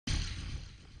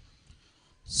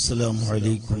السلام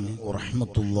عليكم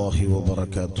ورحمة الله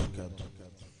وبركاته.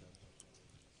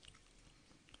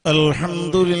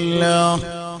 الحمد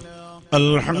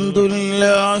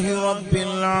لله رب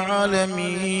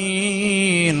العالمين،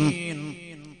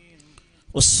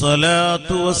 والصلاة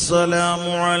والسلام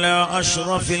على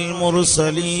أشرف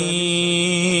المرسلين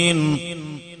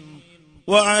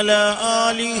وعلى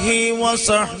آله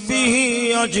وصحبه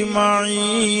أجمعين.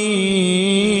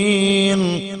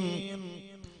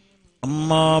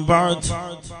 أما بعد،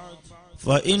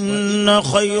 فإن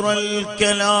خير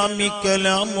الكلام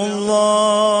كلام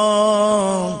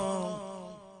الله،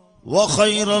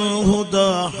 وخير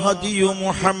الهدى هدي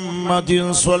محمد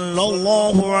صلى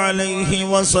الله عليه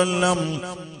وسلم،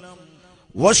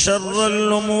 وشر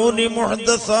الأمور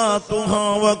محدثاتها،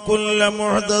 وكل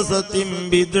محدثة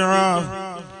بدعة،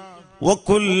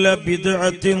 وكل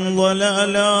بدعة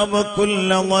ضلالة، وكل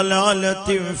ضلالة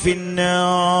في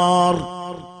النار.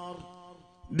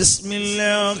 بسم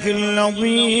الله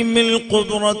العظيم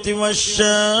القدرة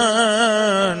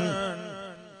والشان،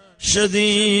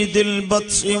 شديد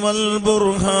البطش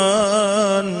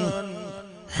والبرهان،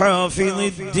 حافظ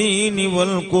الدين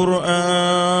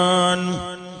والقرآن،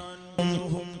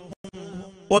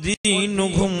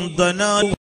 ودينهم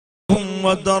ضنائهم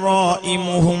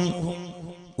ودرائمهم،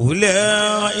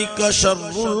 أولئك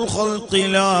شر الخلق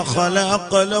لا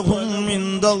خلاق لهم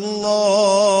عند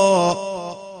الله،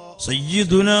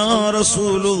 سيدنا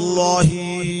رسول الله.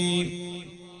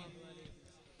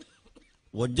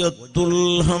 وجدت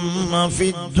الهم في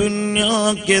الدنيا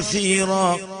كثيرا،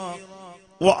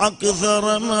 وأكثر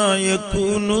ما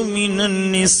يكون من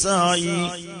النساء،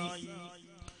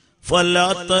 فلا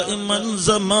تأمن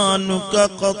زمانك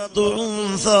قط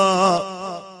أنثى،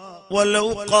 ولو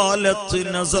قالت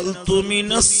نزلت من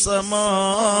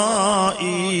السماء.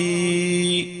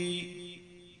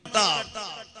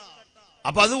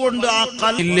 അപ്പൊ അതുകൊണ്ട് ആ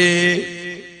കല്ലില്ലേ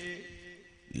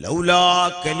ലൗലാ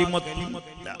കലിമത്തുൻ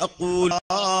ലഅഖൂല,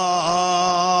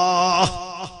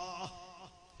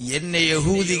 എന്നെ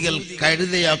യഹൂദികൾ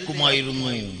കഴുതയാക്കുമായിരുന്നു.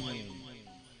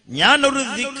 ഞാനൊരു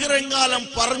ദിക്റെങ്കാലം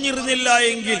പറഞ്ഞിരുന്നില്ല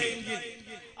എങ്കിൽ,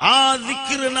 ആ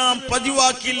ദിക്ർ നാം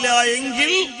പതിവാക്കില്ല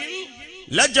എങ്കിൽ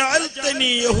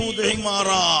ലജഅൽതനി യഹൂദ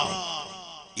ഹിമാറാ,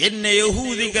 എന്നെ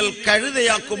യഹൂദികൾ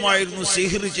കഴുതയാക്കുമായിരുന്നു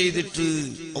സിഹ്ർ ചെയ്തിട്ട്.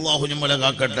 അല്ലാഹു നമ്മളെ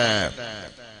കാക്കട്ടെ.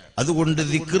 അതുകൊണ്ട്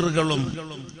ദിക്റുകളും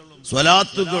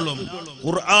സ്വലാത്തുകളും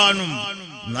ഖുർആനും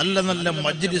നല്ല നല്ല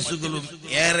മജ്ലിസുകളും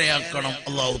ഏറെയാക്കണം.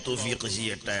 അല്ലാഹു തൗഫീഖ്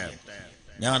ചെയ്യട്ടെ.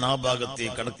 ഞാൻ ആ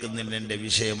ഭാഗത്തേക്ക് കടക്കുന്നില്ല, എന്റെ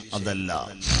വിഷയം അതല്ല.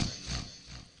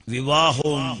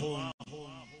 വിവാഹവും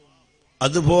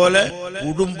അതുപോലെ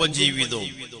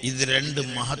കുടുംബജീവിതവും, ഇത് രണ്ട്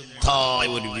മഹത്തായ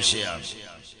ഒരു വിഷയമാണ്.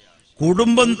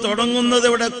 കുടുംബം തുടങ്ങുന്നത്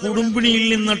എവിടെ? കുടുംബിനിയിൽ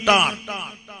നിന്നിട്ടാണ്.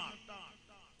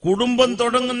 കുടുംബം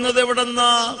തുടങ്ങുന്നത്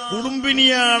എവിടെന്നാ?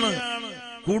 കുടുംബിനിയാണ്.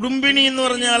 കുടുംബിനി എന്ന്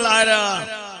പറഞ്ഞാൽ ആരാ?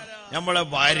 നമ്മളെ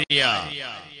ഭാര്യ.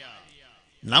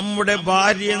 നമ്മുടെ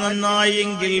ഭാര്യ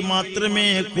നന്നായെങ്കിൽ മാത്രമേ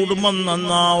കുടുംബം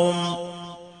നന്നാവും.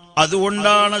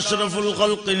 അതുകൊണ്ടാണ് അഷ്റഫുൽ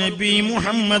ഖൽഖ് നബി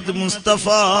മുഹമ്മദ് മുസ്തഫ,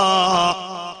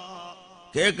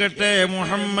 കേക്കട്ടെ,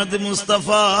 മുഹമ്മദ് മുസ്തഫ,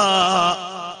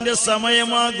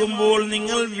 സമയമാകുമ്പോൾ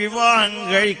നിങ്ങൾ വിവാഹം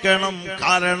കഴിക്കണം.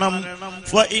 കാരണം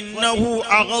ഫഇന്നഹു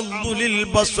അഗദ്ദു ലിൽ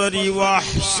ബസരി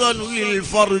വഅഹ്സനു ലിൽ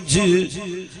ഫർജ്,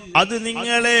 അത്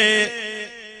നിങ്ങളെ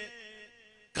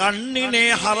കണ്ണിനെ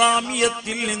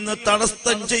ഹറാമിയത്തിൽ നിന്ന്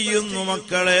തടസ്സം ചെയ്യുന്നു.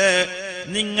 മക്കളെ,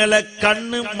 നിങ്ങളെ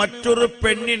കണ്ണ് മറ്റൊരു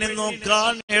പെണ്ണിനെ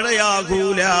നോക്കാൻ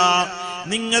ഇടയാകൂല.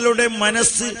 നിങ്ങളുടെ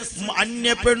മനസ്സ് അന്യ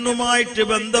പെണ്ണുമായിട്ട്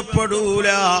ബന്ധപ്പെടൂല.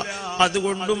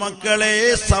 അതുകൊണ്ട് മക്കളെ,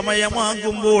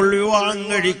 സമയമാകുമ്പോൾ വിവാഹം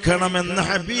കഴിക്കണമെന്ന്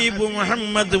ഹബീബ്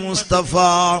മുഹമ്മദ് മുസ്തഫ.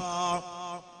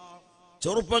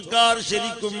 ചെറുപ്പക്കാർ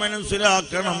ശരിക്കും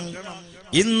മനസ്സിലാക്കണം.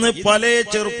 ഇന്ന് പല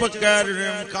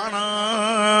ചെറുപ്പക്കാരും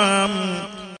കാണാം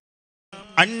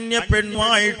അന്യ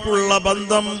പെണ്ണുമായിട്ടുള്ള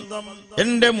ബന്ധം.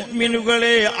 എന്റെ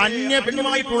മുഅ്മിനുകളെ, അന്യ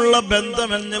പെണ്ണുമായിട്ടുള്ള ബന്ധം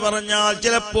എന്ന് പറഞ്ഞാൽ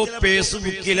ചിലപ്പോ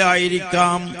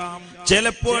ഫേസ്ബുക്കിലായിരിക്കാം,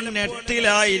 ചിലപ്പോൾ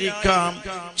നെറ്റിലായിരിക്കാം,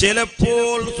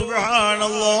 ചിലപ്പോൾ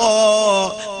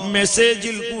സുബ്ഹാനല്ലാഹ്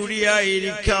മെസ്സേജിൽ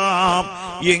കൂടിയായിരിക്കാം.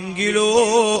 എങ്കിലോ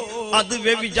അത്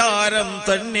വ്യഭിചാരം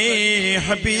തന്നെ.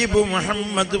 ഹബീബ്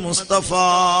മുഹമ്മദ് മുസ്തഫ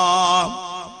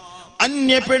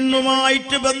അന്യ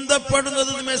പെണ്ണുമായിട്ട്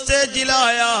ബന്ധപ്പെടുന്നത്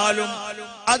മെസ്സേജിലായാലും,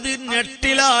 അത്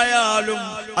നെറ്റിലായാലും,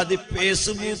 അത്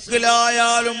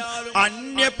ഫേസ്ബുക്കിലായാലും,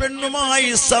 അന്യ പെണ്ണുമായി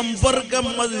സമ്പർക്കം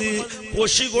അത്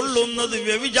പൊഷികൊള്ളുന്നത്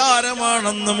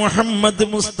വ്യഭിചാരമാണെന്ന് മുഹമ്മദ്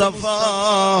മുസ്തഫ.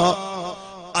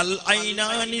 അൽ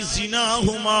ഐനാനി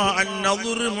സിനാഹുമാ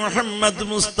അൻ-നദർ മുഹമ്മദ്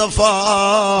മുസ്തഫ.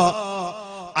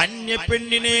 അന്യ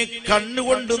പെണ്ണിനെ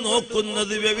കണ്ണുകൊണ്ട്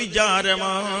നോക്കുന്നത്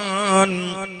വ്യഭിചാരമാണ്.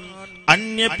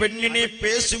 അന്യ പെണ്ണിനെ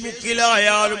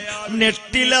ഫേസ്ബുക്കിലായാലും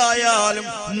നെറ്റിലായാലും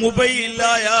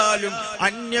മൊബൈലിലായാലും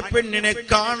അന്യ പെണ്ണിനെ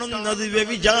കാണുന്നത്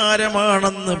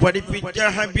വ്യഭിചാരമാണെന്ന് പഠിപ്പിച്ച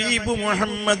ഹബീബ്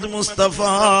മുഹമ്മദ് മുസ്തഫ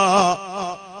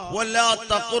ولا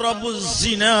تقربوا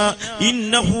الزنا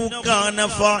إنه كان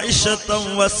فاحشة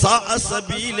وساء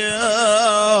سبيلا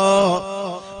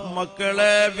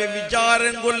മക്കളെ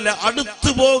വ്യഭിചാരം കൊല്ല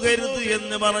അടുത്തു പോകരുത്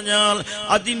എന്ന് പറഞ്ഞാൽ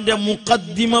അതിന്റെ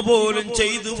മുഖദ്ദിമ പോലും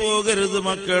ചെയ്തു പോകരുത്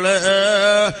മക്കളെ.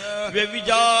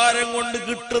 വ്യഭിചാരം കൊണ്ട്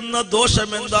കിട്ടുന്ന ദോഷം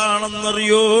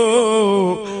എന്താണെന്നറിയോ?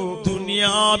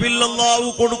 ദുനിയാവിൽ അല്ലാഹു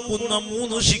കൊടുക്കുന്ന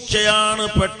 3 ശിക്ഷയാണ്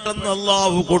പെട്ടെന്ന്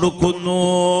അല്ലാഹു കൊടുക്കുന്നു.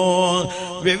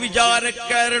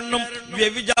 വ്യഭിചാരക്കാരനും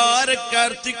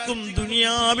വ്യഭിചാരക്കാർത്തിക്കും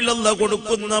ദുനിയാവിൽ അല്ലാഹു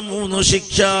കൊടുക്കുന്ന 3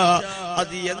 ശിക്ഷ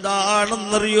അത്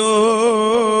എന്താണെന്നറിയോ?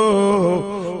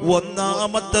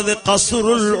 ഒന്നാമത്തത്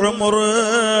ഖസ്റുൽ ഉമർ,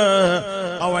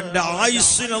 അവന്റെ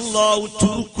ആയുസ്സിനെ അല്ലാഹു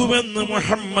ചുരുക്കുമെന്ന്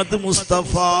മുഹമ്മദ്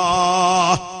മുസ്തഫ.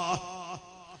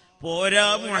 പോരാ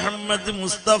മുഹമ്മദ്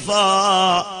മുസ്തഫ,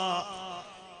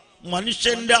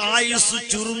 മനുഷ്യന്റെ ആയുസ്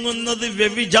ചുരുങ്ങുന്നത്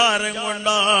വ്യഭിചാരം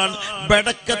കൊണ്ടാണ്.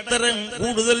 ബടക്കത്തരം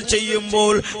കൂടുതൽ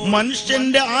ചെയ്യുമ്പോൾ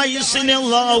മനുഷ്യന്റെ ആയുസ്സിനെ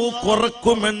അല്ലാഹു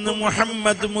കുറക്കുമെന്ന്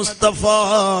മുഹമ്മദ് മുസ്തഫ.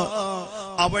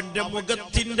 അവന്റെ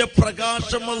മുഖത്തിന്റെ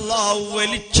പ്രകാശം അല്ലാഹു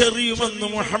വലിച്ചെറിയുമെന്ന്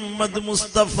മുഹമ്മദ്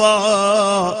മുസ്തഫ.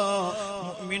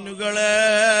 മുഅ്മിനുകളെ,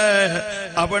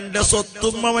 അവന്റെ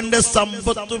സ്വത്തും അവന്റെ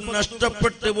സമ്പത്തും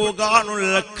നഷ്ടപ്പെട്ടു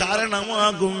പോകാനുള്ള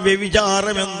കാരണമാകും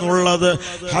വ്യഭിചാരം എന്നുള്ളത്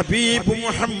ഹബീബ്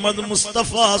മുഹമ്മദ്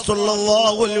മുസ്തഫ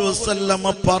സ്വല്ലല്ലാഹു അലൈഹി വസല്ലമ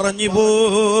പറഞ്ഞു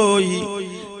പോയി.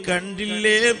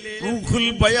 കണ്ടില്ലേ, റൂഹുൽ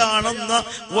ബയാൻ എന്ന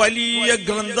വലിയ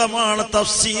ഗ്രന്ഥമാണ്,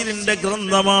 തഫ്സീരിന്റെ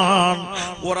ഗ്രന്ഥമാണ്.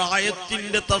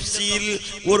 ഒരായത്തിന്റെ തഫ്സീരിൽ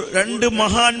 2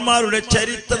 മഹാന്മാരുടെ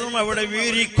ചരിത്രം അവിടെ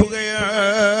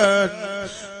വിവരിക്കുകയാണ്.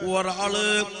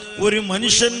 ഒരു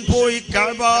മനുഷ്യൻ പോയി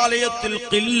കഅബാലയത്തിൽ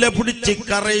ഖില്ല പിടിച്ച്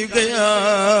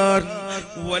കരയുകയാണ്.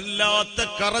 വല്ലാത്ത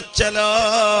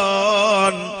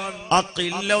കരച്ചലാൻ. ആ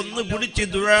ഖില്ല ഒന്ന് പിടിച്ച്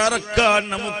ദുആറക്കാൻ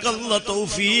നമുക്കല്ലാഹു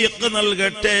തൗഫീഖ്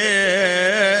നൽകട്ടെ.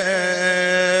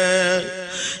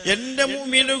 എന്റെ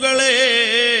മുഅ്മിനുകളെ,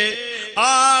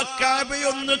 ആ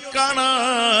കഅബയൊന്ന്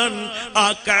കാണാൻ, ആ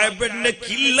കഅബന്റെ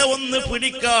കില്ല ഒന്ന്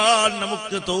പിടിക്കാൻ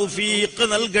നമുക്ക് തൗഫീഖ്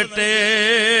നൽകട്ടെ.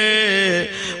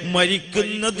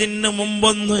 മരിക്കുന്നതിന്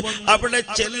മുമ്പൊന്ന് അവിടെ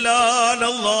ചെല്ലാൻ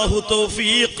അല്ലാഹു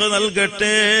തൗഫീഖ്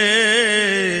നൽകട്ടെ.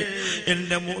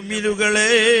 എന്റെ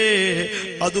മുഅ്മിനുകളെ,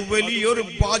 അത് വലിയൊരു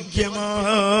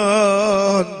ഭാഗ്യമാണ്.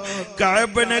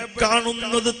 കഅബനെ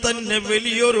കാണുന്നത് തന്നെ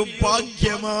വലിയൊരു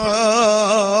ഭാഗ്യമാണ്.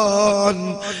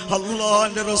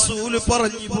 അല്ലാഹുവിന്റെ റസൂൽ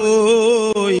പറഞ്ഞു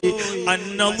പോയി,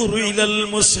 അന്നദുറു ഇലൽ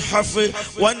മുസ്ഹഫ്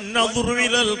വന്നദുറു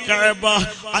ഇലൽ കഅബ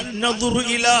അന്നദുറു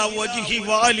ഇലാ വജ്ഹി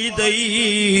വാലിദൈഹി.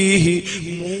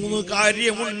 3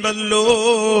 കാര്യമുണ്ടല്ലോ.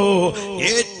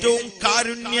 ഏറ്റവും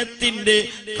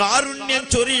കാരുണ്യം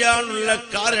ചൊരിയാനുള്ള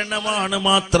കാരണമാണ്,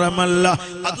 മാത്രമല്ല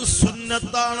അത്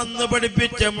സുന്നത്താണെന്ന്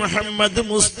പഠിപ്പിച്ച മുഹമ്മദ്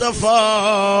മുസ്തഫ.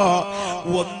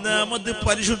 ഒന്നാമത്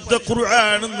പരിശുദ്ധ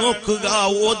ഖുർആൻ നോക്കുക.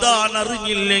 ഓതാൻ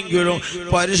അറിഞ്ഞില്ലെങ്കിലും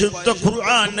പരിശുദ്ധ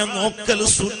ഖുർആനെ നോക്കൽ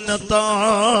സുന്നത്താണ്.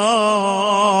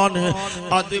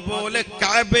 അതുപോലെ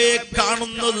കഅബയെ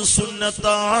കാണുന്നത്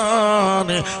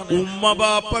സുന്നത്താണ്. ഉമ്മ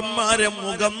ബാപ്പന്മാരെ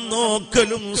മുഖം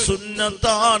നോക്കലും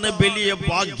സുന്നത്താണ്. വലിയ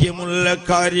ഭാഗ്യമുള്ള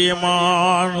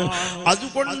കാര്യമാണ്.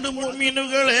 അതുകൊണ്ട്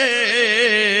മുഅ്മിനുകളെ,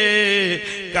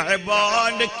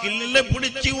 കഅബാന്റെ കില്ല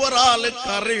പിടിച്ച് ഒരാൾ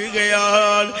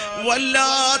കരയുകയാൽ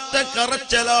വല്ലാത്ത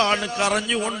കരച്ചലാണ്.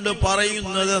 കരഞ്ഞുകൊണ്ട്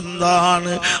പറയുന്നത്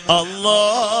എന്താണ്?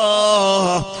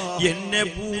 അല്ലാഹ്, എന്നെ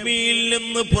ഭൂമിയിൽ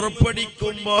നിന്ന്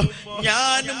പുറപ്പെടുവിക്കുമ്പോ,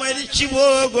 ഞാൻ മരിച്ചു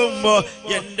പോകുമ്പോ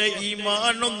എന്റെ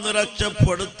ഈമാനൊന്ന്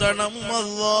രക്ഷപ്പെടുത്തണം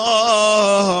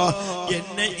അല്ലാഹ്.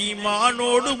 എന്നെ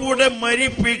ഈമാനോടുകൂടെ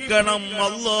മരിപ്പിക്കണം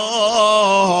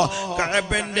അല്ലാഹ്.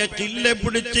 കഅബന്റെ കില്ല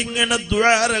പിടിച്ചിങ്ങനെ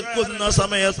ദുആറക്കുന്ന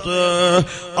സമയത്ത്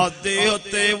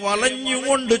അദ്ദേഹത്തെ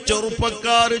വളഞ്ഞുകൊണ്ട്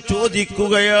ചെറുപ്പക്കാർ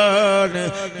ചോദിക്കുകയാണ്,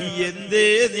 എന്തേ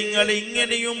നിങ്ങൾ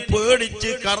ഇങ്ങനെയും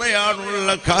പേടിച്ച് കരയാനുള്ള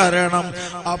കാരണം?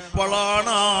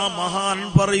 അപ്പോഴാണ് ആ മഹാൻ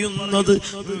പറയുന്നത്,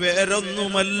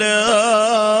 വേറൊന്നുമല്ല,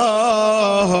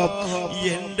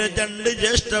 എന്റെ 2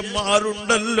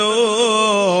 ജ്യേഷ്ഠന്മാരുണ്ടല്ലോ,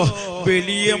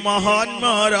 വലിയ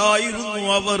മഹാന്മാരായിരുന്നു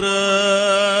അവർ.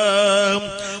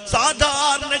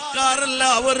 സാധാരണക്കാരല്ല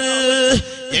അവര്.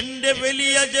 എന്റെ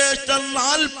വലിയ ജ്യേഷ്ഠൻ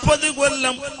 40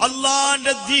 കൊല്ലം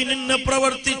അള്ളാന്റെ ദീനിന്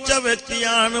പ്രവർത്തിച്ച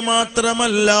വ്യക്തിയാണ്.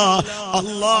 മാത്രമല്ല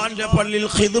അള്ളാന്റെ പള്ളിയിൽ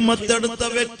ഖിദ്മത്തെടുത്ത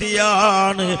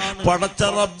വ്യക്തിയാണ്. പടച്ച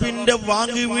റബ്ബിന്റെ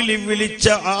വാങ്ങിവിളി വിളിച്ച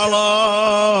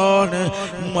ആളാണ്.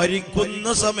 മരിക്കുന്ന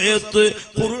സമയത്ത്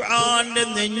ഖുർആന്റെ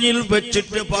നെഞ്ഞിൽ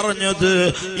വെച്ചിട്ട് പറഞ്ഞത്,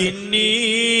 ഇന്നീ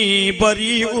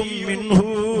ബരീഉം മിൻഹു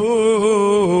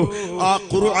ആ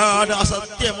ഖുർആൻ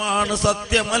അസത്യമാണ്,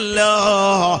 സത്യമല്ല.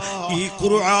 ഈ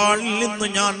ഖുർആനിൽ നിന്ന്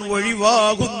ഞാൻ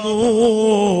ഒഴിവാകുന്നു.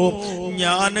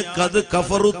 ഞാൻ ഖദ്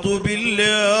കഫർതു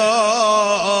ബില്ലാഹ്,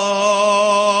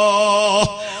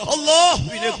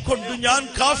 അല്ലാഹുവിനെ കൊണ്ട് ഞാൻ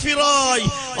കാഫിറായി,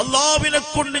 അല്ലാഹുവിനെ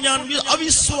കൊണ്ട് ഞാൻ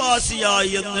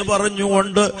അവിശ്വാസിയായി എന്ന്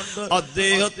പറഞ്ഞുകൊണ്ട്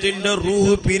അദ്ദേഹത്തിന്റെ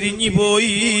റൂഹ് പിരിഞ്ഞു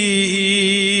പോയി.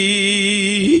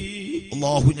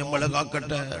 അല്ലാഹു നമ്മളെ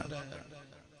കാക്കട്ടെ.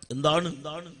 എന്താണ്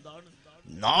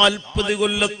 40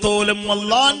 കൊല്ലത്തോളം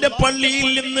അല്ലാഹുവിന്റെ പള്ളിയിൽ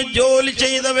നിന്ന് ജോലി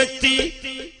ചെയ്ത വ്യക്തി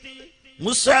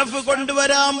മുസ്ഹഫ്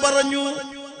കൊണ്ടുവരാൻ പറഞ്ഞു.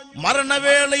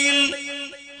 മരണവേളയിൽ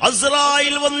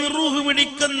അസ്രായിൽ വന്ന് റൂഹ്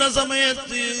പിടിക്കുന്ന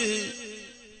സമയത്ത്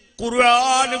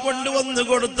ഖുർആൻ കൊണ്ടുവന്ന്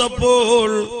കൊടുത്തപ്പോൾ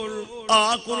ആ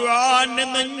ഖുർആനെ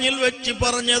നെഞ്ഞിൽ വെച്ച്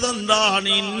പറഞ്ഞതെന്താണ്?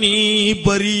 ഇന്നീ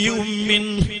ബരീഉം മിൻ,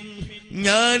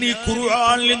 ഞാൻ ഈ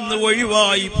ഖുർആനിൽ നിന്ന്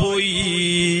ഒഴിവായി പോയി.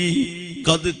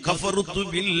 ഖദ് കഫർതു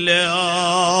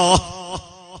ബില്ലാഹ്,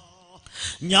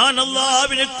 ഞാൻ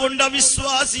അല്ലാഹുവിനെ കൊണ്ട്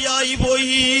അവിശ്വാസിയായി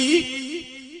പോയി.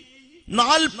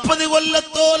 40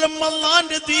 കൊല്ലത്തോളം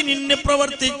അല്ലാഹുവിന്റെ ദീനിനെ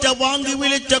പ്രവർത്തിച്ച, വാങ്ങി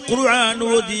വിളിച്ച, ഖുർആൻ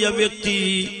ഓതിയ വ്യക്തി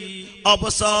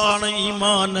അവസാന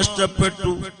ഈമാൻ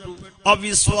നഷ്ടപ്പെട്ടു,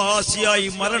 അവിശ്വാസിയായി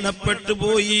മരണപ്പെട്ടു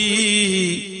പോയി.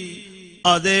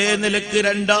 അതേ നിലക്ക്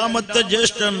രണ്ടാമത്തെ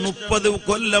ജ്യേഷ്ഠൻ 30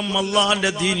 കൊല്ലം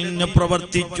അല്ലാഹുവിന്റെ ദീനിനെ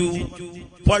പ്രവർത്തിച്ചു,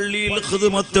 പള്ളിയിൽ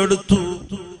ഖിദ്മത്തെടുത്തു.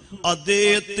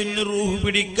 അദ്ദേഹത്തിന് റൂഹ്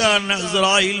പിടിക്കാൻ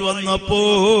അസ്രായിൽ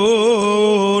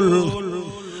വന്നപ്പോൾ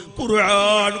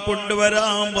ഖുർആൻ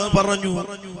കൊണ്ടുവരാൻ പറഞ്ഞു.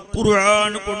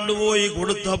 ഖുർആൻ കൊണ്ടുപോയി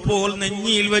കൊടുത്തപ്പോൾ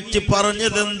നെഞ്ഞിയിൽ വെച്ച്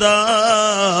പറഞ്ഞതെന്താ?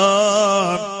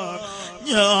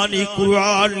 ഞാൻ ഈ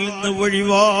ഖുർആനിൽ നിന്ന്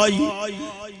ഒഴിവായി,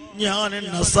 ഞാൻ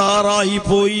നസാറായി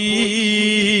പോയി,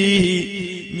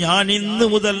 ഞാൻ ഇന്ന്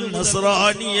മുതൽ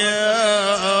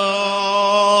നസ്രാനിയാണ്.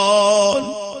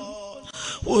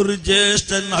 ഒരു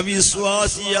ജ്യേഷ്ഠൻ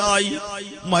അവിശ്വാസിയായി,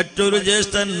 മറ്റൊരു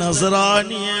ജ്യേഷ്ഠൻ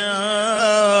നസ്രാനിയായി.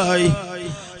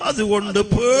 അതുകൊണ്ട്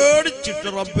പേടിച്ചിട്ട്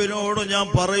റബ്ബിനോട് ഞാൻ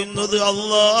പറയുന്നത്,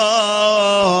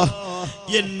 അല്ലാഹ്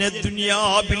എന്നെ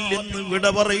ദുനിയാവിൽ നിന്ന് വിട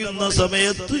പറയുന്ന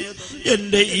സമയത്ത്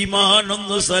എന്റെ ഈമാൻ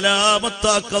ഒന്ന്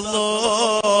സലാമത്താക്കല്ലോ.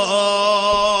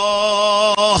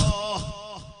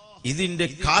 ഇതിന്റെ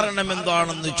കാരണം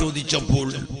എന്താണെന്ന് ചോദിച്ചപ്പോൾ,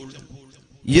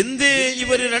 എന്തേ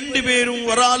ഇവര് രണ്ടുപേരും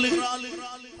ഒരാള്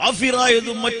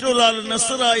കാഫിറായതും മറ്റൊരാൾ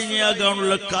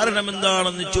നസ്രാനിയാകാനുള്ള കാരണം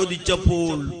എന്താണെന്ന്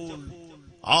ചോദിച്ചപ്പോൾ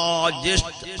ആ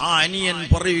അനിയൻ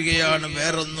പറയുകയാണ്,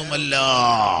 വേറൊന്നുമല്ല,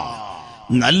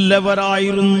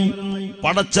 നല്ലവരായിരുന്നു,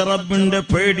 പടച്ച റബ്ബിന്റെ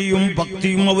പേടിയും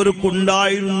ഭക്തിയും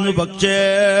അവർക്കുണ്ടായിരുന്നു. പക്ഷേ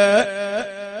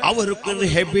അവർക്കൊരു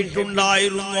ഹാബിറ്റ്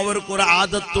ഉണ്ടായിരുന്നു, അവർക്കൊരു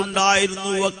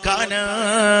ആദത്തുണ്ടായിരുന്നു. വക്കാന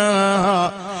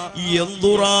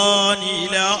യൻദുറാനി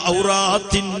ഇലാ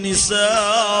ഔറാത്തിൻ നിസാ,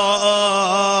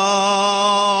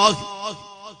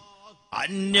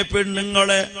 അന്യ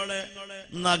പെണ്ണുങ്ങളെ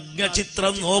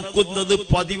നഗ്നചിത്രം നോക്കുന്നത്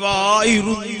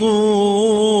പതിവായിരുന്നു.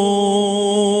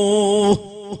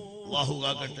 അല്ലാഹു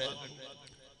കാക്കട്ടെ.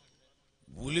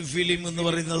 ഫിലിം എന്ന്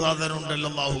പറയുന്ന സാധനം ഉണ്ടല്ലോ,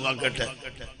 അല്ലാഹു കാക്കട്ടെ.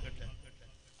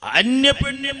 അന്യ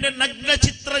പെണ്ണിന്റെ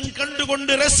നഗ്നചിത്രം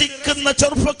കണ്ടുകൊണ്ട് രസിക്കുന്ന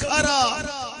ചെറുപ്പക്കാരാ,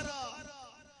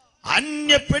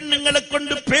 അന്യ പെണ്ണുങ്ങളെ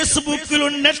കൊണ്ട്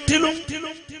ഫേസ്ബുക്കിലും നെറ്റിലും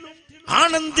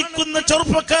ആനന്ദിക്കുന്ന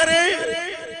ചെറുപ്പക്കാരെ,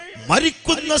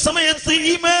 മരിക്കുന്ന സമയത്ത്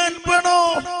ഈമാൻ വേണോ?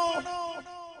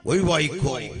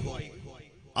 ഒഴിവായിക്കോ.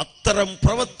 അത്തരം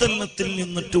പ്രവർത്തനത്തിൽ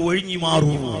നിന്നിട്ട് ഒഴിഞ്ഞു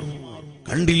മാറൂ.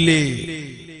 കണ്ടില്ലേ,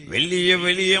 വലിയ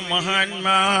വലിയ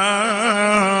മഹാന്മാർ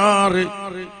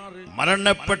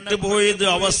മരണപ്പെട്ടു പോയത്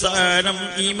അവസാനം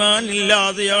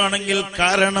ഈമാനില്ലാതെയാണെങ്കിൽ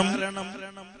കാരണം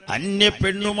അന്യ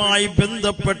പെണ്ണുമായി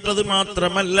ബന്ധപ്പെട്ടത്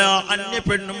മാത്രമല്ല, അന്യ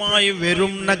പെണ്ണുമായി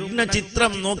വെറും നഗ്ന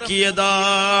ചിത്രം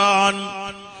നോക്കിയതാണ്.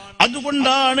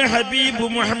 അതുകൊണ്ടാണ് ഹബീബ്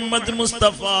മുഹമ്മദ്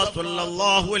മുസ്തഫ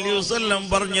സല്ലല്ലാഹു അലൈഹി വസല്ലം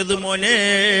പറഞ്ഞത്, മോനെ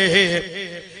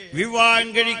വിവാഹം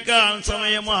കഴിക്കാൻ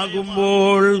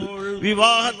സമയമാകുമ്പോൾ,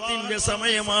 വിവാഹത്തിന്റെ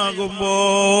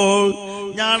സമയമാകുമ്പോൾ,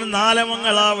 ഞാൻ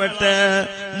നാലമങ്ങളാവട്ടെ,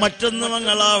 മറ്റൊന്ന്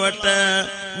മങ്ങളാവട്ടെ,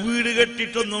 വീട്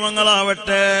കെട്ടിട്ടൊന്നു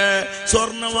മങ്ങളാവട്ടെ,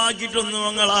 സ്വർണമാക്കിയിട്ടൊന്നു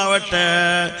മങ്ങളാവട്ടെ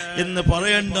എന്ന്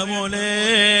പറയണ്ട മോനെ.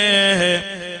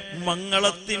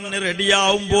 മംഗളത്തിന്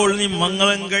റെഡിയാവുമ്പോൾ നീ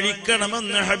മംഗളം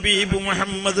കഴിക്കണമെന്ന് ഹബീബ്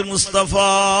മുഹമ്മദ് മുസ്തഫ.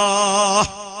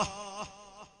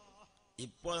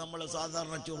 ഇപ്പൊ നമ്മള്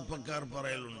സാധാരണ ചെറുപ്പക്കാർ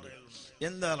പറയലുണ്ട്,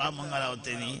 എന്താ ആ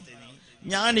മംഗലാവത്തെ നീ?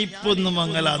 ഞാൻ ഇപ്പൊ ഒന്നും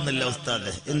മംഗലാന്നില്ല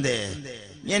ഉസ്താദ്. എന്തേ?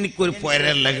 എനിക്കൊരു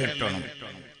പൊരല്ല കെട്ടണം,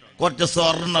 കുറച്ച്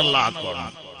സ്വർണ്ണല്ല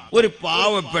ആക്കണം, ഒരു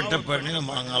പാവപ്പെട്ട പെണ്ണിന്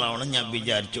മംഗളാവണം ഞാൻ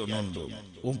വിചാരിച്ചോണ്ടുണ്ട്.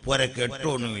 പൊര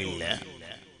കെട്ടൊന്നുമില്ല,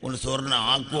 ഒന്ന് സ്വർണ്ണ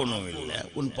ആക്കണമില്ല,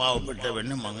 ഒന്ന് പാവപ്പെട്ട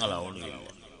പെണ്ണ് മംഗളാവണമില്ല.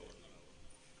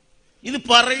 ഇത്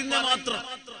പറയുന്ന മാത്രം.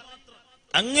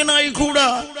 അങ്ങനായിക്കൂടാ.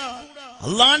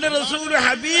 അള്ളാന്റെ റസൂൽ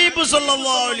ഹബീബ്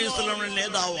സല്ലല്ലാഹു അലൈഹി വസല്ലം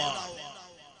നേതാവാണ്.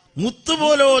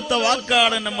 മുത്തുപോലത്തെ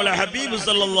വാക്കാണ് നമ്മളെ ഹബീബ്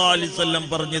സല്ലല്ലാഹു അലൈഹി വസല്ലം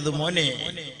പറഞ്ഞത്, മോനെ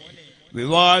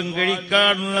വിവാഹം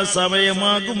കഴിക്കാനുള്ള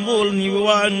സമയമാകുമ്പോൾ നീ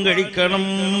വിവാഹം കഴിക്കണം.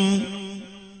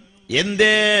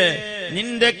 എന്തേ?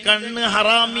 നിന്റെ കണ്ണ്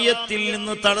ഹറാമിയത്തിൽ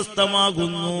നിന്ന്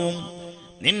തടസ്സമാകുന്നു,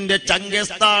 നിന്റെ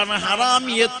ചങ്കസ്ഥാന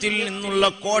ഹറാമിയത്തിൽ നിന്നുള്ള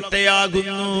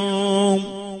കോട്ടയാകുന്നു.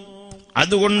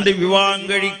 അതുകൊണ്ട് വിവാഹം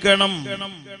കഴിക്കണം.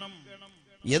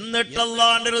 എന്നിട്ട്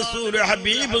അല്ലാഹുവിന്റെ റസൂൽ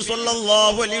ഹബീബ്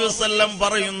സല്ലല്ലാഹു അലൈഹി വസല്ലം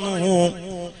പറയുന്നു,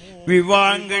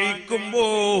 വിവാഹം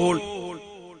കഴിക്കുമ്പോൾ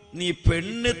നീ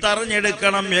പെണ്ണ്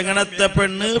തെരഞ്ഞെടുക്കണം. എങ്ങനത്തെ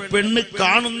പെണ്ണ്? പെണ്ണ്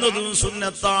കാണുന്നതും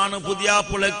സുന്നത്താണ്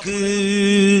പുതിയാപ്പിളക്ക്.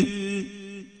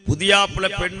 പുതിയാപ്പിള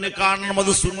പെണ്ണ് കാണണം,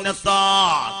 അത്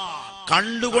സുന്നത്താണ്.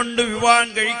 കണ്ടുകൊണ്ട് വിവാഹം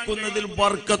കഴിക്കുന്നതിൽ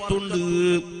ബർക്കത്തുണ്ട്.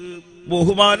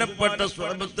 ബഹുമാനപ്പെട്ട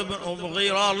സ്വഹബത്ത്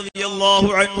റളിയല്ലാഹു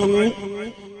അൻഹു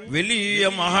വലിയ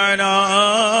മഹാനാണ്.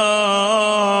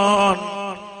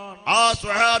 ആ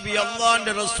സ്വഹാബി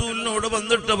അല്ലാഹുവിന്റെ റസൂലിനോട്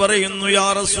വന്നിട്ട് പറയുന്നു, യാ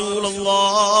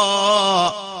റസൂലല്ലാഹ്,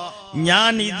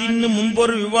 ഞാൻ ഇതിന്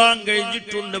മുമ്പൊരു വിവാഹം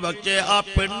കഴിച്ചിട്ടുണ്ട്, പക്ഷേ ആ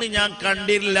പെണ്ണ് ഞാൻ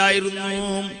കണ്ടില്ലായിരുന്നു.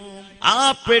 ആ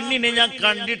പെണ്ണിനെ ഞാൻ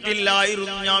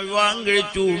കണ്ടിട്ടില്ലായിരുന്നു. ഞാൻ വിവാഹം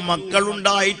കഴിച്ചു,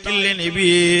 മക്കളുണ്ടായിട്ടില്ല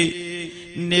നബിയേ.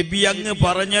 നബി അങ്ങ്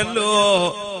പറഞ്ഞല്ലോ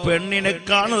പെണ്ണിനെ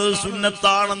കാണുന്നത്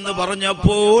സുന്നത്താണെന്ന്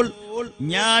പറഞ്ഞപ്പോൾ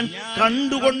ഞാൻ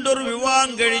കണ്ടുകൊണ്ടൊരു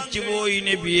വിവാഹം കഴിച്ചു പോയി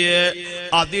നബിയെ.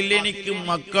 അതിൽ എനിക്ക്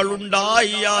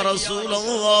മക്കളുണ്ടായി യാ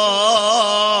റസൂലല്ലാഹ്.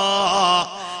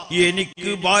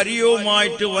 എനിക്ക്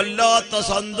ഭാര്യയുമായിട്ട് വല്ലാത്ത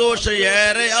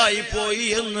സന്തോഷേറെയായി പോയി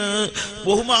എന്ന്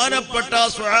ബഹുമാനപ്പെട്ട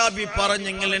സ്വഹാബി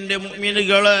പറഞ്ഞെങ്കിൽ എന്റെ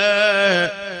മുഅ്മിനുകളെ,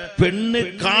 പെണ്ണ്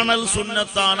കാണൽ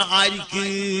സുന്നത്താണ്. ആർക്ക്?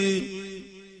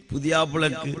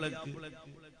 പുതിയാപ്പിളക്ക്.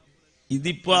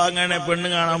 ഇതിപ്പോ അങ്ങനെ പെണ്ണ്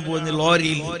കാണാൻ പോകുന്ന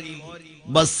ലോറിയിൽ,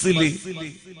 ബസ്സില്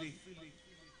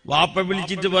വാപ്പ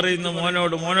വിളിച്ചിട്ട് പറയുന്നു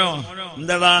മോനോട്, മോനോ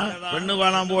എന്താടാ പെണ്ണ്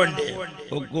കാണാൻ പോവണ്ടേ?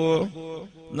 ഒക്കോ,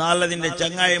 നാളെ നിന്റെ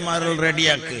ചങ്ങായിമാരിൽ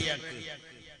റെഡിയാക്ക്,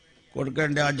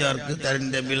 കൊടുക്കേണ്ട ആചാർക്ക്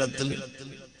തരന്റെ ബിലത്തിൽ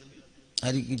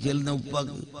അരിക്ക് ചെല്ലുന്ന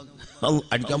ഉപ്പാക്ക്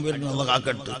അടിക്കാൻ പറ്റുന്ന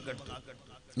കാക്കട്ട്.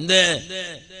 എന്തേ?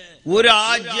 ഒരു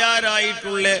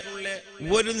ആചാരായിട്ടുള്ള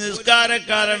ഒരു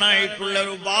നിസ്കാരക്കാരനായിട്ടുള്ള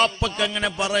ഒരു ബാപ്പക്ക് അങ്ങനെ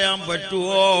പറയാൻ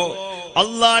പറ്റുവോ?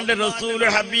 അള്ളാന്റെ റസൂൽ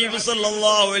ഹബീബ്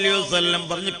സല്ലല്ലാഹു അലൈഹി വസല്ലം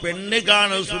പറഞ്ഞു, പെണ്ണ്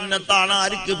കാണൽ സുന്നത്താണ്.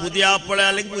 ആർക്ക്? പുതിയാപ്പിള,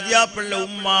 അല്ലെങ്കിൽ പുതിയാപ്പിള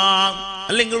ഉമ്മ,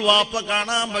 അല്ലെങ്കിൽ വാപ്പ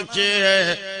കാണാം. പക്ഷേ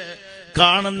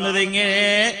കാണുന്നത് എങ്ങനെ?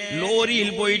 ലോറിയിൽ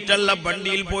പോയിട്ടല്ല,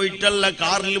 വണ്ടിയിൽ പോയിട്ടല്ല,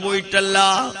 കാറിൽ പോയിട്ടല്ല.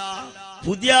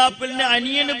 പുതിയാപ്പിളിന്റെ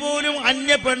അനിയന് പോലും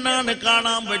അന്യ പെണ്ണാണ്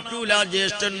കാണാൻ പറ്റൂല,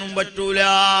 ജ്യേഷ്ഠനും പറ്റൂല.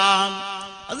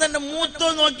 അതെന്റെ മൂത്തോ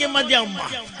നോക്കിയ മതിയമ്മ,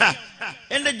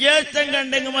 എന്റെ ജ്യേഷ്ഠൻ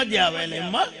കണ്ടെങ്കിൽ മതിയാവല്ലേ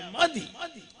മതി,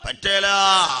 പറ്റല.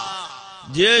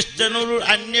 ജ്യേഷ്ഠനൊരു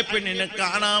അന്യ പെണ്ണിനെ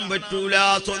കാണാൻ പറ്റൂല.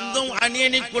 സ്വന്തം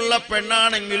അനിയനിക്കുള്ള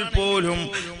പെണ്ണാണെങ്കിൽ പോലും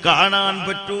കാണാൻ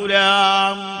പറ്റൂല.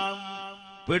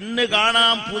 പെണ്ണ്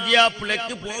കാണാൻ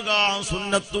പുതിയാപ്പിളക്ക് പോകാൻ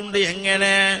സുന്നത്തുണ്ട്.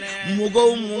 എങ്ങനെ?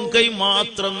 മുഖവും മുൻകൈയും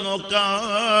മാത്രം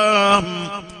നോക്കാം,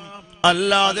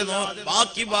 അല്ലാതെ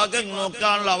ബാക്കി ഭാഗം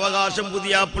നോക്കാനുള്ള അവകാശം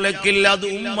പുതിയാപ്പിളക്കില്ല. അത്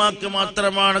ഉമ്മാക്ക്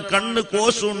മാത്രമാണ്. കണ്ണ്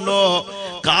കോസുണ്ടോ,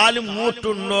 കാലും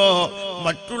മൂട്ടുണ്ടോ,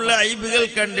 മറ്റുള്ള ഐബുകൾ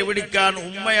കണ്ടുപിടിക്കാൻ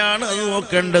ഉമ്മയാണ് അത്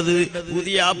നോക്കേണ്ടത്,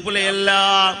 പുതിയാപ്പിളയല്ല.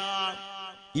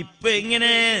 ഇപ്പൊ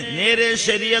എങ്ങനെ? നേരെ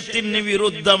ശരീഅത്തിന്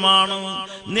വിരുദ്ധമാണ്,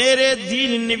 നേരെ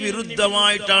ദീനിന്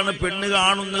വിരുദ്ധമായിട്ടാണ് പെണ്ണ്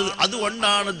കാണുന്നത്.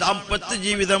 അതുകൊണ്ടാണ് ദാമ്പത്യ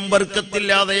ജീവിതം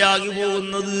ബർക്കത്തില്ലാതെയാകി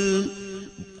പോകുന്നത്.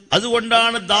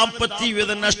 അതുകൊണ്ടാണ് ദാമ്പത്യ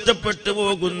ജീവിതം നഷ്ടപ്പെട്ടു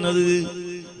പോകുന്നത്.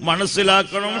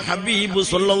 മനസ്സിലാക്കണം. ഹബീബ്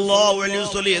സല്ലല്ലാഹു അലൈഹി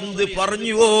വസല്ലം എന്ത്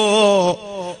പറഞ്ഞുവോ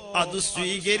അത്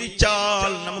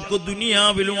സ്വീകരിച്ചാൽ നമുക്ക്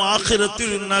ദുനിയാവിലും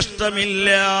ആഖിറത്തിലും നഷ്ടമില്ല.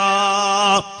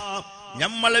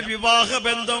 നമ്മളെ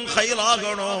വിവാഹബന്ധം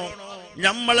ഖൈറാകണോ,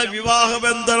 നമ്മളെ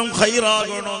വിവാഹബന്ധം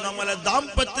ഖൈറാകണോ, നമ്മളെ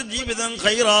ദാമ്പത്യ ജീവിതം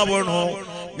ഖൈറാവണോ,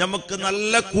 നമുക്ക്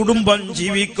നല്ല കുടുംബം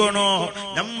ജീവിക്കണോ,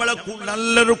 നമ്മളെ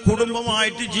നല്ലൊരു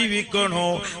കുടുംബമായിട്ട് ജീവിക്കണോ?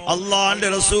 അള്ളാന്റെ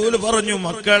റസൂൽ പറഞ്ഞു,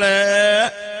 മക്കളെ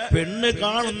പെണ്ണ്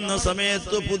കാണുന്ന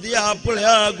സമയത്ത്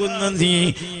പുതിയാപ്പിളയാകുന്ന നീ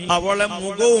അവളെ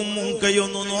മുഖവും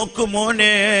മുൻകൈയൊന്ന്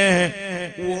നോക്കുമോനെ.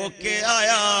 ഓക്കെ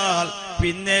ആയാൽ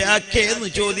പിന്നെ ആക്കേന്ന്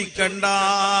ചോദിക്കണ്ട.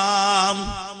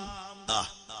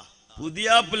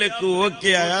 പുതിയാപ്പിലേക്ക്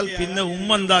ഓക്കെ ആയാൽ പിന്നെ ഉമ്മ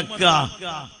എന്താക്ക?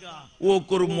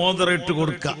 ഓക്കൊരു മോതിരം ഇട്ട്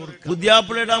കൊടുക്ക.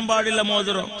 പുതിയാപ്പിള ഇടാൻ പാടില്ല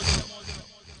മോതിരം.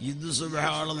 ഇത്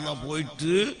സുബ്ഹാനല്ലാഹ്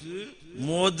പോയിട്ട്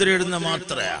മോതിരം ഇടുന്ന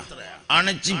മാത്രയാ.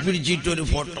 അണച്ചി പിടിച്ചിട്ടൊരു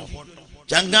ഫോട്ടോ,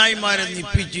 ചങ്ങായിമാരെ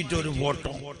നിപ്പിച്ചിട്ടൊരു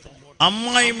ഫോട്ടോ,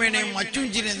 അമ്മായിമ്മനെ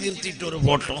മച്ചുഞ്ചിനെ നിർത്തിയിട്ടൊരു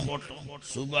ഫോട്ടോ.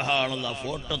 സുബ്ഹാനല്ലാഹ്,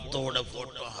 ഫോട്ടോത്തോടെ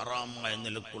ഫോട്ടോ ഹറാമായ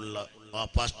നിലക്കുള്ള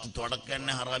ഫസ്റ്റ് തുടക്കം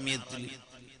തന്നെ ഹറാമിയത്തിൽ.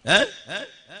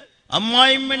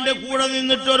 അമ്മായിമ്മന്റെ കൂടെ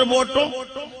നിന്നിട്ട് ഒരു ഫോട്ടോ,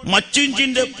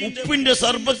 മച്ചിഞ്ചിന്റെ ഉപ്പിന്റെ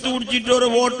സർബത്ത് കുടിച്ചിട്ട് ഒരു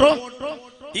ഫോട്ടോ,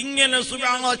 ഇങ്ങനെ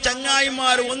സുബ്ഹാനല്ലാഹ്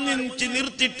ചങ്ങായിമാർ ഒന്നിച്ച്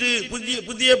നിർത്തിയിട്ട്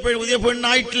പുതിയ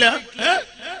പെണ്ണായിട്ടില്ല,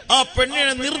 ആ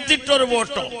പെണ്ണിനെ നിർത്തിയിട്ടൊരു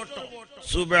ഫോട്ടോ.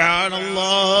 സുബ്ഹാനല്ലാഹ്,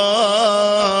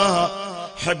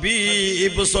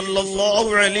 ഹബീബ്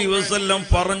സല്ലല്ലാഹു അലൈഹി വസല്ലം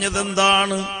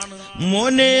പറഞ്ഞതെന്താണ്?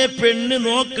 മോനെ, പെണ്ണ്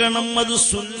നോക്കണം, അത്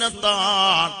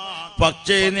സുന്നത്താണ്.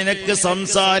 പക്ഷേ നിനക്ക്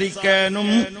സംസാരിക്കാനും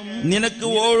നിനക്ക്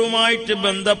ഓളുമായിട്ട്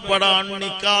ബന്ധപ്പെടാൻ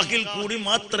നിക്കാഹിൽ കൂടി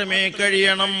മാത്രമേ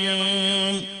കഴിയണം.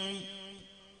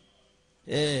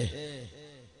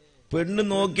 പെണ്ണ്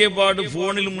നോക്കിയ പാട്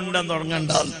ഫോണിൽ മിണ്ടാൻ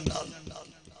തുടങ്ങണ്ട.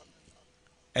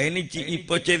 അതിന്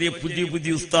ഇപ്പൊ ചെറിയ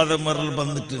പുതിയ ഉസ്താദന്മാർ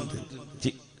വന്നിട്ടുണ്ട്.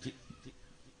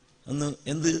 ഒന്ന്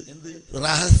എന്ത്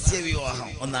രഹസ്യ വിവാഹം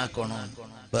ഒന്നാക്കണോ?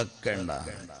 വെക്കണ്ട.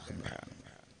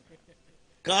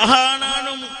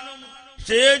 കാണാനും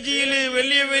സ്റ്റേജില്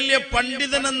വലിയ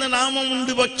പണ്ഡിതനെന്ന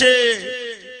നാമമുണ്ട്. പക്ഷേ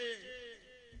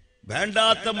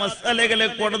വേണ്ടാത്ത മസാലകളെ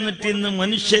കൊടന്നിട്ട് ഇന്ന്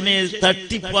മനുഷ്യനെ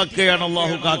തട്ടിപ്പാക്കുകയാണ്.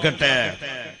 അല്ലാഹു കാക്കട്ടെ.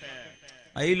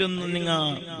 അതിലൊന്നും നിങ്ങൾ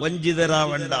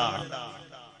വഞ്ചിതരാവണ്ട.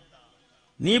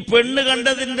 നീ പെണ്ണ്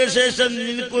കണ്ടതിന്റെ ശേഷം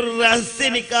നിനക്കൊരു രഹസ്യ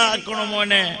നിക്കാക്കണം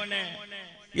മോനെ,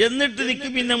 എന്നിട്ട് നിക്ക്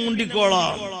പിന്നെ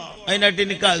മുണ്ടിക്കോളാം. അതിനായിട്ട്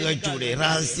നിക്കാ കഴിച്ചൂടെ?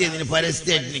 രഹസ്യത്തിന്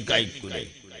പരസ്യമായിട്ട് നിക്കായിക്കൂടെ?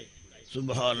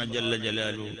 സുബ്ഹാന ജല്ല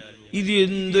ജലാലു. ഇത്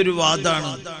എന്തൊരു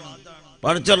വാദാണ്.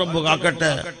 പടച്ച റബ്ബ്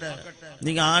കാക്കട്ടെ.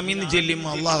 നിങ്ങൾ ആമീൻ ചെല്ലുമ്പോ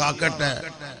അല്ലാഹ് കാക്കട്ടെ.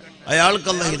 അയാൾക്ക്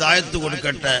അല്ലാഹ് ഹിദായത്ത്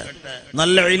കൊടുക്കട്ടെ.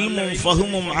 നല്ല ഇൽമും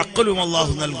ഫഹ്മും അഖലും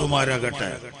അല്ലാഹു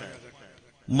നൽകുമാറാകട്ടെ.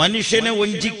 മനുഷ്യനെ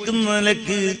വഞ്ചിക്കുന്ന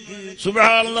നിലക്ക്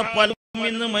സുബ്ഹാനല്ലാഹ് പലരും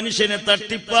ഇന്ന് മനുഷ്യനെ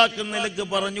തട്ടിപ്പാക്കുന്ന നിലക്ക്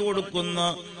പറഞ്ഞു കൊടുക്കുന്ന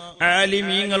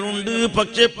ആലിമീങ്ങളുണ്ട്.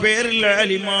 പക്ഷെ പേരിൽ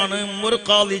ആലിമാണ്. ഒരു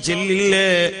ഖാദി ചെല്ലില്ലേ,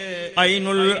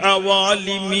 ഐനുൽ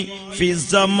അവാലിമി ഫി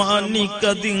സമാനി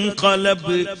കദിൻ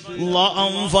ഖലബ് ലാ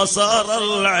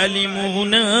അൻഫസറൽ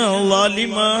അലിമൂന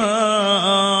ളാലിമാ.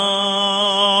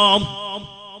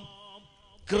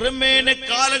 ക്രമേണ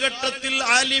കാലഘട്ടത്തിൽ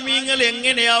ആലിമീങ്ങൾ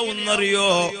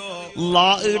എങ്ങനെയാവുന്നറിയോ? ലാ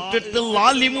ഇട്ടിട്ട്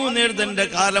ലാലിമു നേടുന്നതിന്റെ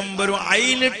കാലം വരും.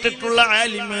 ഐനിട്ടിട്ടുള്ള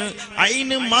ആലിമ്,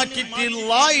 ഐന് മാറ്റിട്ട്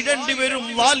ലാ ഇടേണ്ടി വരും.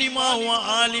 ലാലിമാവും.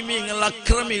 ആലിമീങ്ങൾ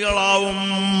അക്രമികളാവും.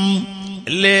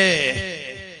 അല്ലേ?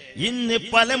 ഇന്ന്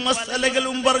പല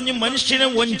മസലകളും പറഞ്ഞ് മനുഷ്യനെ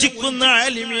വഞ്ചിക്കുന്ന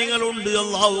ആലിമീങ്ങളുണ്ട്.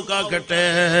 അല്ലാഹു കാക്കട്ടെ.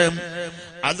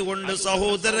 അതുകൊണ്ട്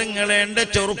സഹോദരങ്ങളെ, എന്റെ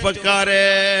ചെറുപ്പക്കാരെ,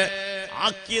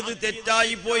 ആക്കിയത്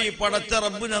തെറ്റായി പോയി. പടച്ച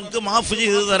റബ്ബ് ഞങ്ങൾക്ക് മാഫ്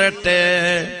ചെയ്തു തരട്ടെ.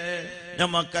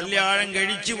 നമ്മ കല്യാണം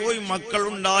കഴിച്ചു പോയി,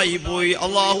 മക്കളുണ്ടായി പോയി.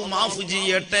 അല്ലാഹു മാഫ്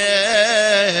ചെയ്യട്ടെ.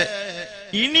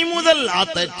 ഇനി മുതൽ ആ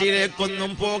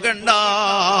തെറ്റിലേക്കൊന്നും പോകണ്ട.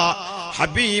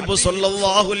 ഹബീബ്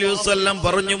സല്ലല്ലാഹു അലൈഹി വസല്ലം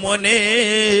പറഞ്ഞു, മോനെ,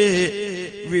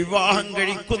 വിവാഹം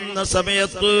കഴിക്കുന്ന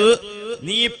സമയത്ത്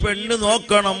നീ പെണ്ണ്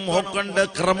നോക്കണം. നോക്കേണ്ട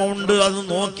ക്രമമുണ്ട്. അത്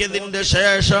നോക്കിയതിന്റെ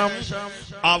ശേഷം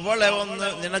അവളെ ഒന്ന്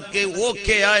നിനക്ക്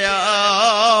ഓക്കെ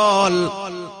ആയാൽ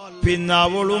പിന്നെ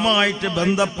അവളുമായിട്ട്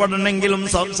ബന്ധപ്പെടണമെങ്കിലും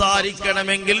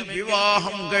സംസാരിക്കണമെങ്കിൽ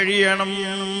വിവാഹം കഴിയണം.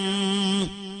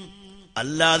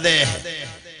 അല്ലാതെ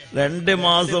 2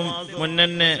 മാസം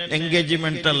മുന്നേ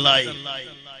എൻഗേജ്മെന്റ് അല്ലായി.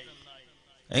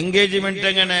 എൻഗേജ്മെന്റ്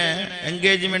എങ്ങനെ?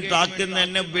 എൻഗേജ്മെന്റ് ആക്കുന്ന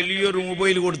തന്നെ വലിയൊരു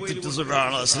മൊബൈൽ കൊടുത്തിട്ട്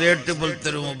സുഖാണ്. സ്ലേറ്റ് പോലത്തെ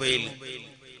ഒരു മൊബൈൽ,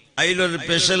 അതിലൊരു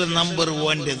സ്പെഷ്യൽ നമ്പർ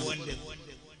വേണ്ടത്.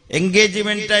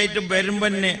 എൻഗേജ്മെന്റ് ആയിട്ട്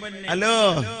വരുമ്പന്നെ, ഹലോ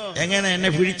എങ്ങനെ എന്നെ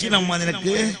പിടിച്ചിനമ്മ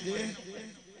നിനക്ക്?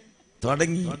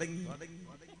 തുടങ്ങി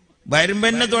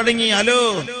വരുമ്പന്നെ തുടങ്ങി. ഹലോ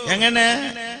എങ്ങനെ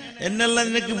എന്നെല്ലാം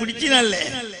നിനക്ക് പിടിച്ചിനല്ലേ?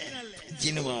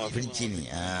 പിടിച്ചിനി.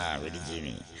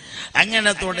 പിടിച്ചിനി.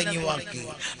 അങ്ങനെ തുടങ്ങി വാക്ക്.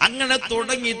 അങ്ങനെ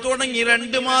തുടങ്ങി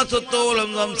 2 മാസത്തോളം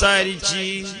സംസാരിച്ച്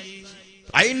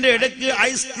അതിന്റെ ഇടയ്ക്ക്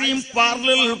ഐസ്ക്രീം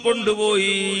പാർലറിൽ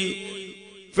കൊണ്ടുപോയി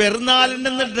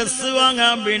പെരുന്നാളിന്റെ ഡ്രസ്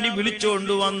വാങ്ങാൻ വേണ്ടി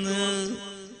വിളിച്ചോണ്ട് വന്ന്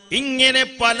ഇങ്ങനെ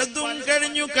പലതും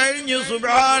കഴിഞ്ഞു.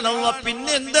 സുബ്ഹാനല്ലാഹ്.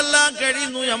 പിന്നെ എന്തെല്ലാം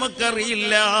കഴിയുന്നു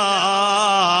നമുക്കറിയില്ല.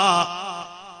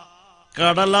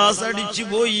 കടലാസ് അടിച്ചു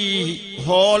പോയി,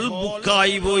 ഹോൾ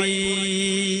ബുക്കായി പോയി,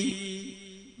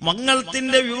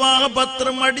 മംഗളത്തിന്റെ വിവാഹ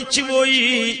പത്രം അടിച്ചുപോയി.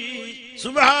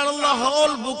 സുബ്ഹാനല്ലാഹ്.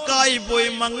 ഹോൾ ബുക്കായി പോയി,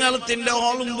 മംഗളത്തിന്റെ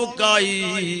ഹോളും ബുക്കായി.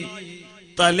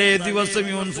 തലേ ദിവസം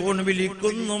ഇവൻ ഫോൺ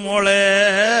വിളിക്കുന്നു, മോളെ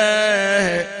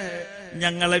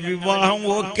ഞങ്ങളെ വിവാഹം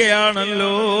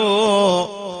ഓക്കെയാണല്ലോ,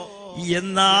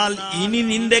 എന്നാൽ ഇനി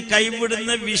നിന്റെ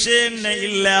കൈവിടുന്ന വിഷയം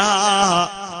ഇല്ല,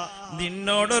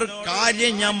 നിന്നോടൊരു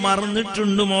കാര്യം ഞാൻ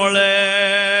മറന്നിട്ടുണ്ട് മോളെ.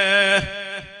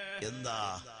 എന്താ?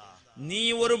 നീ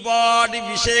ഒരുപാട്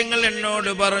വിഷയങ്ങൾ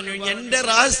എന്നോട് പറഞ്ഞു, എന്റെ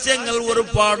രഹസ്യങ്ങൾ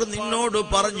ഒരുപാട് നിന്നോട്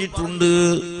പറഞ്ഞിട്ടുണ്ട്,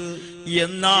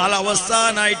 എന്നാൽ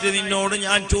അവസാനായിട്ട് നിന്നോട്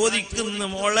ഞാൻ ചോദിക്കുന്നു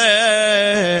മോളെ,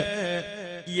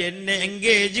 എന്നെ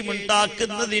എൻഗേജ്മെന്റ്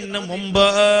ആക്കുന്നതിന് മുമ്പ്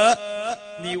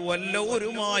നീ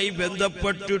വല്ലവരുമായി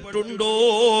ബന്ധപ്പെട്ടിട്ടുണ്ടോ?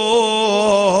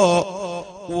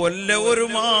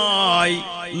 വല്ലവരുമായി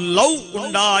ലവ്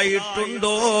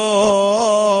ഉണ്ടായിട്ടുണ്ടോ?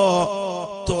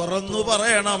 തുറന്നു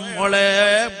പറയണം മോളെ,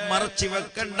 മറച്ചു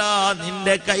വെക്കണ്ട,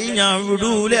 നിന്റെ കൈ ഞാൻ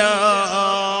വിടൂല.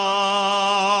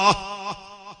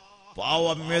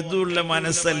 പാവം മെതുള്ള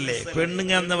മനസ്സല്ലേ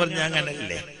പെണ്ണുങ്ങ എന്ന് പറഞ്ഞ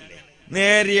അങ്ങനല്ലേ,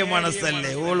 നേരിയ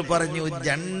മനസ്സല്ലേ. ഓൾ പറഞ്ഞു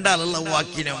രണ്ടാളുള്ള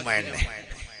വാക്കിനും വേണ്ടേ,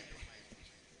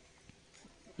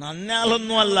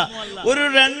 നന്നാളൊന്നും അല്ല, ഒരു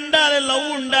രണ്ടാളെ ലവ്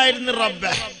ഉണ്ടായിരുന്നു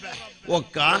റബ്ബേ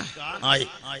ഒക്ക ആയി.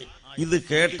 ഇത്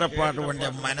കേട്ടപ്പാട് വേണ്ട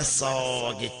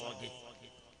മനസ്സാകെ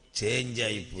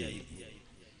ചേഞ്ചായി പോയി.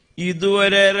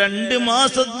 ഇതുവരെ 2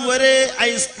 മാസം വരെ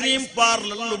ഐസ്ക്രീം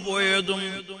പാർലറിൽ പോയതും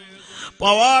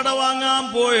പവാട വാങ്ങാൻ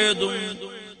പോയതും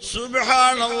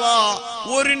സുബ്ഹാനല്ലാഹ്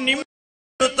ഒരു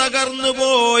നിമിഷം തകർന്നു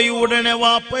പോയി. ഉടനെ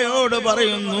വാപ്പയോട്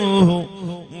പറയുന്നു,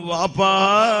 വാപ്പാ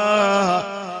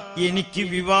എനിക്ക്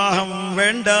വിവാഹം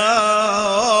വേണ്ട.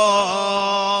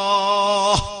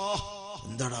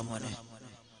 എന്താടാ മോനെ?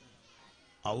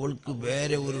 അവൾക്ക്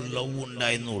വേറെ ഒരു ലവ്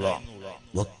ഉണ്ടായിരുന്നുള്ളൂ.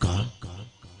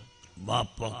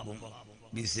 ബാപ്പക്കും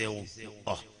വിസവും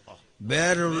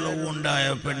വേറൊരു ലവ് ഉണ്ടായ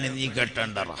പെണ്ണെ നീ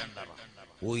കെട്ടണ്ടറ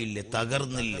പോയില്ലേ,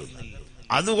 തകർന്നില്ലേ?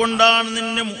 അതുകൊണ്ടാണ്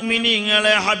നിന്റെ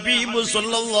മുഅ്മിനീങ്ങളെ ഹബീബ്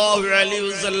സല്ലല്ലാഹു അലൈഹി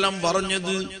വസല്ലം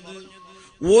പറഞ്ഞത്,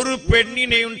 ഒരു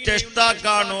പെണ്ണിനെയും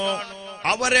ടെസ്റ്റാക്കാനോ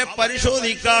അവരെ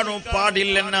പരിശോധിക്കാനോ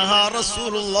പാടില്ല. നഹാ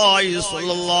റസൂലുള്ളാഹി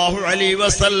സ്വല്ലല്ലാഹു അലൈഹി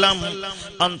വസല്ലം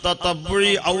അൻ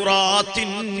തതബ്ബുഇ ഔറാത്തിൻ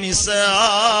നിസാ.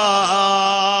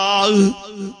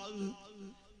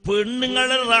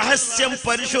 പെണ്ണുങ്ങളുടെ രഹസ്യം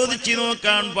പരിശോധിച്ചു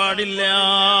നോക്കാൻ പാടില്ല.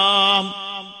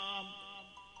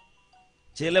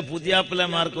 ചില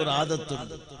പുതിയാപ്പിളമാർക്ക് ഒരു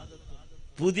ആദത്തുണ്ട്,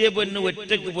 പുതിയ പെണ്ണ്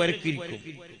ഒറ്റക്ക് പുരക്കിരിക്കും.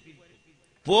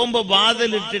 പോകുമ്പോ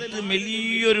വാതിലിട്ടിട്ട്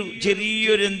വലിയൊരു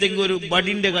ചെറിയൊരു എന്തെങ്കിലും ഒരു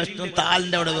ബടിന്റെ കഷ്ണം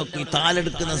താലിന്റെ അവിടെ വെക്കും,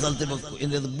 താലെടുക്കുന്ന സ്ഥലത്ത് വെക്കും.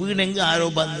 എന്തത് വീണെങ്കിൽ ആരോ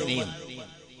ബന്ധിനെയും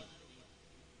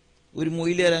ഒരു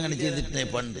മൊയിലേർ അങ്ങനെ ചെയ്തിട്ടേ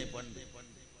പണ്ട്.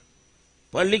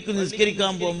 പള്ളിക്ക്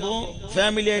നിസ്കരിക്കാൻ പോകുമ്പോ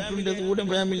ഫാമിലി ആയിട്ടുണ്ട്, കൂടെ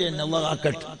ഫാമിലി തന്നെ, അള്ളാഹ്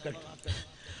ആക്കട്ടെ.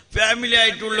 ഫാമിലി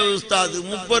ആയിട്ടുള്ള ഉസ്താദ്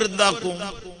മുപ്പറുണ്ടാക്കും.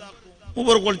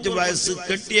 മുപ്പർ കുറച്ച് വയസ്സ്,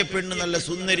 കെട്ടിയ പെണ്ണ് നല്ല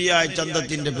സുന്ദരിയായ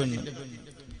ചന്തത്തിന്റെ പെണ്ണ്.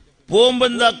 പോകുമ്പോ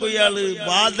എന്താക്കും ഇയാള്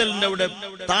വാതിലിന്റെ അവിടെ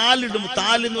താലിടും.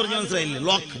 താലെന്ന് പറഞ്ഞ മനസ്സിലായില്ലേ,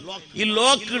 ലോക്ക്. ഈ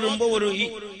ലോക്ക് ഇടുമ്പോ ഒരു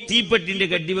തീപ്പെട്ടിന്റെ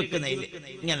കട്ടി വെക്കുന്നതില്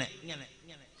ഇങ്ങനെ,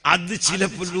 അത്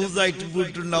ചിലപ്പോ ലൂസായിട്ട്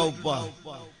വീട്ടുണ്ടാവുപ്പ.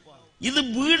 ഇത്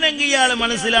വീണെങ്കിൽ ഇയാള്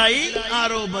മനസ്സിലായി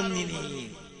ആരോ ബന്ധിനി.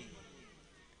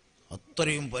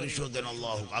 അത്രയും പരിശോധന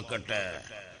അല്ലാഹു കാക്കട്ടെ.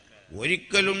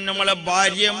 ഒരിക്കലും നമ്മളെ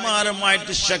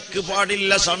ഭാര്യമാരുമായിട്ട് ശക്ക്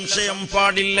പാടില്ല, സംശയം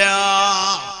പാടില്ല.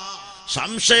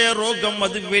 സംശയ രോഗം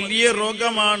അത് വലിയ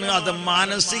രോഗമാണ്. അത്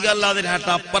മാനസിക അല്ല,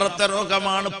 അതിനായിട്ട് അപ്പുറത്തെ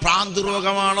രോഗമാണ്, ഭ്രാന്ത്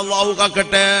രോഗമാണ്. അല്ലാഹു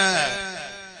കാക്കട്ടെ.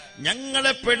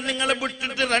 ഞങ്ങളെ പെണ്ണുങ്ങളെ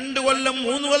വിട്ടിട്ട് 2 കൊല്ലം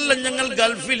 3 കൊല്ലം ഞങ്ങൾ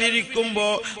ഗൾഫിലിരിക്കുമ്പോ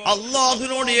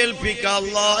അള്ളാഹുവിനോട് ഏൽപ്പിക്കാം,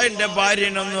 അല്ലാഹ് എന്റെ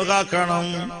ഭാര്യനൊന്ന് കാക്കണം,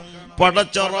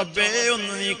 പടച്ച റബ്ബേ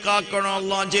ഒന്ന് നീ കാക്കണം,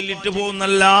 അല്ലാഹ് ചൊല്ലിട്ട്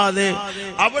പോകുന്നല്ലാതെ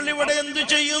അവൾ ഇവിടെ എന്തു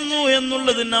ചെയ്യുന്നു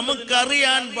എന്നുള്ളത്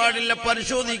നമുക്കറിയാൻ പാടില്ല,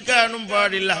 പരിശോധിക്കാനും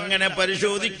പാടില്ല. അങ്ങനെ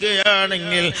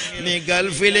പരിശോധിക്കുകയാണെങ്കിൽ നീ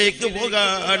ഗൾഫിലേക്ക്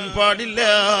പോകാൻ പാടില്ല.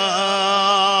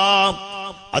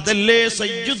 അതല്ലേ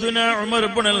സയ്യിദുനാ ഉമർ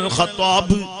ഇബ്നുൽ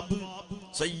ഖത്താബ്,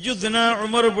 സയ്യിദുനാ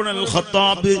ഉമർ ഇബ്നുൽ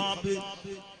ഖത്താബ്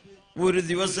ഒരു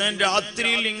ദിവസം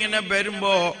രാത്രിയിൽ ഇങ്ങനെ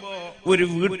വരുമ്പോ ഒരു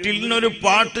വീട്ടിൽ നിന്നൊരു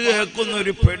പാട്ട് കേൾക്കുന്ന,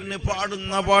 ഒരു പെണ്ണ്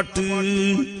പാടുന്ന പാട്ട്.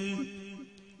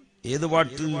 ഏത്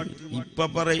പാട്ട്?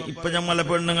 ഇപ്പൊ നമ്മളെ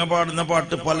പെണ്ണുങ്ങ പാടുന്ന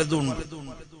പാട്ട് പലതും ഉണ്ട്.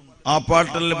 ആ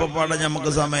പാട്ടെല്ലാം ഇപ്പൊ പാടാൻ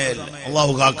നമുക്ക് സമയമല്ല,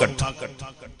 അല്ലാഹു കാക്കട്ടെ.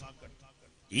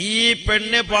 ഈ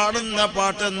പെണ്ണ് പാടുന്ന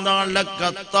പാട്ട് എന്താണ്?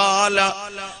 ലക്കത്താല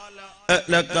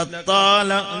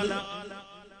ലക്കത്താല.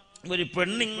 ഒരു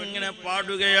പെണ്ണിങ്ങനെ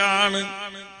പാടുകയാണ്,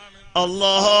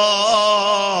 അല്ലാഹ്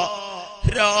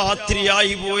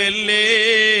രാത്രിയായി പോയല്ലേ,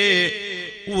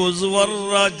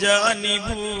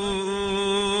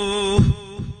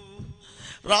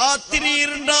 രാത്രി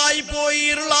ഇരുണ്ടായി പോയി,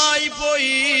 ഇരുളായി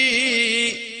പോയി.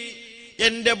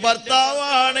 എന്റെ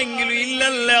ഭർത്താവാണെങ്കിലും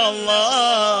ഇല്ലല്ലേ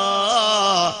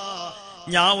അല്ലാഹ്,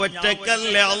 ഞാൻ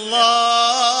ഒറ്റക്കല്ലേ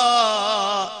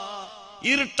അല്ലാഹ്.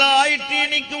 ഇരുട്ടായിട്ട്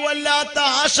എനിക്ക് വല്ലാത്ത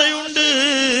ആശയുണ്ട്,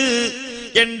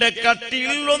 എന്റെ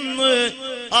കട്ടിലൊന്ന്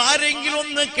ആരെങ്കിലും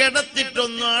ഒന്ന്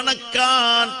കിടത്തിട്ടൊന്ന്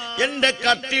അണക്കാൻ, എന്റെ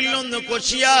കട്ടിലൊന്ന്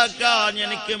കൊശിയാക്കാൻ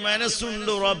എനിക്ക്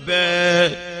മനസ്സുണ്ട് റബ്ബേ.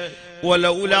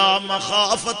 വലൗലാ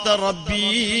മഖാഫത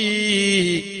റബ്ബി,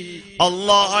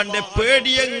 അല്ലാഹുവിന്റെ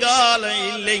പേടിയെങ്കാലം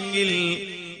ഇല്ലെങ്കിൽ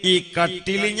ഈ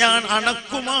കട്ടിൽ ഞാൻ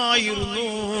അണക്കുമായിരുന്നു.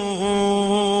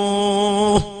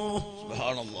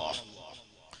 സുബ്ഹാനല്ലാഹ്.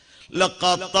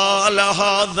 ലഖദ് താല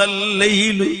ഹാദൽ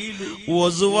ലൈലു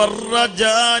വസ്വറ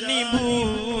ജാനിബു.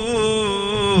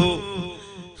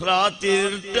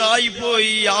 ഇരുട്ടായി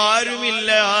പോയി, ആരുമില്ല,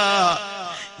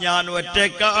 ഞാൻ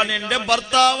ഒറ്റക്കാണ്, എന്റെ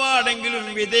ഭർത്താവാണെങ്കിലും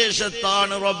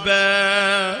വിദേശത്താണ്. റബ്ബേ,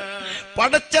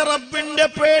 പടച്ച റബ്ബിന്റെ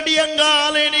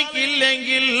പേടിയങ്കാൽ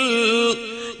എനിക്കില്ലെങ്കിൽ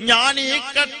ഞാൻ ഈ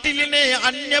കട്ടിലിനെ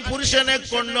അന്യ പുരുഷനെ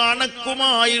കൊണ്ട്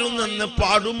അണക്കുമായിരുന്നെന്ന്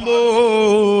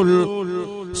പാടുമ്പോൾ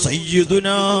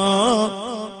സയ്യിദുനാ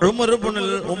ഉമർ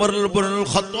ഇബ്നുൽ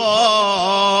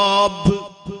ഖത്താബ്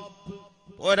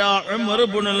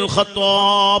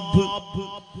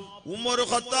ഉമർ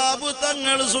ഖത്താബ്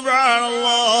തങ്ങൾ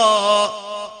സുബ്ഹാനല്ലാഹ്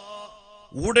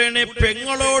ഉടനെ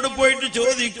പെങ്ങളോട് പോയിട്ട്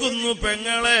ചോദിക്കുന്നു,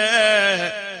 പെങ്ങളെ,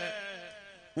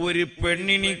 ഒരു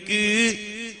പെണ്ണിനിക്ക്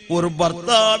ഒരു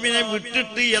ഭർത്താവിനെ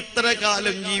വിട്ടിട്ട് എത്ര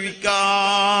കാലം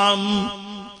ജീവിക്കാം?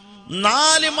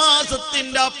 4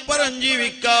 മാസത്തിന്റെ അപ്പുറം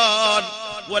ജീവിക്കാൻ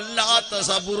വല്ലാത്ത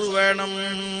സബുർ വേണം.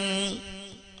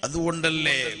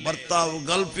 അതുകൊണ്ടല്ലേ ഭർത്താവ്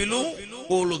ഗൾഫിലും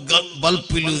ഓള്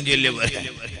ബൾപ്പിലും ചെല്ലിയ വരെ.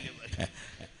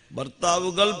 ഭർത്താവ്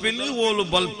ഗൾഫില് ഓള്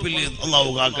ബൾപ്പില്.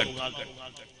 അല്ലാഹു കാക്കട്ടെ.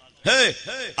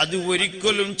 അത്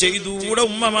ഒരിക്കലും ചെയ്തുകൂടെ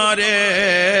ഉമ്മമാരെ.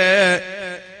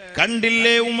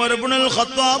 കണ്ടില്ലേ, ഉമർ ഇബ്നുൽ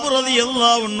ഖത്താബ്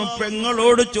റളിയല്ലാഹു അൻഹു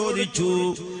പെങ്ങളോട് ചോദിച്ചു,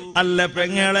 അല്ല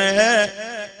പെങ്ങളെ,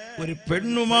 ഒരു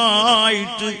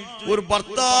പെണ്ണുമായിട്ട് ഒരു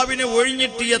ഭർത്താവിനെ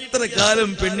ഒഴിഞ്ഞിട്ട് എത്ര കാലം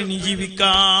പെണ്ണിന്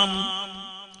ജീവിക്കാം?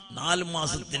 4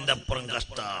 മാസത്തിന്റെ അപ്പുറം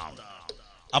കഷ്ടം.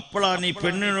 അപ്പോഴാണ് ഈ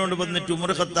പെണ്ണിനോട് വന്നിട്ട്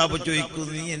ഉമർ ഖത്താബ്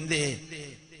ചോദിക്കുന്നു, നീ എന്തേ,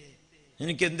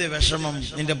 എനിക്കെന്തേ വിഷമം?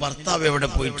 നിന്റെ ഭർത്താവ് എവിടെ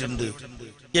പോയിട്ടുണ്ട്?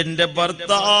 എന്റെ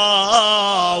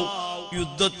ഭർത്താവ്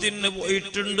യുദ്ധത്തിന്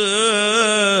പോയിട്ടുണ്ട്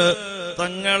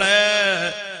തങ്ങളെ,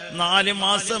 4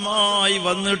 മാസമായി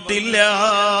വന്നിട്ടില്ല.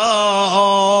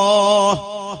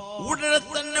 ഉടനെ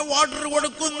തന്നെ വാട്ടർ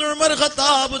കൊടുക്കുന്നു ഉമർ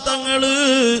ഖത്താബ് തങ്ങള്.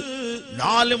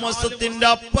 4 മാസത്തിന്റെ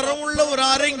അപ്പുറമുള്ളവർ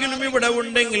ആരെങ്കിലും ഇവിടെ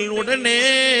ഉണ്ടെങ്കിൽ ഉടനെ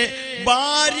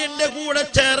ഭാര്യന്റെ കൂടെ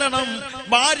ചേരണം,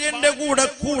 ഭാര്യന്റെ കൂടെ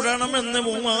കൂടണമെന്ന്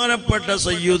ബഹുമാനപ്പെട്ട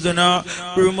സയ്യിദുനാ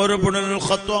ഉമർ ഇബ്നുൽ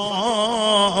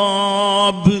ഖത്താബ്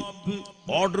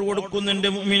ഓർഡർ കൊടുക്കുന്നുണ്ട്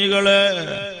മുഅ്മിനുകളെ.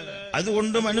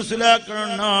 അതുകൊണ്ട് മനസ്സിലാക്കണം,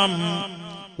 നാം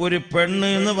ഒരു പെണ്ണ്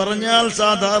എന്ന് പറഞ്ഞാൽ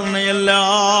സാധാരണയല്ല.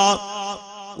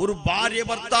 ഒരു ഭാര്യ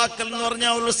ഭർത്താക്കൽ എന്ന്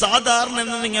പറഞ്ഞാൽ ഒരു സാധാരണ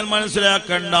എന്ന് നിങ്ങൾ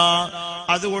മനസ്സിലാക്കണ്ട.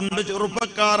 അതുകൊണ്ട്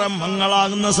ചെറുപ്പക്കാരൻ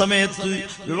മംഗളാകുന്ന സമയത്ത്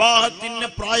വിവാഹത്തിന്റെ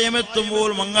പ്രായമെത്തുമ്പോൾ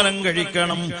മംഗലം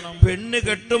കഴിക്കണം. പെണ്ണ്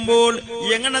കെട്ടുമ്പോൾ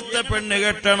എങ്ങനത്തെ പെണ്ണ്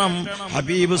കെട്ടണം?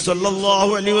 ഹബീബ്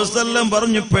സല്ലല്ലാഹു അലൈഹി വസല്ലം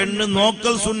പറഞ്ഞു, പെണ്ണ്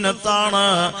നോക്കൽ സുന്നത്താണ്.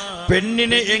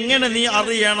 പെണ്ണിനെ എങ്ങനെ നീ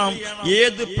അറിയണം?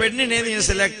 ഏത് പെണ്ണിനെ നീ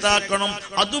സെലക്ട് ആക്കണം?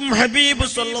 അതും ഹബീബ്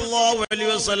സല്ലല്ലാഹു അലൈഹി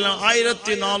വസല്ലം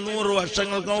 1400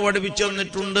 വർഷങ്ങൾക്ക് പഠിപ്പിച്ചു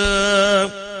തന്നിട്ടുണ്ട്.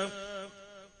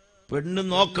 പെണ്ണ്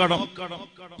നോക്കണം,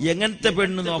 എങ്ങനത്തെ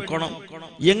പെണ്ണ് നോക്കണം,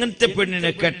 എങ്ങനത്തെ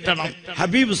പെണ്ണിനെ കെട്ടണം,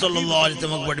 ഹബീബ് സല്ലല്ലാഹു അലൈഹി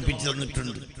വസല്ലം പഠിപ്പിച്ചു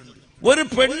തന്നിട്ടുണ്ട്. ഒരു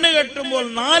പെണ്ണ് കെട്ടുമ്പോൾ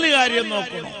 4 കാര്യം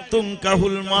നോക്കണം.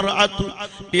 തുൻകഹുൽ മർഅതു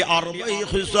ബിഅർബഇ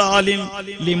ഖിസാലിൻ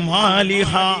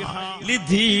ലിമാലിഹാ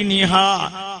ലിദീനിഹാ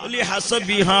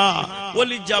വലിഹസബിഹാ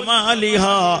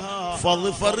വലിജമാലിഹാ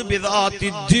ഫദ്ഫർ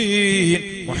ബിദാത്തിദ്ദീൻ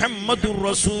മുഹമ്മദുർ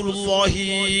റസൂലുള്ളാഹി.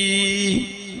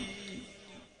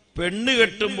 പെണ്ണ്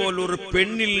കെട്ടുമ്പോൾ ഒരു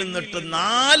പെണ്ണിൽ നിന്നിട്ട്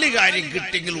 4 കാര്യം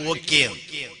കിട്ടിയെങ്കിൽ ഓക്കെ.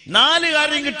 4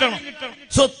 കാര്യം കിട്ടണം.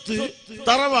 സ്വത്ത്,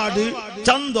 തറവാട്,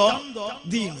 ചന്തം,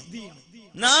 ദീൻ.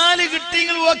 4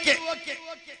 കിട്ടിയെങ്കിൽ ഓക്കെ.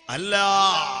 അല്ല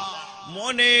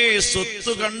മോനെ,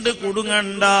 സ്വത്ത് കണ്ട്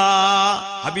കുടുങ്ങണ്ട.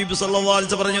 ഹബീബ് സല്ലല്ലാഹു അലൈഹി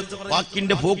വസല്ലം പറഞ്ഞു,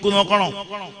 വാക്കിന്റെ പോക്ക് നോക്കണം.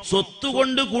 സ്വത്ത്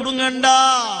കൊണ്ട് കുടുങ്ങണ്ട.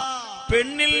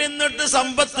 പെണ്ണിൽ നിന്നിട്ട്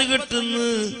സമ്പത്ത് കിട്ടുന്നു,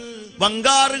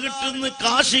 ബംഗാറ് കിട്ടുന്നു,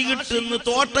 കാശി കിട്ടുന്നു,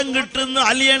 തോട്ടം കിട്ടുന്നു,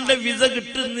 അലിയന്റെ വിസ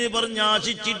കിട്ടുന്നു പറഞ്ഞ്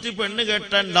ആശിച്ചിട്ട് പെണ്ണ്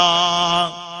കെട്ടണ്ട.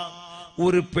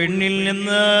 ഒരു പെണ്ണിൽ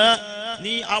നിന്ന്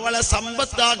നീ അവളെ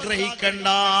സമ്പത്ത് ആഗ്രഹിക്കണ്ട,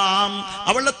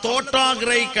 അവളുടെ തോട്ടം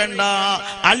ആഗ്രഹിക്കണ്ട,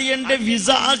 അലിയന്റെ വിസ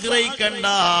ആഗ്രഹിക്കണ്ട.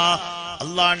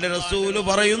 അള്ളാന്റെ റസൂല്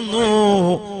പറയുന്നു,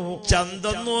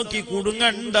 ചന്തം നോക്കി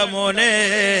കുടുങ്ങണ്ട മോനെ.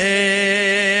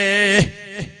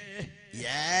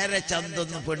 ഏറെ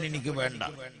ചന്തൊന്നും പെണ്ണിനിക്ക് വേണ്ട,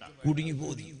 കുടുങ്ങി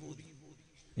പോതി.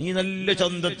 നീ നല്ല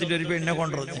ചന്തത്തിന്റെ ഒരു പെണ്ണെ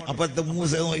കൊണ്ടുവന്നു, അപ്പത്തെ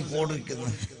മൂസ നോക്കി കോടിക്കുന്നു,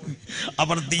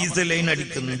 അപ്പുറത്ത് ഈസ ലൈൻ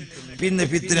അടിക്കുന്നു, പിന്നെ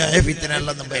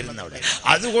ഫിത്തിനെല്ലാം വരുന്നവിടെ.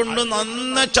 അതുകൊണ്ട്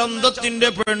നന്ന ചന്തത്തിന്റെ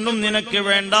പെണ്ണും നിനക്ക്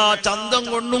വേണ്ട, ചന്തം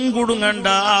കൊണ്ടും കുടുങ്ങണ്ട.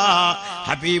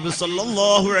 ഹബീബ്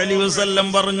സല്ലല്ലാഹു അലൈഹി വസല്ലം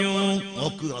പറഞ്ഞു,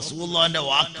 നോക്ക് റസൂലുള്ളാഹിന്റെ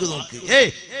വാക്ക് നോക്ക്,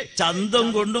 ചന്തം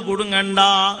കൊണ്ട് കുടുങ്ങണ്ട,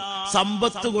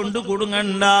 സമ്പത്ത് കൊണ്ട്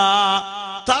കുടുങ്ങണ്ട.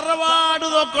 തറവാട്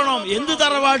നോക്കണം. എന്ത്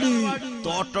തറവാട്?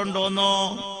 തോട്ടുണ്ടോന്നോ?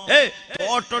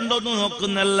 തോട്ടുണ്ടോന്ന്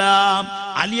നോക്കുന്നല്ല.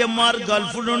 അലിയന്മാർ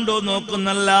ഗൾഫിലുണ്ടോ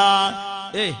നോക്കുന്നല്ല.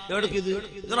 എവിടേക്കിത്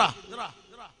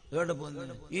എവിടെ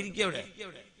പോകുന്ന ഇരിക്കെവിടെ?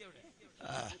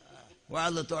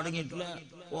 വാത് തുടങ്ങിയിട്ടില്ല,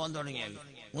 പോകാൻ തുടങ്ങിയാൽ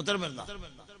മൂത്രം വരുന്ന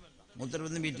മൂത്രം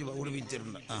വന്ന് വീട്ടിൽ കൂടി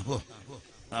വീറ്റിട്ടുണ്ട്.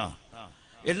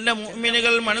 എന്റെ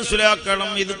മുഅ്മിനുകൾ മനസ്സിലാക്കണം,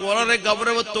 ഇത് വളരെ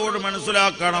ഗൗരവത്തോട്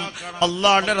മനസ്സിലാക്കണം.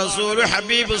 അല്ലാഹുവിന്റെ റസൂൽ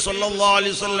ഹബീബ് സല്ലല്ലാഹു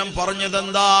അലൈഹി വസല്ലം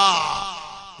പറഞ്ഞതെന്താ?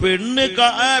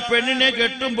 പെണ്ണിനെ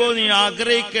കെട്ടുമ്പോ നീ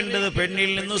ആഗ്രഹിക്കേണ്ടത്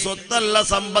പെണ്ണിൽ നിന്ന് സ്വത്തല്ല,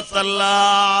 സമ്പത്തല്ല,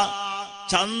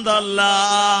 ചന്തല്ല.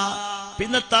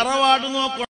 പിന്നെ തറവാട്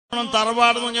നോക്കണം.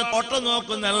 തറവാട് എന്ന് പറഞ്ഞാൽ തോട്ടം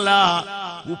നോക്കുന്നല്ല,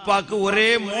 ഉപ്പാക്ക് ഒരേ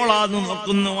മോളാന്ന്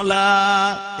നോക്കുന്നല്ല.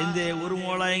 എന്തേ ഒരു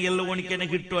മോളായെങ്കിൽ എല്ലാം ഓണിക്കെന്നെ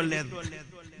കിട്ടുമല്ലേ,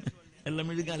 എല്ലാം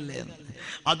മെഴുകല്ലേ,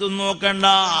 അതും നോക്കണ്ട.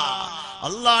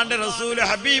 അള്ളാന്റെ റസൂൽ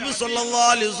ഹബീബ് സല്ലല്ലാഹു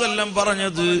അലൈഹി വസല്ലം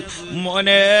പറഞ്ഞത്,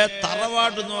 മോനെ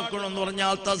തറവാട് നോക്കണം എന്ന്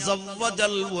പറഞ്ഞാൽ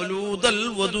തസവ്വജൽ വലൂദൽ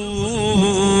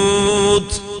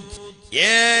വദൂദ്,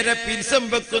 ഏറെ പിരിസം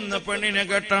വെക്കുന്ന പെണ്ണിനെ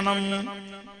കെട്ടണം,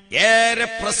 ഏറെ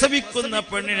പ്രസവിക്കുന്ന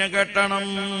പെണ്ണിനെ കെട്ടണം.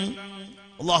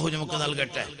 അള്ളാഹു നമുക്ക്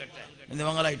നൽകട്ടെ. എന്ത്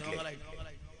മംഗളായിട്ടില്ലേ?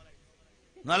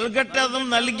 നൽകട്ടെ. അതും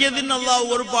നൽകിയതിന് അള്ളാഹു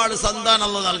ഒരുപാട് സന്താനം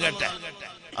അള്ളാഹു നൽകട്ടെ.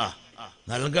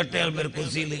 നൽകട്ടെ.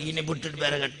 ഇനി വിട്ടിട്ട്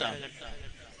പേരെ കെട്ടാം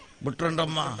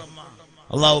വിട്ടുണ്ടമ്മ.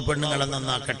 അള്ളാഹു പെണ്ണുങ്ങളെ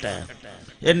നന്നാക്കട്ടെ.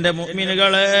 എന്റെ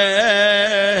മുഅ്മിനുകളെ,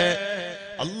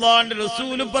 അള്ളാന്റെ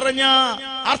റസൂല് പറഞ്ഞ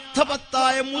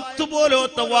അർത്ഥവത്തായ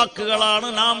മുത്തുപോലത്തെ വാക്കുകളാണ്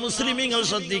നാം മുസ്ലിമീങ്ങൾ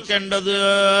ശ്രദ്ധിക്കേണ്ടത്.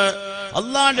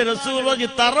 അള്ളാന്റെ റസൂൽ പറഞ്ഞ്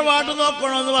തറവാട്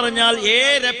നോക്കണമെന്ന് പറഞ്ഞാൽ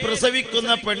ഏറെ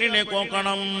പ്രസവിക്കുന്ന പെണ്ണിനെ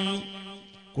നോക്കണം.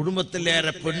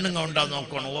 കുടുംബത്തിലേറെ പെണ്ണുങ്ങൾ ഉണ്ടാ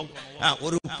നോക്കണം.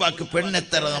 ഒരു ഉപ്പാക്ക്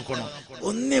പെണ്ണെത്തറ നോക്കണം.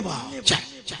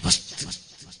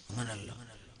 അങ്ങനല്ല,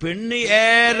 പെണ്ണ്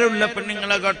ഏറുള്ള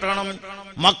പെണ്ണുങ്ങളെ കെട്ടണം.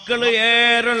 മക്കള്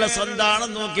ഏറുള്ള സന്താനം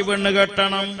നോക്കി പെണ്ണ്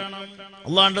കെട്ടണം.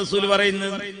 അള്ളാഹുവിന്റെ റസൂൽ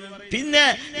പറയുന്നത്. പിന്നെ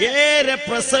ഏറെ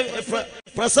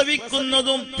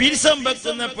പ്രസവിക്കുന്നതും പിരിസം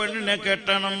വെക്കുന്ന പെണ്ണിനെ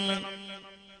കെട്ടണം.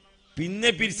 പിന്നെ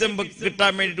പിരിസം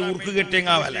കിട്ടാൻ വേണ്ടിട്ട് ഉറുക്ക്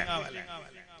കെട്ടിയങ്ങാവല.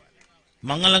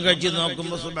 മംഗലം കഴിച്ച്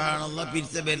നോക്കുമ്പോ സുബ്ഹാനല്ലാഹ്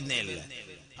പിരിച്ച വരുന്നേല്ല.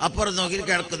 അപ്പുറം നോക്കി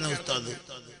കിടക്കുന്ന ഉസ്താദ്,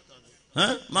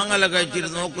 മംഗലം കഴിച്ചിട്ട്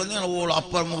നോക്കുന്ന ഓൾ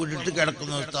അപ്പുറം വിട്ടിട്ട്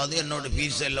കിടക്കുന്ന ഉസ്താദ്, എന്നോട്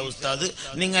പിരിച്ചല്ല ഉസ്താദ്,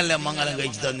 നിങ്ങളെ മംഗലം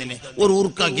കഴിച്ച് തന്നിന് ഒരു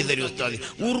ഉറുക്കാക്കി തരും ഉസ്താദ്.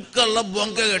 ഉറുക്കുള്ള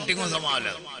ബൊങ്ക കെട്ടിങ്ങോ സമാല.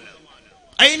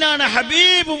 അതിനാണ്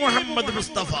ഹബീബ് മുഹമ്മദ്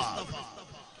മുസ്തഫ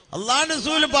അള്ളാഹുവിന്റെ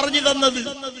റസൂൽ പറഞ്ഞു തന്നത്,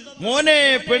 മോനെ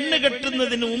പെണ്ണ്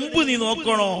കെട്ടുന്നതിന് മുമ്പ് നീ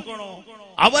നോക്കണോ,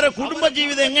 അവരെ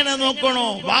കുടുംബജീവിതം എങ്ങനെ നോക്കണോ,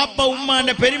 ബാപ്പ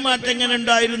ഉമ്മാന്റെ പെരുമാറ്റം എങ്ങനെ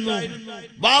ഉണ്ടായിരുന്നു,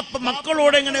 ബാപ്പ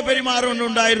മക്കളോട് എങ്ങനെ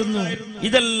പെരുമാറുന്നുണ്ടായിരുന്നു,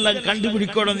 ഇതെല്ലാം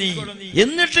കണ്ടുപിടിക്കണോ നീ.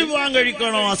 എന്നിട്ട് വിവാഹം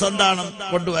കഴിക്കണോ, ആ സന്താനം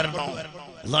കൊണ്ടുവരണോ.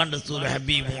 അള്ളാഹുവിന്റെ റസൂൽ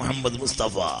ഹബീബ് മുഹമ്മദ്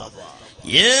മുസ്തഫ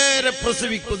ഏറെ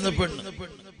പ്രസവിക്കുന്ന പെണ്ണ്.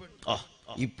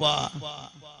 ഇപ്പ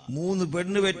 3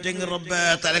 പെണ്ണ് വെച്ചെങ്കിൽ റബ്ബെ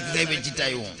തലക്ക് കൈ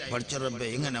വെച്ചിട്ടായോ പഠിച്ച റബ്ബെ,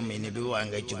 എങ്ങനെ അമ്മ ഇനി വിവാഹം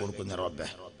കഴിച്ചു കൊടുക്കുന്ന റബ്ബെ,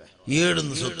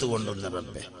 ഏടുന്ന് സ്വത്ത് കൊണ്ടുവന്ന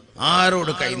റബ്ബെ,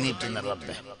 ആരോട് കൈനീട്ടുന്ന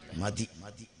റബ്ബെ, മതി.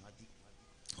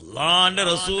 അല്ലാഹുവിന്റെ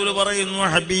റസൂല് പറയുന്നു,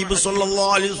 ഹബീബ്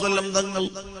സല്ലല്ലാഹു അലൈഹി വസല്ലം തങ്ങൾ,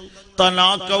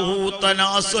 തനാകഹു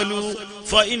തനാസലു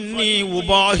ഫഇന്നി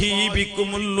ഉബാഹി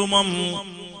ബികുമുൽ ഉമം,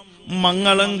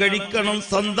 മംഗളം കഴിക്കണം,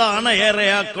 സന്താന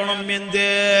ഏറെയാക്കണം.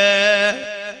 എന്തേ?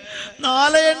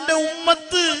 നാളെ എന്റെ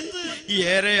ഉമ്മത്ത്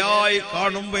ഏറെയായി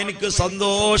കാണുമ്പോ എനിക്ക്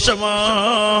സന്തോഷമാണ്.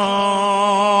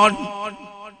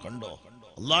 കണ്ടോ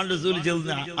അള്ളാഹുവിന്റെ റസൂൽ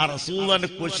ചെല്ലുന്ന ആ റസൂലിന്റെ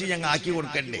കൊശി ഞങ്ങൾ ആക്കി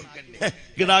കൊടുക്കണ്ടേ,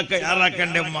 കിടാക്ക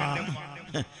ആറാക്കണ്ടേ. അമ്മ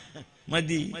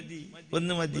മതി,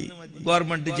 ഒന്ന് മതി.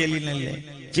 ഗവൺമെന്റ് ചെല്ലിനല്ലേ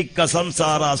ಚಿಕ್ಕ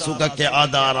ಸಂಸಾರ ಸುಖಕ್ಕೆ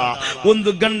ಆಧಾರ, ಒಂದು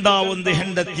ಗಂಡ ಒಂದು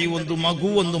ಹೆಂಡತಿ ಒಂದು ಮಗು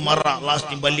ಒಂದು ಮರ,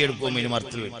 ಲಾಸ್ಟ್ ಬಲ್ಲಿ ಹಿಡ್ಕೊಂಬ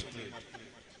ಮರ್ತು ಬಿಟ್ಟು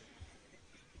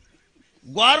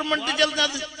ಗವರ್ಮೆಂಟ್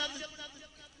ಜಲ್ದದು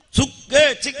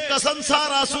ಚಿಕ್ಕ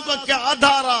ಸಂಸಾರ ಸುಖಕ್ಕೆ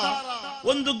ಆಧಾರ,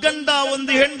 ಒಂದು ಗಂಡ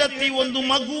ಒಂದು ಹೆಂಡತಿ ಒಂದು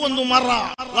ಮಗು ಒಂದು ಮರ,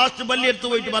 ലാസ്റ്റ് ബല്ലി എടുത്തു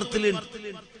പോയിട്ട് മർത്തില്.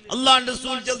 അല്ലാഹുവിന്റെ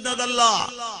റസൂൽ ചെന്നതല്ല,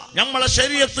 നമ്മളെ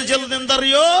ശരീഅത്ത് ചെല്ലുന്നത്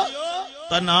എന്തറിയോ?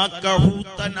 തനാകഹു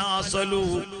തനാസലു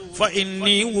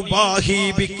ഫഇന്നി ഉബാഹി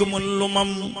ബികുമുൽ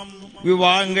ഉമം,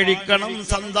 വിവാഹം കഴിക്കണം,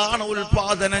 സന്താന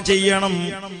ഉൽപാദനം ചെയ്യണം.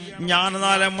 ഞാൻ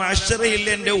നാളെ മഹ്ശറയിൽ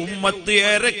എന്റെ ഉമ്മത്ത്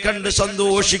ഏറെ കണ്ട്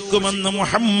സന്തോഷിക്കുമെന്ന്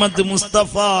മുഹമ്മദ്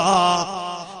മുസ്തഫ.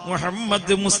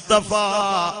 മുഹമ്മദ് മുസ്തഫ,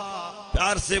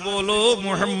 प्यार से बोलो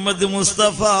मोहम्मद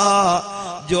मुस्तफा,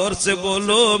 जोर से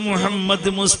बोलो मोहम्मद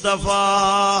मुस्तफा.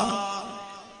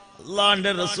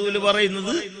 അള്ളാന്റെ റസൂല്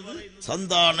പറയുന്നത്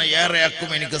സന്താനം ഏറെയാക്കും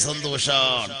എനിക്ക്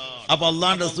സന്തോഷാണ്. അപ്പൊ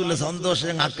അള്ളാന്റെ റസൂലിന്റെ സന്തോഷം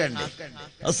ഞങ്ങൾ ആക്കണ്ടേ,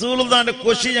 റസൂലുള്ളാന്റെ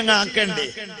കൊശി ഞങ്ങൾ ആക്കണ്ടേ.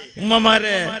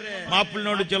 ഉമ്മമാരെ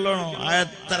മാപ്പിളിനോട് ചൊല്ലണോ,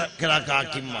 എത്ര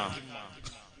കിടാക്കാക്കിമ്മ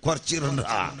കുറച്ചിട്ടുണ്ട്.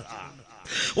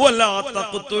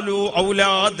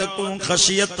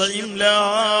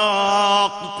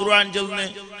 ഖുർആൻ ചൊല്ലുന്നു,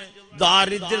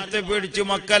 ദാരിദ്ര്യത്തെ പേടിച്ച്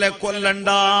മക്കളെ കൊല്ലണ്ട.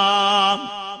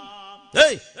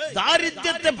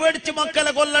 ദാരിദ്ര്യത്തെ പേടിച്ച്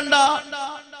മക്കളെ കൊല്ലണ്ട,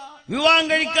 വിവാഹം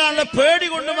കഴിക്കാനുള്ള പേടി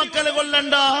കൊണ്ട് മക്കളെ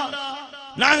കൊല്ലണ്ട.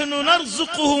 നഹ്നു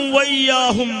നർസുഖുഹും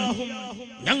വഇയ്യാഹും,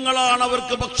 ഞങ്ങളാണ്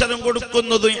അവർക്ക് ഭക്ഷണം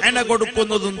കൊടുക്കുന്നതും എണ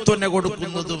കൊടുക്കുന്നതും തുന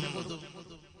കൊടുക്കുന്നതും.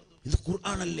 ഇത്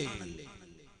ഖുർആനല്ലേ?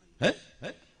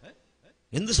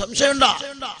 എന്ത് സംശയമുണ്ടാ?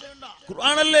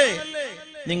 ഖുർആനല്ലേ?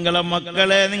 നിങ്ങളെ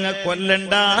മക്കളെ നിങ്ങൾ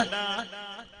കൊല്ലണ്ട,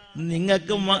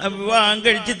 നിങ്ങൾക്ക് വിവാഹം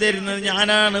കഴിച്ചു തരുന്നത്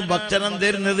ഞാനാണ്, ഭക്ഷണം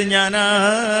തരുന്നത്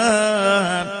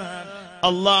ഞാനാണ്.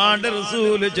 അല്ലാഹുവിന്റെ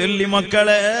റസൂല് ചൊല്ലി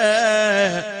മക്കളെ,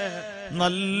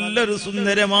 നല്ലൊരു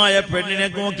സുന്ദരമായ പെണ്ണിനെ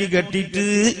നോക്കി കെട്ടിട്ട്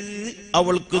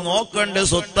അവൾക്ക് നോക്കണ്ട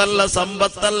സ്വത്തല്ല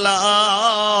സമ്പത്തല്ല,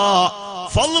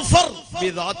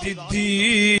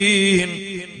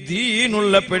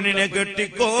 ദീനുള്ള പെണ്ണിനെ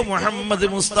കെട്ടിക്കോ മുഹമ്മദ്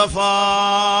മുസ്തഫ.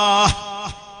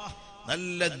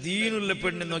 നല്ല ദീനുള്ള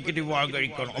പെണ്ണിനെ നോക്കിട്ട് വിവാഹം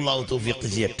കഴിക്കണം. അല്ലാഹു തൗഫീഖ്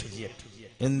ചെയ്യട്ടെ.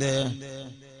 എന്ത്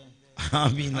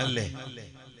ആമീനല്ലേ?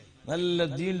 നല്ല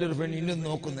ദീനിന്റെ ഒരു പെണ്ണിനെ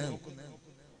നോക്കുന്നത്.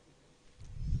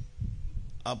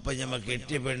 അപ്പൊ ഞമ്മ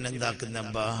കെട്ടിയ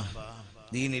പെണ്ണെന്താക്കുന്നപ്പാ?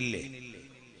 ദീനില്ലേ?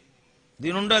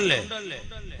 ദീനുണ്ടല്ലേ?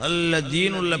 നല്ല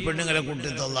ദീനുള്ള പെണ്ണുങ്ങളെ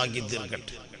കുട്ടിത്തെ അല്ലാഹു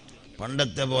തീർക്കട്ടെ.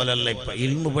 പണ്ടത്തെ പോലല്ല ഇപ്പൊ.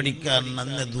 ഇൽമു പഠിക്കാൻ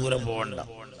നന്നെ ദൂരം പോകണ്ട.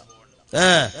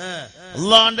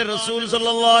 അല്ലാഹുവിന്റെ റസൂൽ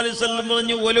സല്ലല്ലാഹു അലൈഹി വസല്ലം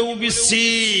പറഞ്ഞു, വലൗ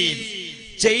ബിസ്സീൻ,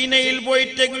 ചൈനയിൽ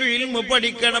പോയിട്ടെങ്കിലും ഇൽമു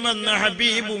പഠിക്കണമെന്ന്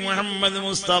ഹബീബ് മുഹമ്മദ്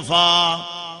മുസ്തഫ.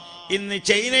 ഇന്ന്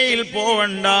ചൈനയിൽ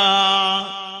പോവണ്ട.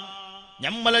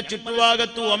 നമ്മളെ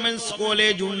ചുറ്റുഭാഗത്ത് വൊമൻസ്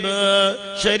കോളേജ് ഉണ്ട്,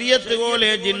 ശരീഅത്ത്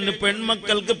കോളേജ് ഉണ്ട്,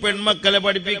 പെൺമക്കൾക്ക് പെൺമക്കളെ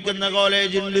പഠിപ്പിക്കുന്ന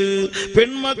കോളേജ് ഉണ്ട്,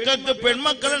 പെൺമക്കൾക്ക്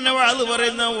പെൺമക്കളെന്നെ വാഴ്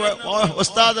പറയുന്ന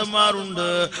ഉസ്താദന്മാരുണ്ട്,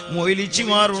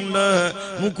 മൊയ്ലിച്ചിമാരുണ്ട്,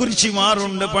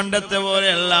 മുക്കുരിച്ചിമാരുണ്ട്. പണ്ടത്തെ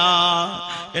പോലെയല്ല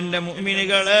എന്റെ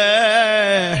മുഅ്മിനുകളെ.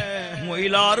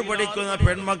 മൊയിലാറ് പഠിക്കുന്ന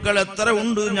പെൺമക്കൾ എത്ര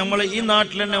ഉണ്ട്? നമ്മളെ ഈ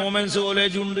നാട്ടിൽ തന്നെ വൊമൻസ്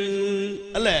കോളേജ് ഉണ്ട്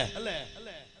അല്ലേ?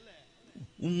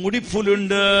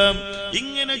 മുടിപ്പുലുണ്ട്.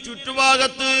 ഇങ്ങനെ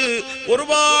ചുറ്റുഭാഗത്ത്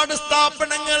ഒരുപാട്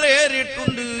സ്ഥാപനങ്ങൾ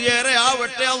ഏറിയിട്ടുണ്ട്. ഏറെ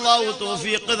ആവട്ടെ, അല്ലാഹു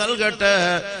തൗഫീഖ് നൽകട്ടെ.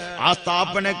 ആ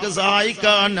സ്ഥാപനക്ക്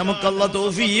സഹായിക്കാൻ നമുക്ക് അല്ലാഹു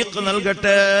തൗഫീഖ്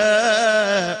നൽകട്ടെ.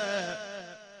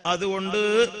 അതുകൊണ്ട്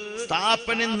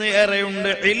സ്ഥാപനം ഇന്ന് ഏറെയുണ്ട്,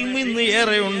 ഇൽമ് ഇന്ന്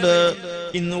ഏറെയുണ്ട്.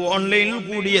 ഇന്ന് ഓൺലൈനിൽ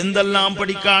കൂടി എന്തെല്ലാം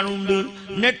പഠിക്കാനുണ്ട്,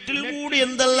 നെറ്റിൽ കൂടി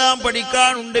എന്തെല്ലാം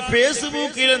പഠിക്കാനുണ്ട്,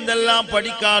 ഫേസ്ബുക്കിൽ എന്തെല്ലാം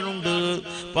പഠിക്കാനുണ്ട്.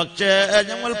 പക്ഷേ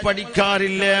നമ്മൾ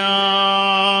പഠിക്കാറില്ല.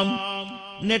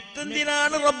 നെറ്റ്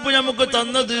എന്തിനാണ് റബ്ബ് നമുക്ക്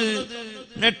തന്നത്?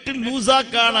 Net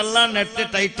ലൂസാക്കാനല്ല, net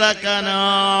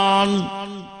ടൈറ്റാക്കാനാണ്.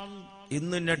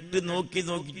 ഇന്ന് നെറ്റ് നോക്കി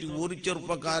നോക്കിട്ട് ഒരു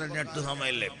ചെറുപ്പക്കാരൻ നെറ്റ്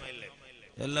സമയല്ലേ,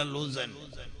 എല്ലാം ലൂസൻ.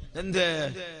 എന്ത്?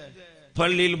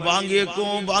 പള്ളിയിൽ ബാങ്ക്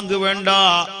കേൾക്കും, ബാങ്ക് വേണ്ട.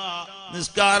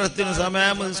 നിസ്കാരത്തിന്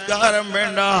സമയം, നിസ്കാരം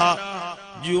വേണ്ട.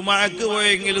 ജുമാക്ക്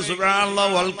പോയെങ്കിൽ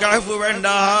സുബ്ഹാനല്ലാഹ് വൽ കഹ്ഫ് വേണ്ട.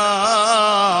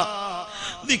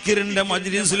 ദിക്റിന്റെ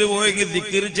മജ്ലിസിൽ പോയെങ്കിൽ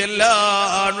ദിക്ർ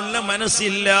ചെല്ലാനുള്ള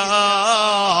മനസ്സില്ല.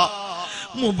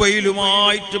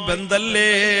 മൊബൈലുമായിട്ട്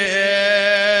ബന്ധല്ലേ.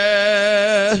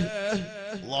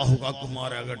 അല്ലാഹു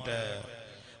കാക്കുമാറാകട്ടെ.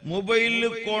 മൊബൈലിൽ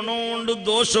ഗുണമുണ്ട്,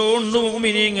 ദോഷമുണ്ട്.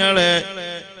 മുഅ്മിനീങ്ങളെ,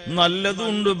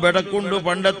 നല്ലതുണ്ട്, ബെടക്കുണ്ട്.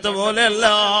 പണ്ടത്തെ പോലെയല്ല.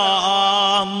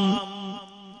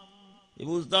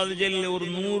 ഉസ്താദ് ചെല്ലി ഒരു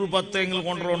 100 പത്രങ്ങൾ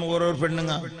കൊണ്ടുവരണം ഓരോ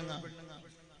പെണ്ണുങ്ങ.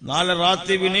 നാളെ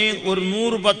രാത്രിവിന് ഒരു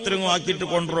 100 പത്രങ്ങൾ ആക്കിയിട്ട്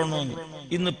കൊണ്ടുവരണം.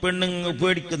 ഇന്ന് പെണ്ണുങ്ങൾ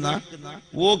പേടിക്കുന്ന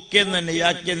ഓക്കെ തന്നെ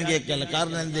യാക്കെന്ന് കേൾക്കല്ല.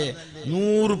 കാരണം എന്തേ?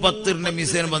 100 പത്രന്റെ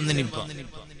മിസേൻ വന്നിനിപ്പ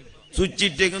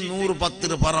സ്വിച്ചിട്ടേക്ക് 100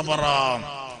 പത്ര പറ.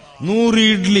 100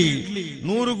 ഇഡ്ലി,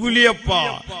 100 ഗുലിയപ്പ,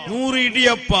 100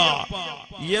 ഇടിയപ്പ,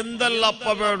 എന്തെല്ലാം അപ്പ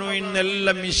വേണോ.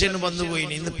 ഇന്നെല്ലാം മിഷൻ വന്നു പോയി.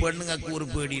 ഇന്ന് പെണ്ണുങ്ങൾക്ക് ഒരു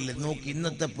പേടിയില്ല. നോക്കി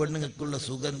ഇന്നത്തെ പെണ്ണുങ്ങൾക്കുള്ള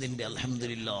സുഗന്ധിന്റെ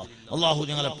അൽഹംദുലില്ലാഹ്. അല്ലാഹു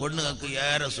ഞങ്ങളെ പെണ്ണുങ്ങൾക്ക്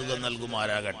ഏറെ സുഖം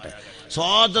നൽകുമാറാകട്ടെ.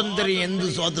 സ്വാതന്ത്ര്യം, എന്ത്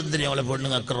സ്വാതന്ത്ര്യം അവളെ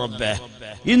പെണ്ണുങ്ങൾക്ക് റബ്ബേ.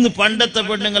 ഇന്ന് പണ്ടത്തെ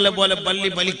പെണ്ണുങ്ങളെ പോലെ പല്ലി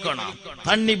ബലിക്കണം,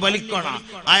 തണ്ണി ബലിക്കണം,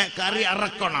 കറി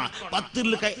അറക്കണം,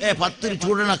 പത്തിരി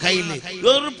ചൂടണ കയ്യില്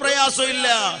ഒരു പ്രയാസം ഇല്ല.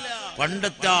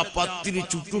 പണ്ടത്തെ ആ പത്തിരി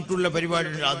ചുട്ടിട്ടുള്ള പരിപാടി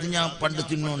ഉണ്ട്, അത് ഞാൻ പണ്ട്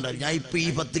തിന്നുണ്ടായി. ഞാൻ ഇപ്പൊ ഈ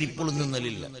പത്തിരി ഇപ്പോഴും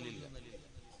തിന്നലില്ല.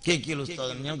 കേക്കിയല്ലോ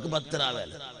ഉസ്താദ്, ഞങ്ങൾക്ക്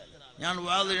പത്തരാവല്ല. ഞാൻ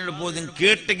വാതിലിനോട് പോയി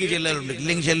കേട്ടെങ്കിൽ ചെല്ലലുണ്ട്,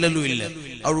 ഇല്ലെങ്കിൽ ചെല്ലലും ഇല്ല.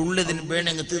 അവിടെ ഉള്ളതിന്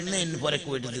വേണമെങ്കിൽ തിന്നതിന് പുറക്ക്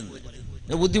പോയിട്ട് തിന്ന്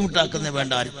ബുദ്ധിമുട്ടാക്കുന്ന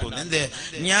വേണ്ട ആർക്കും. എന്തേ?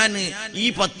 ഞാൻ ഈ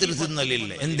പത്തിരി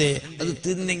തിന്നലില്ല. എന്തേ? അത്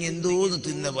തിന്നെങ്കിൽ എന്തോന്ന്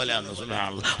തിന്ന പോലെയാന്ന്.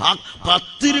 സുബ്ഹാനല്ലാഹ്. ആ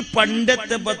പത്തിരി,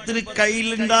 പണ്ടത്തെ പത്തിരി,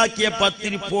 കയ്യിലുണ്ടാക്കിയ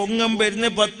പത്തിരി, പൊങ്ങം വരുന്ന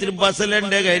പത്തിരി,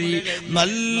 ബസലന്റെ കരി,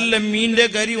 നല്ല മീന്റെ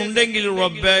കരി ഉണ്ടെങ്കിൽ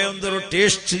റബ്ബേ എന്തൊരു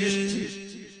ടേസ്റ്റ്.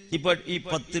 ഇപ്പൊ ഈ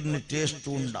പത്തിരിന് ടേസ്റ്റ്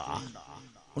ഉണ്ടാ?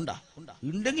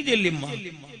 ഉണ്ടെങ്കിൽ ചെല്ലിമ്മ.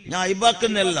 ഞാൻ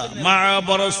ഇബാക്കുന്നല്ല.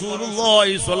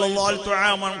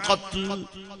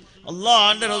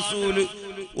 അല്ലാഹുവിന്റെ റസൂല്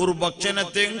ഒരു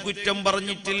ഭക്ഷണത്തെയും കുറ്റം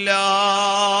പറഞ്ഞിട്ടില്ല.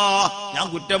 ഞാൻ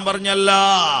കുറ്റം പറഞ്ഞല്ല,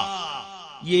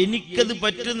 എനിക്കത്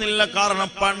പറ്റുന്നില്ല. കാരണം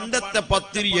പണ്ടത്തെ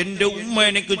പത്തിരി എന്റെ ഉമ്മ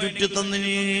എനിക്ക് ചുറ്റി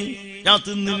തന്നിന്, ഞാൻ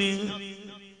തിന്നിന്,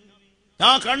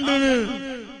 ഞാൻ കണ്ടിന്.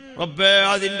 റബ്ബേ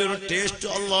അതിന്റെ ഒരു ടേസ്റ്റ്.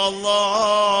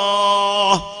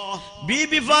 അല്ലാഹ്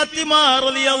ബീബി ഫാത്തിമ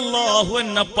റളിയല്ലാഹു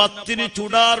അൻഹ പത്തിരി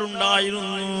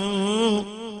ചുടാറുണ്ടായിരുന്നു.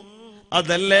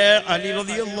 അതല്ലേ അലി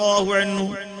റളിയല്ലാഹു അൻഹു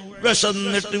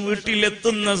വിശന്നിട്ട്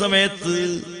വീട്ടിലെത്തുന്ന സമയത്ത്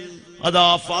അതാ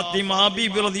ഫാത്തിമ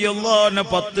ബീബി റളിയല്ലാഹു അൻഹ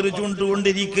പത്തിരി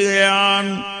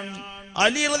ചുണ്ടുകൊണ്ടിരിക്കുകയാണ്.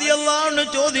 അലി റളിയല്ലാഹു അൻഹു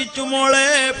ചോദിച്ചു, മോളെ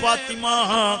ഫാത്തിമ,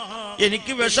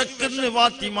 എനിക്ക് വിശക്കുന്നു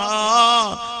ഫാത്തിമ,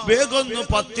 വേഗൊന്ന്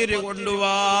പത്തിരി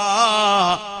കൊണ്ടുവാ.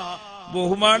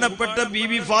 ബഹുമാനപ്പെട്ട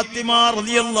ബീബി ഫാത്തിമ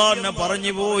റളിയല്ലാഹു അൻഹ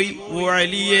പറഞ്ഞു പോയി, ഓ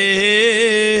അലിയേ,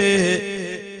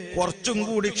 കുറച്ചും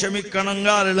കൂടി ക്ഷമിക്കണം.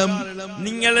 കാരണം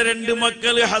നിങ്ങളെ രണ്ട്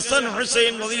മക്കള് ഹസൻ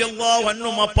ഹുസൈൻ റളിയല്ലാഹു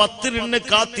അൻഹുമ പത്തിരിന്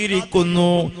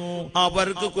കാത്തിരിക്കുന്നു.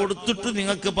 അവർക്ക് കൊടുത്തിട്ട്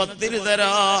നിങ്ങൾക്ക് പത്തിരി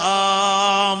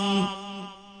തരാം.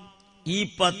 ഈ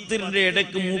പത്തിരിന്റെ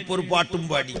ഇടയ്ക്ക് മൂപ്പൊരു പാട്ടും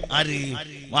പാടി. ആര്?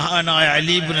 മഹാനായ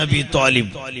അലി ഇബ്നു അബീ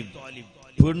ത്വാലിബ്.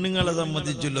 പെണ്ണുങ്ങളെ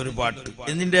സംബന്ധിച്ചുള്ള ഒരു പാട്ട്.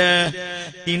 എന്നിന്റെ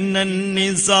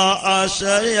ഇന്നന്നിസാഅ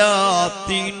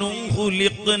ശയാത്തീനും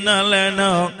ഖുലിഖ്ന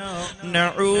ലനാ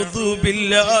നഊദു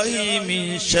ബില്ലാഹി മിൻ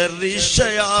ശർരി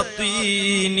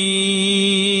ശയാത്തീനി.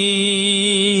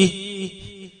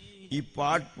 ഈ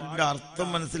പാട്ടിന്റെ അർത്ഥം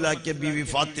മനസ്സിലാക്കിയ ബീവി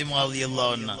ഫാത്തിമ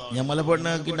റളിയല്ലാഹു അൻഹ ഞമ്മലെ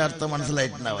പെണ്ണുങ്ങൾക്ക് അർത്ഥം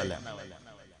മനസ്സിലായിട്ടുണ്ടാവല്ല.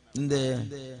 എന്തേ?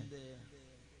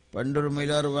 പണ്ടൊരു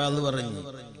മൈലാർ വാള് പറഞ്ഞു,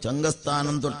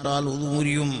 ചങ്കസ്ഥാനം തൊട്ടാൽ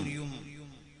ഉദൂരിയും.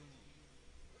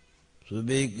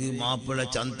 സുബൈക്ക് മാപ്പിള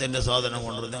ചന്തന്റെ സാധനം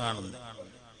കൊണ്ടുവരുന്ന കാണുന്നു.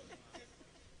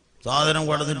 സാധനം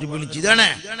കൊണ്ടുവന്നിട്ട് വിളിച്ചു, ഇതാണേ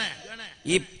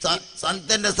ഈ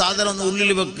സന്തന്റെ സാധനം ഒന്ന്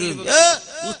ഉള്ളിൽ വെക്ക്.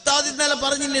 ഉസ്താദ് ഇന്നലെ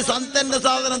പറഞ്ഞില്ലേ സന്തന്റെ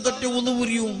സാധനം തൊട്ട്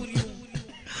ഉദൂരിയും.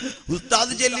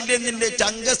 ഉസ്താദ് ചെല്ലിന്റെ നിന്റെ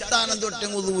ചങ്കസ്ഥാനം തൊട്ട്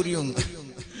ഉദൂരിയും.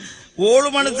 ഓള്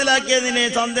മനസ്സിലാക്കിയതിനെ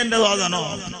സന്തന്റെ സാധനോ?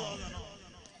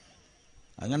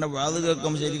 അങ്ങനെ വാത്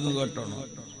കേൾക്കുമ്പോൾ ശരിക്കും കേട്ടോണം.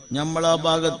 നമ്മളാ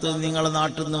ഭാഗത്ത് നിങ്ങളെ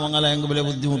നാട്ടിൽ നിന്ന് മംഗലായെങ്കിൽ വലിയ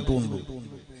ബുദ്ധിമുട്ടുമുണ്ട്.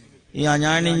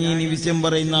 ഞാനിനി വിഷയം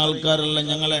പറയുന്ന ആൾക്കാരെല്ലാം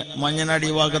ഞങ്ങളെ മഞ്ഞനാടി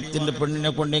ഭാഗത്തിന്റെ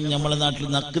പെണ്ണിനെ കൊണ്ടെങ്കിൽ നമ്മളെ നാട്ടിൽ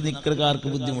നക്ക് നിക്കറുകാർക്ക്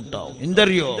ബുദ്ധിമുട്ടാവും.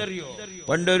 എന്തറിയോ,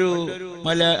 പണ്ടൊരു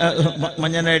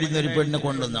മഞ്ഞനാടിന്ന് ഒരു പെണ്ണിനെ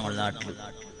കൊണ്ടുവന്നു നമ്മളെ നാട്ടിൽ.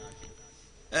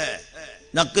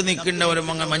 നക്ക് നിൽക്കേണ്ട ഒരു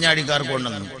മഞ്ഞാടിക്കാർ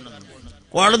കൊണ്ടുവന്നു.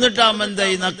 കൊളന്നിട്ടാകുമ്പോ എന്താ,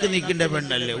 ഈ നക്ക് നിൽക്കേണ്ട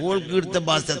പെണ്ണല്ലേ, ഓൾക്ക് എടുത്ത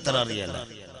ബാസ് എത്ര അറിയാല.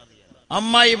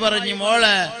 അമ്മായി പറഞ്ഞു,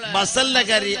 മോളെ ബസലിന്റെ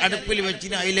കറി അടുപ്പിൽ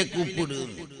വെച്ചിന് അതിലേക്ക്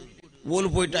ഉപ്പിടുന്നു. ഓല്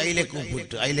പോയിട്ട് അതിലേക്ക്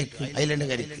ഉപ്പിട്ട് അയിലന്റെ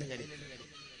കറിക്ക്.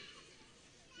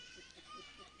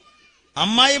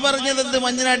 അമ്മായി പറഞ്ഞത് എന്ത്,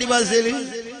 മഞ്ഞനാടി ഭാഷയില്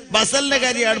ബസലിന്റെ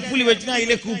കറി അടുപ്പിൽ വെച്ചിന്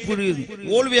അതിലേക്ക് ഉപ്പിടുന്നു.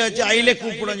 ഓൾ വിചാരിച്ച അതിലേക്ക്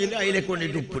ഉപ്പിടാൻ ചൊല്ലി അതിലേക്ക്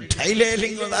കൊണ്ടിട്ട് ഉപ്പിട്ട്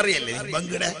അതിലേക്ക് അറിയല്ലേ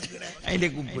ബംഗിട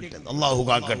അതിലേക്ക് ഉപ്പിട്ടത്. അള്ളാഹു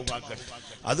കാക്കട്ടെ.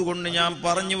 അതുകൊണ്ട് ഞാൻ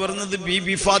പറഞ്ഞു വരുന്നത്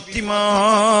ബീബി ഫാത്തിമ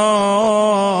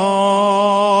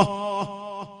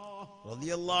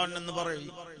റളിയല്ലാഹു അൻഹ എന്ന് പറയും.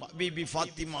 ബീബി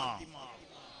ഫാത്തിമ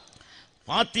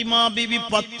ബീബി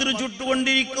പത്തിരി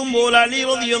ചുട്ടുകൊണ്ടിരിക്കുമ്പോൾ അലി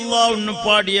റളിയല്ലാഹു അൻഹു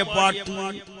പാടിയ പാട്ട്.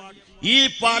 ഈ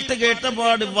പാട്ട് കേട്ട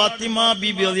പാട് ഫാത്തിമ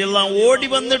ബീബി റളിയല്ലാഹു ഓടി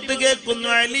വന്നിട്ട് കേൾക്കുന്നു,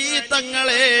 അലി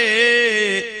തങ്ങളെ,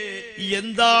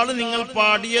 എന്താണ് നിങ്ങൾ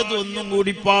പാടിയത്, ഒന്നും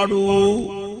കൂടി പാടൂ.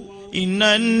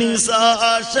 ഇന്നന്നിസാഅ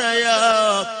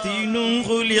ശയാത്തീനും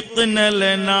ഖുലിഖ്ന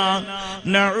ലനാ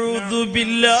നഊദു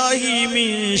ബില്ലാഹി മിൻ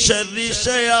ശർരി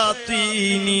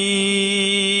ശയാത്തീനി.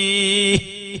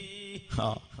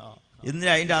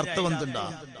 എന്നിട്ട് അതിന്റെ അർത്ഥം എന്തുണ്ടാ?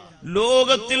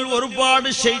 ലോകത്തിൽ ഒരുപാട്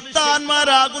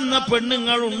ശൈത്താന്മാരാകുന്ന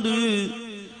പെണ്ണുങ്ങളുണ്ട്.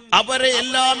 അവരെ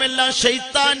എല്ലാം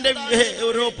ശൈത്താന്റെ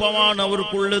രൂപമാണ്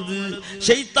അവർക്കുള്ളത്,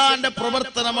 ശൈത്താന്റെ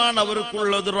പ്രവർത്തനമാണ്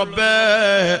അവർക്കുള്ളത്. റബ്ബേ,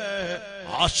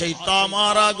 ആ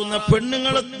ശൈത്താന്മാരാകുന്ന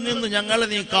പെണ്ണുങ്ങളിൽ നിന്ന് ഞങ്ങളെ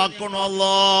നീ കാക്കണോ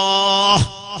അല്ലാഹ്.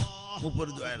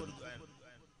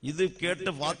 ഇത് കേട്ട്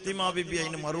ഫാത്തിമ ബീബി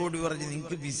അതിന് മറുപടി പറഞ്ഞു,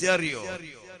 നിങ്ങക്ക് ബിസി അറിയോ,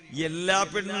 എല്ലാ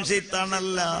പെണ്ണും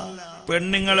ശൈത്താനല്ല.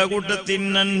 പെണ്ണുങ്ങളെ കൂട്ടത്തിൽ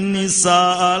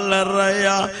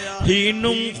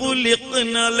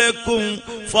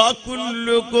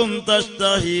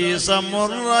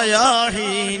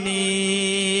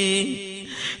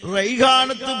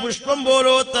റൈഹാനത്ത് പുഷ്പം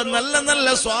പോലത്തെ നല്ല നല്ല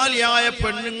സ്വാലിയായ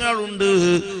പെണ്ണുങ്ങളുണ്ട്.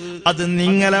 അത്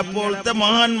നിങ്ങളെ പോലത്തെ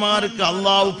മഹാന്മാർക്ക്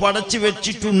അള്ളാഹു പടച്ചു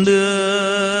വെച്ചിട്ടുണ്ട്.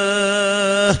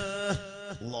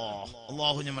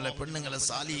 അള്ളാഹു നമ്മളെ പെണ്ണുങ്ങളെ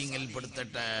സാലിഹ്യങ്ങളിൽ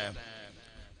പെടുത്തട്ടെ.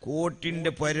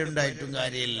 കോട്ടിന്റെ പരുണ്ടായിട്ടും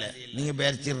കാര്യമില്ല. നിങ്ങൾ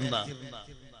പേരച്ചിരുണ്ട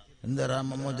എന്താ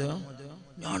മമ്മദ്,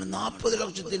 ഞാൻ 40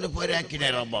 ലക്ഷത്തിന്റെ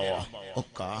പരാക്കിനാവാ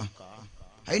ഒക്ക.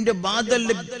 അതിന്റെ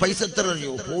ബാധലിന്റെ പൈസ എത്ര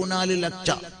അറിയോ? 14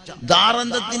 ലക്ഷം.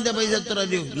 ദാറന്തത്തിന്റെ പൈസ എത്ര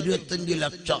അറിയോ? 25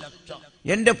 ലക്ഷം.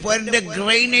 എന്റെ പൊരന്റെ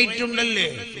ഗ്രൈനൈറ്റ് ഉണ്ടല്ലേ,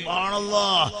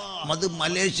 സുബ്ഹാനല്ലാഹ്, അത്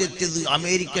മലേഷ്യത്തേത്,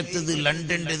 അമേരിക്കത്തേത്,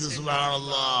 ലണ്ടന്റേത്,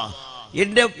 സുബ്ഹാനല്ലാഹ്.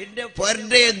 എന്റെ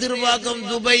പൊരന്റെ എതിർഭാഗം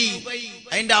ദുബൈ,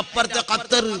 അതിന്റെ അപ്പുറത്തെ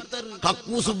ഖത്തർ,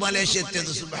 കക്കൂസ്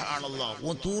മലേഷ്യത്തേത്, സുബ്ഹാനല്ലാഹ്.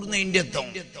 തൂർന്ന ഇന്ത്യത്തോ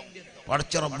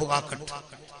പടച്ച റബ്ബ് കാക്കട്ടെ.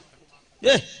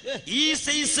 ഈ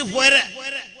സൈസ് പൊര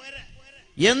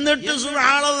എന്നിട്ട്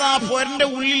സുബ്ഹാനല്ലാഹ് പൊരന്റെ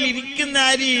ഉള്ളിൽ ഇരിക്കുന്ന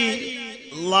ആര്?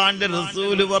 അല്ലാഹുവിന്റെ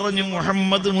റസൂല് പറഞ്ഞു,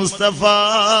 മുഹമ്മദ് മുസ്തഫ,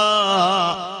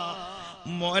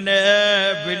 മോനെ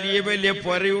വലിയ വലിയ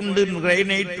പൊരയുണ്ട്,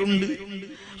 ഗ്രൈനൈറ്റ് ഉണ്ട്,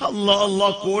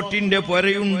 അല്ലാഹ് കോട്ടിന്റെ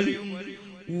പൊരയുണ്ട്,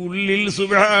 ഉള്ളിൽ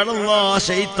സുബ്ഹാനല്ലാഹ്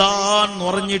ശൈത്താൻ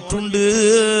നിറഞ്ഞിട്ടുണ്ട്.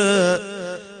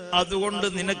 അതുകൊണ്ട്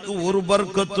നിനക്ക് ഒരു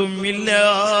ബർക്കത്തും ഇല്ല.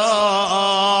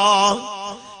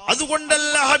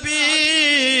 അതുകൊണ്ടല്ല ഹബീബ്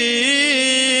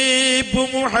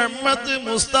മുഹമ്മദ്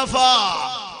മുസ്തഫ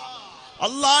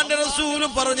അല്ലാഹുവിന്റെ റസൂൽ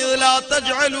പറഞ്ഞത്, ലാ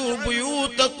തജ്അലൂ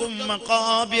ബുയൂതകും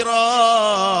മഖാബിറ,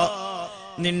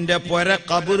 നിന്റെ പൊര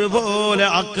ഖബർ പോലെ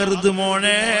ആക്കരുത്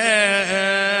മോനെ.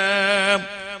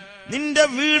 നിന്റെ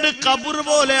വീട് ഖബർ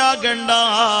പോലെ ആകണ്ട.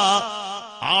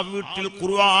 ആ വീട്ടിൽ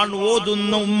ഖുർആൻ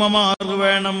ഓതുന്ന ഉമ്മമാർ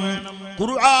വേണം,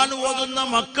 ഖുർആൻ ഓതുന്ന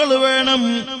മക്കൾ വേണം,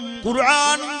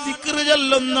 ഖുർആൻ ദിക്ർ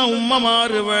ചൊല്ലുന്ന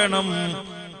ഉമ്മമാർ വേണം.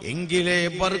 എങ്കിലേ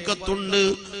ബർക്കത്തുണ്ട്.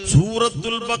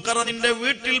 സൂറത്തുൽ ബഖറ നിന്റെ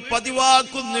വീട്ടിൽ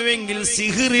പതിവാക്കുന്നുവെങ്കിൽ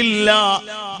സിഹിറില്ല,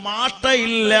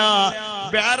 മാട്ടയില്ല,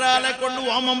 വേറാലെ കൊണ്ട്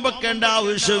ഹോമം വെക്കേണ്ട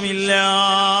ആവശ്യമില്ല.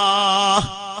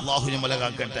 അല്ലാഹു നമ്മളെ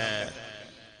കാക്കട്ടെ.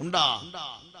 ഉണ്ടാ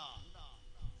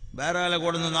വേറാലെ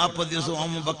കൊടുന്ന് 40 ദിവസം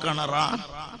ഹോമം വെക്കണറാ?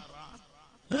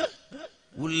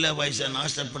 ഉള്ള പൈസ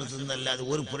നാശപ്പെടുത്തുന്നല്ലാതെ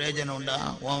ഒരു പ്രയോജനം ഉണ്ടാ?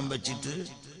 ഹോമം വെച്ചിട്ട്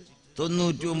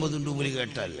 99 രൂപ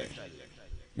കേട്ടല്ലേ.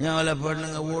 ഞാൻ വല്ല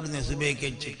പെണ്ണുങ്ങ ഓടുന്ന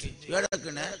സുബൈക്കച്ചിട്ട്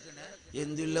കിടക്കണേ.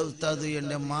 എന്തില്ല ഉസ്താദ്,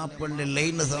 എന്റെ മാപ്പന്റെ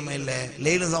ലൈന് സമയല്ലേ,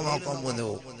 ലൈന് സമയക്കാൻ പോന്നു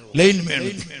ലൈൻ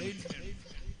വേണം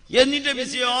എന്നിട്ട്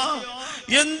വിഷയോ.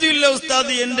 എന്തില്ല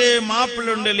ഉസ്താദ്, എന്റെ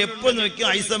മാപ്പിളുണ്ടല്ലോ എപ്പോ നോക്കി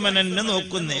ഐസമൻ എന്നെ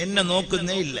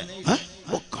നോക്കുന്നേ ഇല്ല.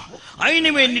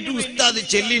 അതിന് വേണ്ടിട്ട് ഉസ്താദ്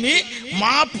ചെല്ലിന്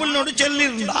മാപ്പിളിനോട്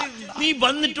ചെല്ലിരുണ്ട, നീ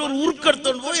വന്നിട്ട് ഒരു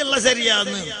ഊർക്കെടുത്തോണ്ട് പോയി എല്ലാം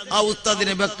ശരിയാന്ന് ആ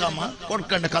ഉസ്താദിനെ വെക്കാമ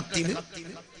കൊടുക്കണ്ട കത്തിന്.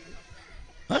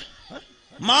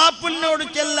 മാപ്പിളിനോട്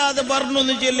ചെല്ലാതെ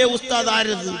പറഞ്ഞു ചെല്ലേ ഉസ്താദ്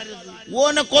ആരത്,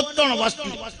 ഓനെ കൊത്തണം ഫസ്റ്റ്.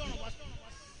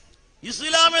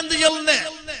 ഇസ്ലാം എന്ത് ചെല്ലുന്നേ?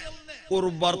 ഒരു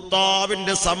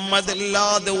ഭർത്താവിന്റെ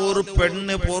സമ്മതമില്ലാതെ ഒരു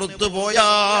പെണ്ണ് പുറത്തു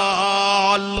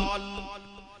പോയാൽ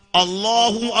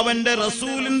അല്ലാഹു അവന്റെ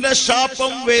റസൂലിന്റെ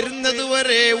ശാപം വരുന്നത്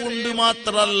വരെ ഉണ്ട്.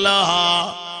 മാത്രല്ല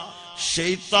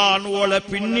ശൈത്താൻ ഓളെ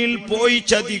പിന്നിൽ പോയി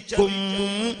ചതിക്കും.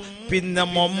 പിന്നെ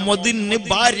മുഹമ്മദിന്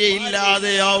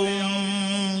ഭാര്യയില്ലാതെയാവും.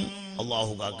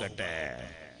 അല്ലാഹു കാക്കട്ടെ.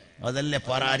 അതല്ലേ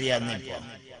പറാരിയാന്നിപ്പോ.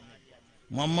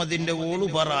 മുഹമ്മദിന്റെ ഓള്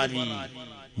പറാരി,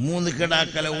 3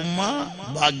 കിടാക്കല ഉമ്മ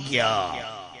ഭാഗ്യ.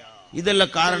 ഇതെല്ലാം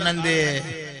കാരണം എന്തേ?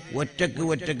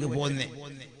 ഒറ്റക്ക് പോന്നേ.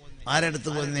 ആരടുത്ത്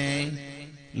പോന്നേ?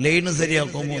 ലൈന്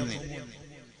ശരിയാക്കാൻ പോന്നേ.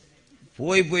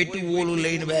 പോയിട്ട് ഓളു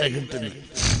ലൈന് വേറെ കിട്ടുന്നു.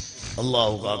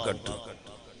 അല്ലാഹു കാക്കട്ടെ.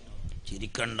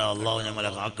 ചിരിക്കണ്ട, അല്ലാഹു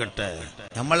നമ്മളെ കാക്കട്ടെ.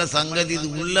 നമ്മളെ സംഗതി ഇത്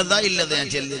ഉള്ളതാ ഇല്ലതാ? ഞാൻ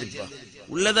ചെല്ലിപ്പ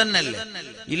ഉള്ളതന്നല്ലേ.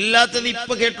 ഇല്ലാത്തത്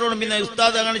ഇപ്പൊ കേട്ടോണം. പിന്നെ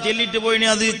ഉസ്താദ് അങ്ങനെ ചെല്ലിട്ട് പോയിനി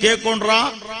അത് കേക്കോണ്ടാ,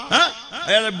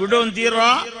 അയാളെ വിടവും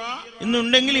തീറാ.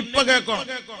 ഇന്നുണ്ടെങ്കിൽ ഇപ്പൊ കേക്കണം,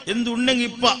 എന്തുണ്ടെങ്കിൽ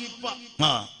ഇപ്പ.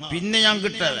 പിന്നെ ഞാൻ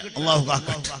കിട്ടാതെ. അല്ലാഹു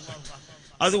കാക്കട്ടെ.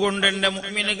 അതുകൊണ്ട് എന്റെ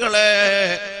മുഅ്മിനുകളെ,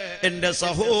 എന്റെ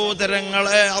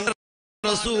സഹോദരങ്ങളെ,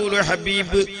 റസൂൽ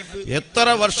ഹബീബ് എത്ര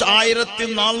വർഷം,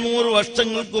 1400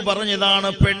 വർഷങ്ങൾക്ക് പറഞ്ഞതാണ്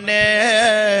പെണ്ണെ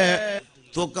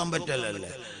തൂക്കാൻ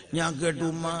പറ്റല്ലേ. ഞാൻ കേട്ടു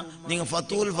ഉമ്മ, നിങ്ങൾ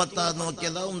ഫത്തുൽ ഫത്താ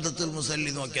നോക്കിയതാ, ഉംദത്തുൽ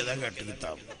മുസല്ലി നോക്കിയതാ കേട്ട്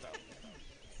കിതാബ്.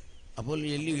 അപ്പോൾ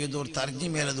ഏതോ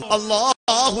തർജിമേലത്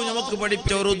അല്ലാഹു നമുക്ക്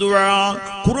പഠിപ്പിച്ച ഒരു ദുആ,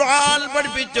 ഖുർആൻ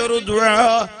പഠിപ്പിച്ച ഒരു ദുആ.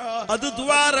 അത്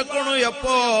ദുആറക്കണു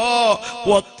എപ്പോ?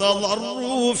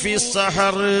 വത്തളറു ഫി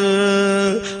സഹർ,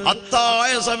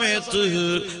 അത്തായ സമയത്ത്,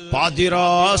 പാതിരാ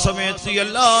സമയത്ത്,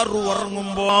 എല്ലാവരും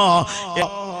ഉറങ്ങുമ്പോ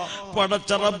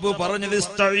പടച്ച റബ്ബ് പറഞ്ഞത്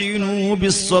ഇസ്തഈനു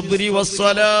ബിസ്സബ്രി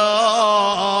വസ്സലാ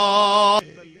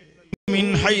മിൻ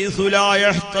ഹൈസു ലാ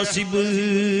യഹ്തസിബ്.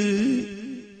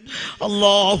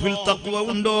 അല്ലാഹുൽ തഖ്വ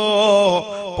ഉണ്ടോ?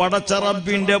 പടച്ച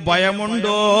റബ്ബിന്റെ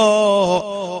ഭയമുണ്ടോ?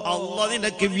 അല്ലാഹ്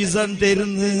നിനക്ക് വിസൻ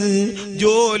തരുന്ന്,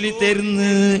 ജോലി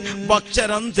തരുന്ന്,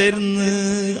 ഭക്ഷണം തരുന്ന്.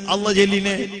 അല്ലാഹ്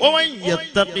ജല്ലിനെ വമൻ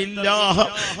യത്തഖില്ലാഹ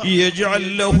യജ്അൽ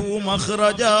ലഹു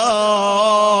മഖ്റജാ.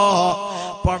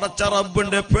 പടച്ച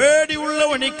റബ്ബിന്റെ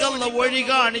പേടിയുള്ളവനിക്ക് അല്ലാഹ് വഴി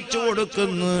കാണിച്ചു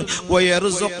കൊടുക്കുന്നു.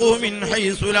 വയർസുഖു മിൻ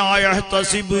ഹൈസു ലാ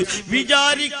യഹ്തസിബ്,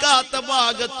 വിചാരിക്കാത്ത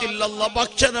ഭാഗത്തിൽ അല്ലാഹ്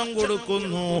ഭക്ഷണം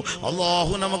കൊടുക്കുന്നു.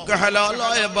 അല്ലാഹു നമുക്ക്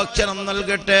ഹലാലായ ഭക്ഷണം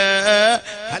നൽകട്ടെ,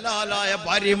 ഹലാലായ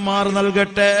ഭാര്യമാർ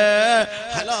നൽകട്ടെ,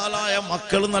 ഹലാലായ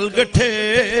മക്കൾ നൽകട്ടെ.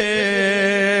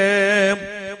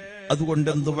 അതുകൊണ്ട്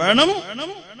എന്ത് വേണം?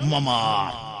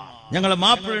 ഉമ്മമാർ, ഞങ്ങളെ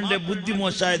മാപ്പിളിന്റെ ബുദ്ധി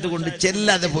മോശമായത് കൊണ്ട്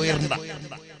ചെല്ലാതെ പോയിരണ്ട.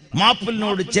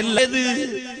 മാപ്പിളിനോട് ചെല്ലത്.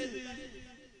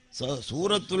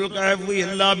 സൂറത്തുൽ കഹഫ്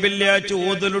എല്ലാ വെള്ളിയാഴ്ച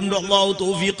ഓതലുണ്ട്. അല്ലാഹു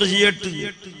തൗഫീഖ് ചെയ്യട്ടെ.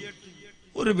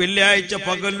 ഒരു വെള്ളിയാഴ്ച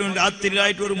പകലിലും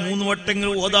രാത്രിയിലായിട്ട് ഒരു 3 വട്ടങ്ങൾ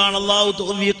ഓതാണ്. അല്ലാഹു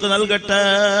തൗഫീഖ് നൽകട്ടെ.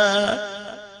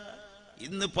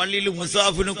 ഇന്ന് പള്ളിയിൽ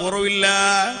മുസാഫിന് കുറവില്ല.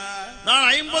 നാളെ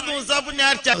 50 മുസാഫിന്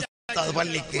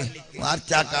പള്ളിക്ക്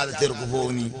ആർച്ചാക്കാതെ ചെറുക്ക്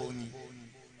പോനി.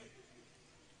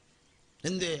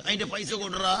 എന്ത് അതിന്റെ പൈസ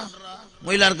കൊടുറാ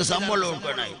മൊയിലാർക്ക് ശമ്പളം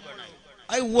കൊടുക്കണായി.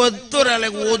 അത് ഒത്തൊരാളെ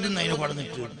ഓതുന്നതിന്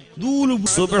പറഞ്ഞിട്ട്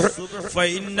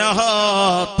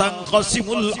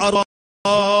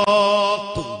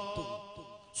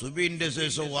സുബിന്റെ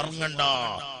ശേഷം ഉറങ്ങണ്ട.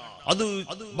 അത്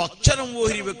ഭക്ഷണം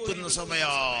ഓഹരി വെക്കുന്ന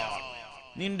സമയാണ്.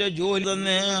 നിന്റെ ജോലി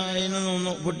തന്നെ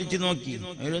അതിനൊന്ന് പൊട്ടിച്ചു നോക്കി,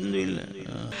 അതിലൊന്നുമില്ല.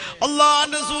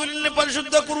 അല്ലാഹുവിന്റെ റസൂലിന്റെ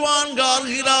പരിശുദ്ധ ഖുർആൻ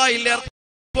ഗാർഹിലായില്ല.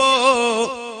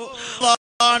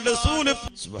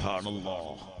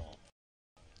 സുബ്ഹാനല്ലാഹ്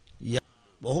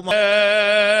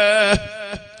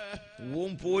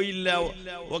പോയില്ല.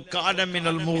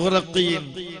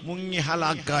 മുങ്ങി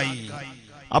ഹലാക്കായി.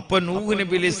 അപ്പൊ നൂഹ്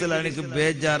നബി അലൈഹിസ്സലാം എനിക്ക്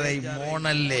ബേജാറായി.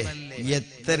 മോണല്ലേ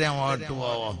എത്ര മാട്ട്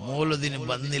പോവാ, മോലതിന്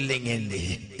വന്നില്ലെങ്കി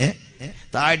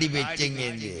താടി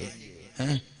വെച്ചെങ്കി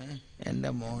എന്റെ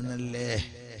മോനല്ലേ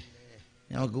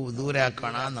നമുക്ക്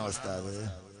ദൂരാക്കണാന്ന അവസ്ഥ. അത്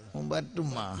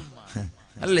പറ്റുമ്മ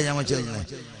അല്ലേ ഞമ്മ ചെല്ലുന്ന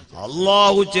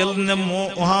അള്ളാഹു ചെല്ലുന്ന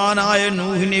മഹാനായ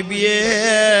നൂഹ് നബിയേ,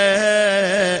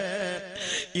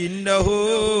 ഇന്നഹു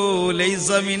ലൈസ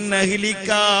മിൻ അഹ്ലിക,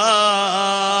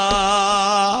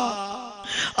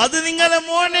 അത് നിങ്ങളെ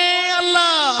മോനെ അല്ല.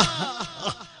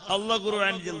 അല്ലാഹു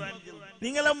ഖുർആൻ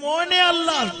നിങ്ങളെ മോനെ അല്ല.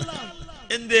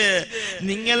 എന്ത്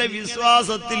നിങ്ങളെ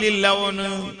വിശ്വാസത്തിലില്ലവന്,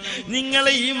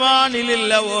 നിങ്ങളെ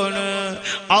ഈമാനിലില്ലവന്,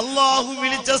 അള്ളാഹു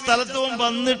വിളിച്ച സ്ഥലത്തും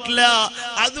വന്നിട്ടില്ല.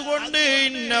 അതുകൊണ്ട്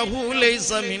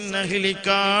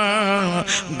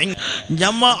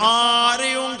ഞമ്മ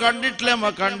ആരെയും കണ്ടിട്ടില്ല.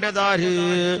 കണ്ടതാര്?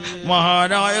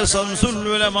 മഹാനായ ശംസുൽ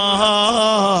ഉലമാ,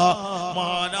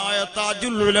 മഹാനായ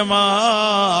താജുൽ ഉലമാ,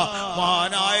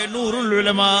 മഹാനായ നൂറുൽ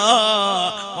ഉലമാ,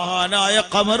 മഹാനായ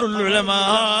ഖമറുൽ ഉലമാ,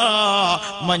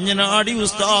 മഞ്ഞനാടി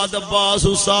ഉസ്താദ്, അബ്ബാസ്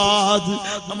ഉസ്താദ്,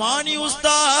 മാനി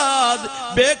ഉസ്താദ്,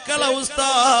 ബേക്കല ഉസ്താദ്,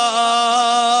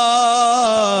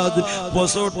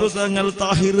 പൊസോട്ടു തങ്ങൾ,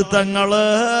 താഹിർ തങ്ങള്,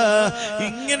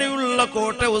 ഇങ്ങനെയുള്ള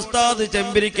കോട്ട ഉസ്താദ്,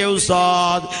 ചെമ്പരിക്ക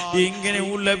ഉസ്താദ്,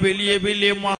 ഇങ്ങനെയുള്ള വലിയ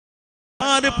വലിയ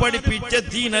ആര് പഠിപ്പിച്ച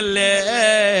ദീനല്ലേ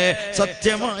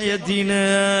സത്യമായ ദീന്.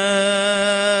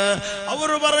 അവർ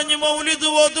പറഞ്ഞു മൗലിദ്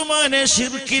ഓതുമാനെ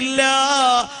ശിർക്കില്ല,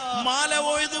 മാല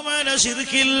ഓതുമാനെ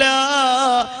ശിർക്കില്ല,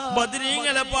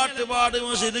 ബദ്രീങ്ങളെ പാട്ട്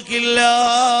പാടുമോ ശിർക്കില്ല,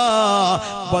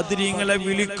 ബദ്രീങ്ങളെ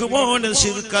വിളിക്കുമോന്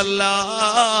ശിർക്കല്ല.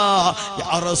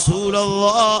 യാ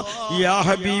റസൂലല്ലാഹ്, യാ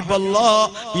ഹബീബല്ലാഹ്,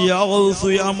 യാ ഗൗസ്,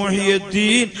 യാ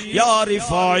മുഹിയുദ്ദീൻ, യാ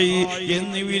റിഫായി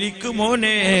എന്ന്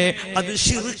വിളിക്കുമോനെ അത്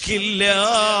ശിർക്കില്ല.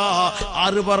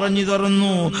 ആര് പറഞ്ഞു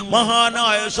തരുന്നു?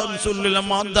 മഹാനായ ശംസുൽ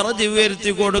ഉലമാ ദർജ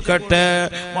ഉയർത്തി കൊടുക്കട്ടെ,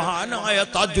 മഹാനായ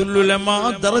താജുൽ ഉലമാ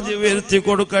ദർജ ഉയർത്തി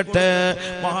കൊടുക്കട്ടെ,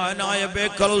 മഹാനായ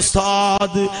ബേക്കൽ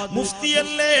ഉസ്താദ്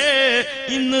മുഫ്തിയല്ലേ,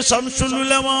 ഇന്ന് ശംസുൽ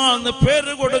ഉലമാ എന്ന്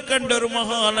പേര് കൊടുക്കേണ്ട ഒരു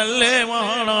മഹാനല്ലേ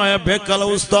മഹാനായ ബേക്കൽ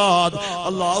ഉസ്താദ്.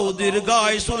 അല്ലാഹു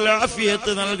ദീർഘായുസ്സുൽ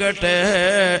ആഫിയത്ത് നൽകട്ടെ.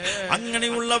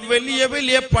 അങ്ങനെയുള്ള വലിയ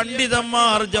വലിയ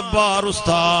പണ്ഡിതന്മാർ, ജബ്ബാർ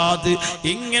ഉസ്താദ്,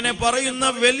 ഇങ്ങനെ പറയുന്ന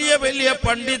വലിയ വലിയ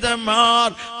പണ്ഡിതന്മാർ,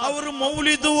 അവർ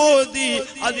മൗലിദ് ഓതി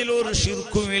അതിലൊരു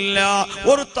ശിർക്കുമില്ല,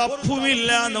 ഒരു തപ്പുമില്ല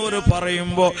എന്നവർ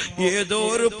പറയുമ്പോ ഏതോ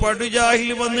ഒരു പടുജാഹിൽ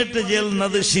വന്നിട്ട്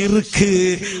ചെല്ലുന്നത് ശിർക്ക്.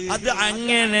 അത്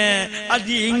അങ്ങനെ,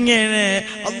 അത് ഇങ്ങനെ.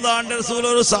 അല്ലാഹുവിന്റെ റസൂൽ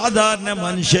ഒരു സാധാരണ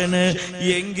മനുഷ്യന്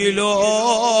എങ്കിലോ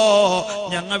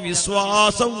ഞങ്ങ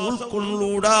വിശ്വാസം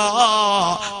ഉൾക്കൊള്ളൂടാ.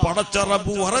 പടച്ച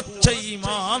റബ്ബ് ഉറച്ച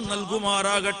ഈമാൻ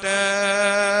നൽകുമാറാകട്ടെ.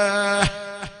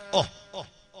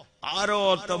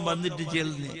 ആരോർത്തം വന്നിട്ട്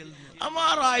ചെല്ലുന്നേ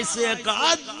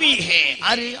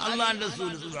അള്ളാന്റെ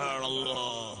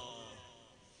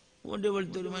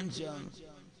ഒരു മനുഷ്യയാണ്.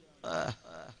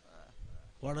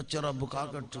 പടച്ച റബ്ബ്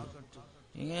കാക്കട്ട്.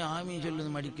 ഇങ്ങനെ ആമീൻ ചൊല്ലുന്ന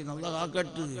മടിക്കുന്ന അല്ലാ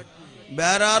കാക്കട്ട്.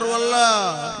 വേറെ ആരുമല്ല,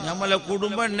 ഞമ്മളെ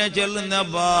കുടുംബം എന്നെ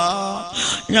ചെല്ലുന്നപ്പാ,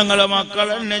 ഞങ്ങളെ മക്കൾ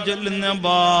എന്നെ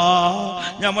ചെല്ലുന്നപ്പാ,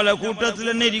 ഞമ്മളെ കൂട്ടത്തിൽ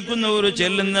തന്നെ ഇരിക്കുന്നവര്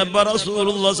ചെല്ലുന്നപ്പ.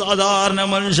 റസൂലുള്ളാഹി സാധാരണ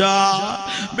മനുഷ്യ,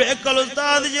 ബേക്കൽ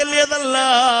ഉസ്താദ് ചെല്ലിയതല്ല,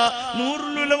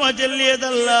 നൂറുൽ ഉലമാ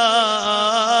ചെല്ലിയതല്ല,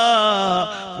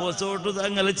 പൊസോട്ടു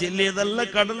തങ്ങൾ ചെല്ലിയതല്ല,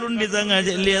 കടലുണ്ടി തങ്ങൾ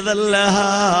ചെല്ലിയതല്ല,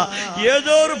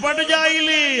 ഏതോ ഒരു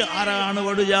പടുജാഹില്. ആരാണ്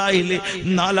പടുജാഹില്?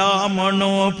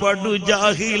 നാലാമണോ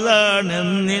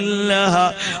പടുജാഹിലാണെന്നില്ല,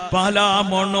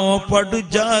 പലാമണോ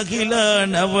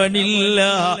പടുജാഹിലാണവനില്ല,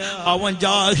 അവൻ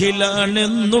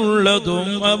ജാഹിലാണെന്നുള്ളതും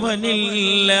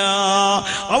അവനില്ല.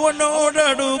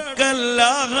 അവനോടടുക്കല്ല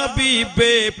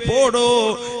ഹബീബേ പോടോ,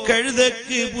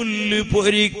 കഴുതക്ക് പുല്ല്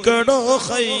പൊരിക്കടോ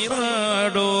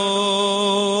ഹൈറാടോ.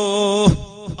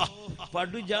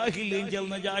 പടുജാഹില്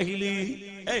ചെന്ന ജാഹില്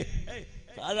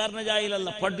സാധാരണ ജാഹിലല്ല,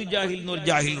 പടു ജാഹിൽ എന്നൊരു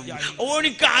ജാഹിലുണ്ട്.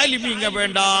 ഓണിക്ക് ആലിമീങ്ങ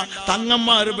വേണ്ട,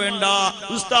 തങ്ങന്മാര് വേണ്ട,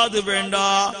 ഉസ്താദ് വേണ്ട.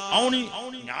 അവന്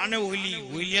ഞാനെ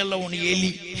ഒലിയല്ല, ഓണി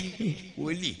എലി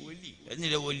ഒലി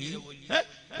എന്നിട്ട് ഒലി.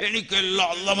 എനിക്കെല്ലാം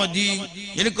അല്ല മതി,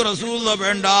 എനിക്ക് റസൂല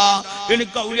വേണ്ട,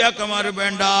 എനിക്ക് ഔലിയാക്കന്മാര്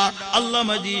വേണ്ട, അല്ല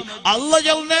മതി. അല്ല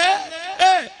ചെന്നേ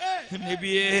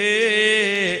നബിയേ,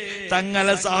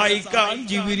 തങ്ങളെ സഹായിക്കാൻ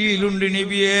ജിബ്രീലുണ്ട്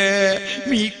നബിയേ,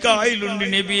 മീകായിലുണ്ട്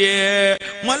നബിയേ,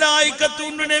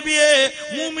 മലായികത്തുണ്ട് നബിയേ,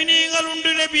 മുഅ്മിനീങ്ങളുണ്ട്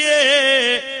നബിയേ.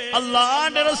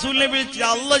 അല്ലാഹുവിന്റെ റസൂലിനെ വിളിച്ച്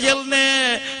അല്ല ചെന്നേ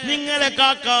നിങ്ങളെ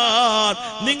കാക്കാൻ,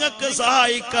 നിങ്ങൾക്ക്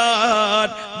സഹായിക്കാൻ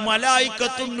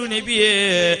മലായികത്തുണ്ട് നബിയേ,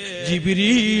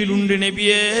 ജിബ്രീലുണ്ട്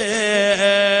നബിയേ.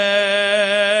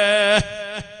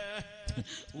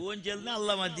 ഓൻ ചെന്ന അല്ല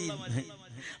മതി.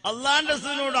 അള്ളാന്റെ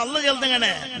റസൂലിനോട് അല്ല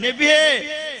ചെന്നങ്ങനെ നബിയേ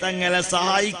തങ്ങളെ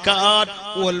സഹായിക്കാൻ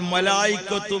വൽ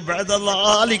മലായികത്തു ബഅദ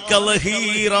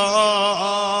ലഹീറാ,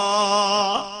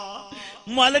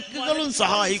 മലക്കുകളും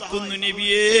സഹായിക്കുന്നു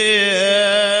നബിയേ.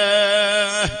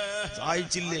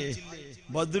 സഹായിച്ചില്ലേ?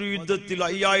 ബദ്ർ യുദ്ധത്തിൽ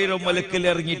 5000 മലക്കൽ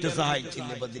ഇറങ്ങിയിട്ട്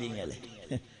സഹായിച്ചില്ലേ ബദ്രീങ്ങളെ?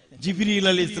 ജിബ്രീൽ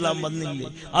അലൈഹിസ്സലാം വന്നില്ലേ?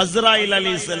 അസ്രായിൽ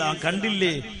അലൈഹിസ്സലാം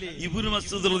കണ്ടില്ലേ? ഇബ്നു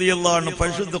മസ്ഊദ് റളിയല്ലാഹു അൻഹു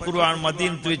പരിശുദ്ധ ഖുർആൻ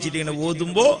മദീനത്ത് വെച്ചിട്ട് ഇങ്ങനെ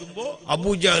ഓതുമ്പോ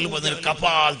അബൂജഹൽ വന്ന്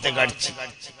കപാലത്തെ കടിച്ച്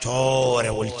ചോര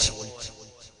ഒലിച്ചു.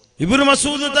 ഇബ്നു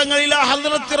മസ്ഊദ് തങ്ങൾ ഇലാ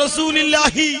ഹദ്റത്തി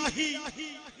റസൂലില്ലാഹി,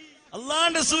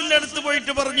 അല്ലാഹുവിന്റെ റസൂലിന്റെ അടുത്ത്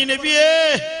പോയിട്ട് പറഞ്ഞു നബിയേ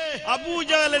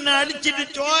അബൂജഹൽ എന്നെ അടിച്ചിട്ട്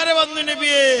ചോര വന്നു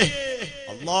നബിയേ.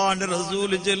 അല്ലാഹുവിന്റെ റസൂൽ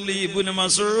ചൊല്ലി ഇബ്നു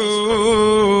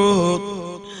മസ്ഊദ്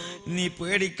നീ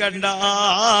പേടിക്കണ്ട,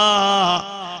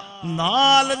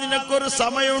 നാളെ നിനക്കൊരു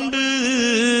സമയമുണ്ട്.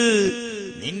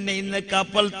 നിന്നെ ഇന്ന്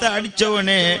കപ്പലത്തെ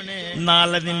അടിച്ചവനെ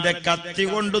നാളെ നിന്റെ കത്തി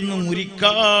കൊണ്ടൊന്ന്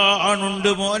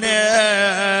മുറിക്കാനുണ്ട് മോനെ.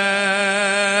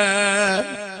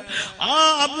 ആ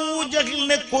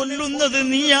അബൂജഹലിനെ കൊല്ലുന്നത്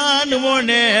നീയാണ്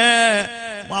മോനെ.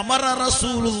 അമറ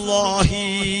റസൂലുള്ളാഹി,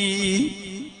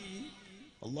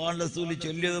 അല്ലാഹുവിന്റെ റസൂൽ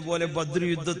ചൊല്ലിയതുപോലെ ബദ്ർ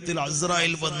യുദ്ധത്തിൽ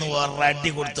അസ്രായിൽ വന്നു അടി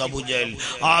കൊടുത്തു അബൂജഹൽ.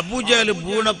 ആ അബൂജഹൽ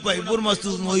വീണപ്പോ ഇബ്നു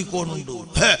മസ്ഊദ് നോയിക്കോണുണ്ട്.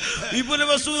 ഇബ്നു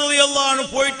മസ്ഊദ് റളിയല്ലാഹു അൻഹു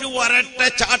പോയിട്ട് ഒരൊറ്റ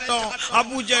ചാട്ടം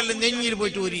അബൂജഹൽ നെഞ്ഞിൽ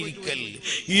പോയിട്ട് ഒരു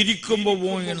ഇരിക്കുമ്പോ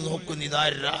പോയി നോക്കുന്നു.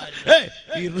 ഇതാരാ?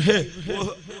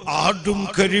 ആടും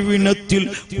കരിവിനത്തിൽ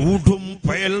ഊടും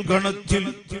പയൽ ഗണത്തിൽ.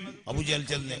 അബൂജഹൽ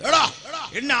ചെന്ന് എടാ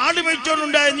എന്നെ ആട്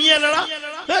മേയിച്ചോണ്ടുണ്ടായ നീ അല്ലടാ,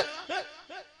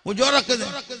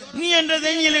 നീ എന്റെ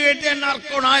നെഞ്ഞിൽ കേട്ട് എന്നെ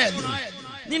അർക്കണായത്,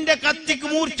 നിന്റെ കത്തിക്ക്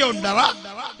മൂർച്ച ഉണ്ടറാ?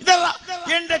 ഇതല്ല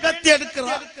എന്റെ കത്തി എടുക്കറ,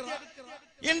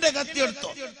 എന്റെ കത്തി എടുത്തോ,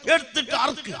 എടുത്തിട്ട്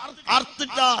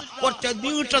അറുത്തിട്ട് കുറച്ച്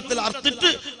നീട്ടത്തിൽ അറുത്തിട്ട്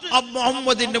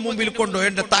മുഹമ്മദിന്റെ മുമ്പിൽ കൊണ്ടോ,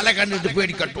 എന്റെ തല കണ്ടിട്ട്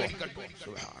പേടിക്കട്ടോ.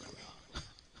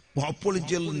 അപ്പോഴും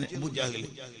ചെല്ലുന്നു അബൂജഹൽ,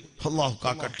 അല്ലാഹു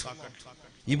കാക്കട്ടെ.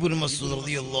 ഇബ്നു മസ്ഊദ്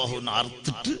റളിയല്ലാഹു അൻഹു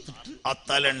അറുത്തിട്ട് ആ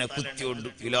തലനെ കുത്തിയോണ്ട്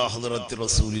ഇലാ ഹദ്റത്തി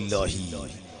റസൂലില്ലാഹി.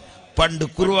 പണ്ട്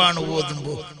ഖുർആൻ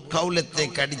ഓതുമ്പോ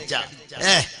കൗലത്തേക്ക് അടിച്ച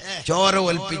ചോര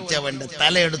ഒൽപ്പിച്ചവന്റെ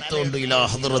തലയെടുത്തോണ്ട് ഇലാ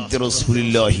ഹദ്റത്തി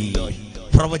റസൂലില്ലാഹി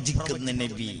പ്രവചിക്കുന്ന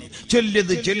നബി,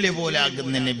 ചൊല്ലിയത് ചൊല്ലിയ പോലെ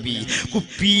ആകുന്ന നബി.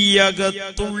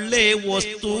 കുപ്പിയകത്തുള്ളേ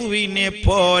വസ്തുവിനെ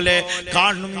പോലെ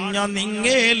കാണുന്ന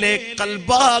നിങ്ങളെ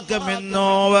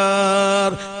കൽഭാഗമെന്നോവർ.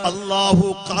 അല്ലാഹു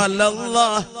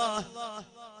ഖലല്ലാഹ്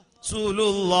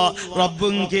റസൂലുള്ളാഹ്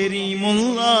റബ്ബുൻ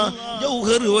കരീമുല്ലാഹ്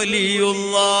ജൗഹർ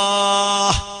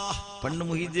വലിയുള്ളാഹ്. പണ്ട്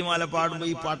മുഹീദ്ദിമാല പാടുമ്പോ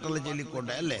ഈ പാട്ടെല്ലാം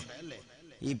ചൊല്ലിക്കൊണ്ടേ അല്ലേ?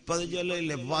 ഇപ്പത്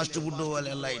ചൊല്ലില്ലേ ഫാസ്റ്റ് ഫുഡ് പോലെ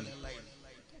അല്ല.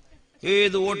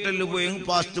 ഏത് ഹോട്ടലിൽ പോയി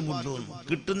ഫാസ്റ്റ് ഫുഡ് വന്നു,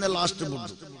 കിട്ടുന്ന ലാസ്റ്റ്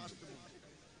ഫുഡ്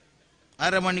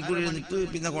അരമണിക്കൂർ ഇരുന്നിട്ട്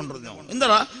പിന്നെ കൊണ്ടുവന്നോ. എന്താ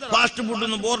ഫാസ്റ്റ് ഫുഡ്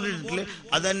ഒന്നും ബോർഡ് ഇട്ടിട്ടില്ലേ?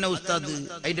 അതന്നെ ഉസ്താദ്,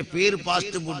 അതിന്റെ പേര്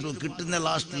ഫാസ്റ്റ് ഫുഡ്, കിട്ടുന്ന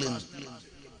ലാസ്റ്റിൽ.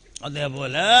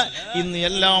 അതേപോലെ ഇന്ന്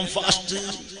എല്ലാം ഫാസ്റ്റ്.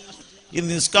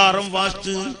 ഇന്ന് നിസ്കാരം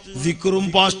ഫാസ്റ്റ്, സിക്റും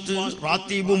ഫാസ്റ്റ്,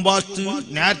 റാത്തീബും ഫാസ്റ്റ്,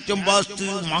 നാറ്റും ഫാസ്റ്റ്,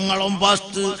 മംഗളം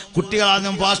ഫാസ്റ്റ്,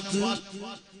 കുട്ടികളാദ്യം ഫാസ്റ്റ്,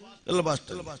 എല്ലാം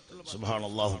ഫാസ്റ്റ്.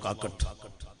 സുബ്ഹാനല്ലാഹു കാക്കട്ടെ.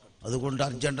 അതുകൊണ്ട്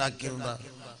അർജന്റ് ആക്കിയിരുന്ന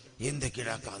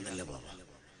എന്തൊക്കെയാക്കാന്നല്ലേ ബാബ.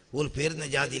 ഒരു പേരുന്ന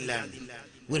ജാതി ഇല്ല,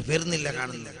 ഒരു പേരുന്നില്ല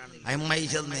കാണുന്നില്ല. അമ്മായി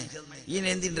ചെന്ന് ഈനെ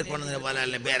എന്തിന്റെ കൊണ്ടുവന്ന പോലെ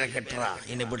അല്ലേ ಬೇರೆ കെട്ടറ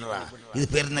ഇനെ ಬಿಡ್ರ, ഇത്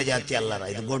പേരുന്ന ജാതി അല്ലറ,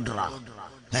 ഇത് ഗൊಡ್ರ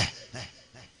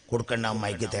കൊടുക്കണ്ട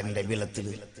അമ്മായിക്ക് തരണ്ട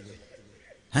ബിലത്തില്.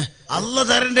 അല്ല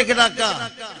തരണ്ട കിടാക്ക.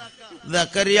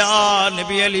 സക്കറിയാ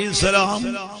നബി അലൈഹിസ്സലാം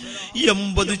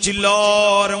 80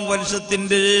 ചില്ലാരം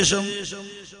വർഷത്തിന്റെ ശേഷം,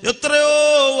 എത്രയോ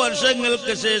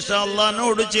വർഷങ്ങൾക്ക് ശേഷം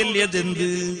അള്ളാഹുവോട് ചൊല്ലിയതെന്ത്?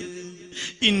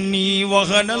 ഇന്നി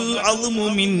വഹനൽ അദ്മു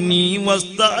മിന്നി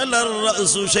വസ്തഅലർ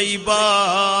റഅസു ശൈബാ.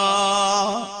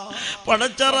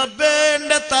 പടച്ച റബ്ബേ,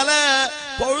 എന്റെ തല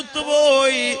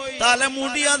കൊഴുത്തുപോയി,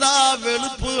 തലമുടിയതാ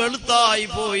വെളുത്തായി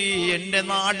പോയി, എന്റെ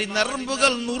നാടി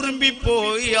നരമ്പുകൾ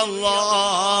നുറുമ്പിപ്പോയി. അല്ലാ,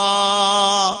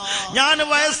 ഞാൻ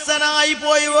വയസ്സനായി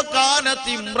പോയി.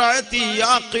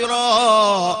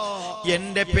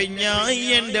 എന്റെ പെഞ്ഞായി,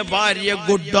 എന്റെ ഭാര്യ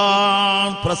ഗുഡാൻ,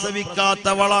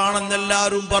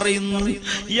 പ്രസവിക്കാത്തവളാണെന്നെല്ലാരും പറയുന്നു.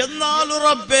 എന്നാൽ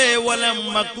റബ്ബേ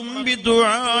വലമ്മകും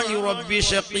ബിദുആഇ റബ്ബി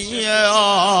ശഖിയാ,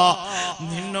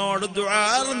 നിന്നോട് ദുആ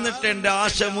എന്നിട്ട് എന്റെ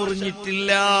ആശ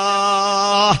മുറിഞ്ഞിട്ടില്ല.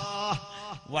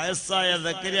 വയസ്സായ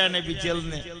സക്കറിയ നബി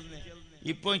ചെല്ലുന്ന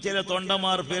ഇപ്പൊ ചില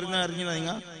തൊണ്ടമാർ പേരുന്ന അറിഞ്ഞ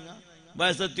നിങ്ങ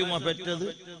വയസ്സത്യുമ പെറ്റത്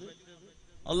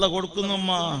അല്ല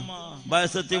കൊടുക്കുന്നുമ്മ.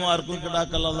 വയസ്സത്യമാർക്കും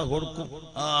കിടാക്കല്ല അല്ല കൊടുക്കും.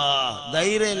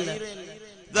 ധൈര്യല്ല.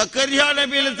 സക്കറിയ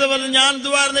നബി ഞാൻ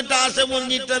ദുആർന്നിട്ട് ആശ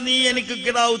മുറിഞ്ഞിട്ട് നീ എനിക്ക്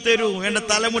കിടാവ് തരൂ, എന്റെ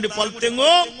തലമുടി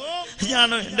പൽത്തെങ്ങോ, ഞാൻ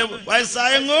എന്റെ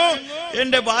വയസ്സായെങ്ങോ,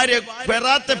 എന്റെ ഭാര്യ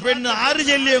പെറാത്ത പെണ്ണ് ആര്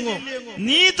ചെല്ലിയെങ്ങോ,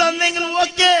 നീ തന്നെങ്കിൽ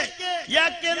ഓക്കെ,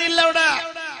 യാക്കെന്നില്ല അവിടെ.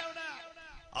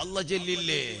 അല്ല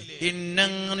ചെല്ലില്ലേ,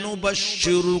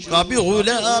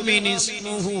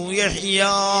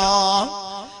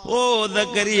 ഓ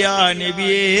സക്കറിയ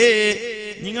നബിയേ,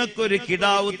 നിങ്ങൾക്കൊരു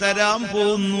കിടാവ് തരാൻ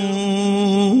പോകുന്നു.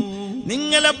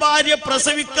 നിങ്ങളെ ഭാര്യ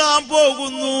പ്രസവിക്കാൻ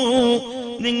പോകുന്നു.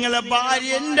 നിങ്ങളെ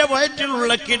ഭാര്യ എന്റെ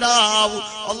വയറ്റിലുള്ള കിടാവ്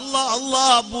അല്ലാ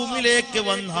ഭൂമിയിലേക്ക്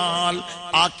വന്നാൽ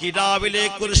ആ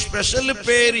കിടാവിലേക്ക് ഒരു സ്പെഷ്യൽ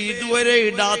പേര്, ഇതുവരെ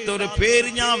ഇടാത്തൊരു പേര്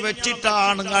ഞാൻ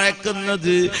വെച്ചിട്ടാണ്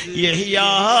അയക്കുന്നത്. യഹ്യാ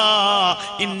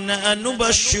ഇന്ന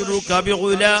നുബശ്ശിറുക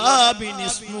ബിഗുലാബിൻ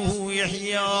ഇസ്മുഹു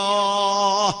യഹ്യാ.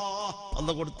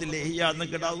 അല്ലാഹു കൊടുത്തില്ലേ യഹ്യാ എന്ന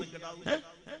കിടാവ്?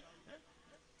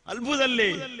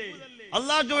 അത്ഭുതല്ലേ?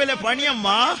 അള്ളാഹ്ക്ക് വല്ല പണിയമ്മ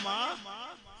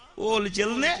ഓല്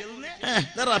ചെല്ലുന്നേ.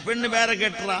 പെണ്ണ് വേറെ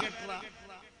കെട്ടറ,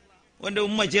 ഓന്റെ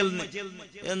ഉമ്മ ചെല്ലുന്നു.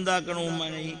 എന്താക്കണം ഉമ്മ,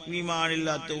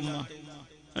 വിമാനില്ലാത്ത ഉമ്മ?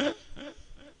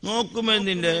 നോക്കുമ്പോ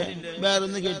എന്തിന്റെ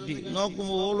വേറൊന്ന് കെട്ടി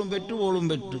നോക്കുമ്പോ ഓളും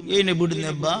പെറ്റു. ഏനെ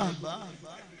വിടുന്നേബ്ബാ,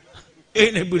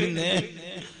 ഏനെ വിടുന്നേ?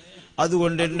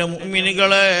 അതുകൊണ്ട് എന്റെ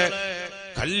മുഅ്മിനുകളെ,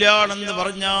 കല്യാണം എന്ന്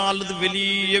പറഞ്ഞാൽ അത്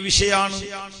വലിയ വിഷയാണ്.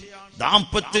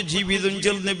 ദാമ്പത്യ ജീവിതം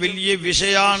ചെല്ലുന്ന വലിയ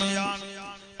വിഷയാണ്.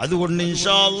 അതുകൊണ്ട്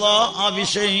ഇൻഷാ അല്ലാഹ് ആ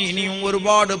വിഷയം ഇനിയും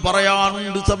ഒരുപാട്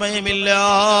പറയാനുണ്ട്, സമയമില്ല.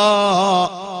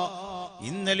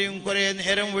 ഇന്നലെയും കുറെ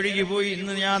നേരം വഴുകി പോയി,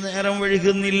 ഇന്ന് ഞാൻ നേരം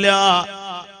വഴുകുന്നില്ല.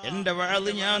 എന്റെ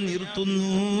വഅദ് ഞാൻ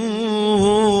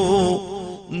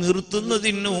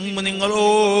നിർത്തുന്നതിന് മുമ്പ്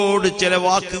നിങ്ങളോട് ചില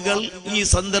വാക്കുകൾ ഈ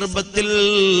സന്ദർഭത്തിൽ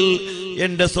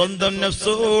എന്റെ സ്വന്തം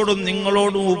നഫ്സോടും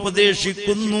നിങ്ങളോടും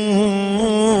ഉപദേശിക്കുന്നു.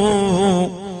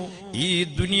 ഈ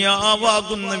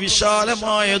ദുനിയാവാകുന്ന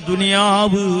വിശാലമായ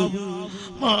ദുനിയാവ്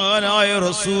മഹാനായ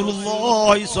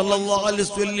റസൂലുള്ളാഹി സ്വല്ലല്ലാഹു അലൈഹി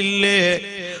വസല്ലം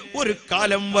ഒരു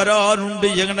കാലം വരാനുണ്ട്.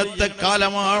 എങ്ങനത്തെ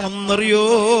കാലമാണെന്നറിയോ?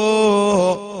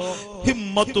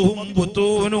 ഹിമ്മത്തുഹും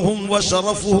ബുതൂനുഹും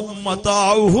വശറഫുഹും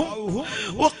മതാഉഹും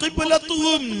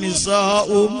വഖിബ്ലത്തുഹും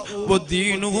നിസാഉഹും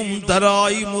വദീനുഹും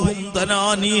ദറായിമുഹും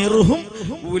ദനാനീറുഹും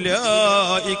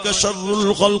ഉലൈക ശർറുൽ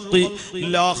ഖൽഖി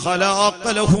ലാ ഖലാഖ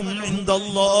ലഹും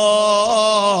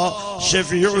ഇൻദല്ലാഹ്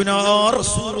ശഫീഉനാ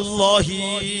റസൂലുള്ളാഹി.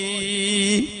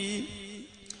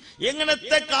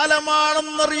 എങ്ങനത്തെ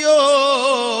കാലമാണെന്നറിയോ?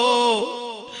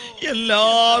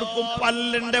 എല്ലാവർക്കും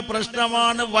പല്ലിന്റെ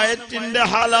പ്രശ്നമാണ്, വയറ്റിന്റെ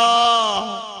ഹല.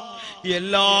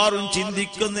 എല്ലാരും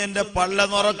ചിന്തിക്കുന്ന എന്റെ പള്ള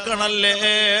നിറക്കണല്ലേ,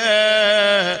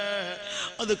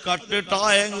 അത്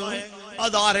കട്ടിട്ടായെങ്കിലും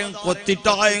അതാരെയും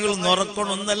കൊത്തിട്ടായെങ്കിലും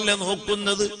നിറക്കണമെന്നല്ലേ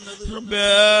നോക്കുന്നത്.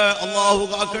 അല്ലാഹു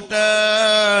കാക്കട്ടെ.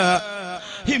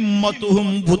 ഹിമ്മത്തുഹും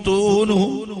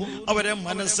ബുതൂനുഹും, അവരെ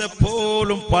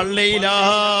മനസ്സെപ്പോഴും പള്ളയിലാണ്.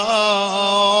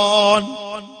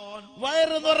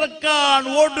 വയറ് നിറക്കാൻ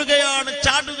ഓടുകയാണ്,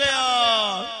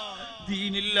 ചാടുകയാണ്.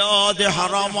 ദീനില്ലാതെ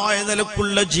ഹറാമായ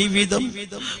നിലക്കുള്ള ജീവിതം.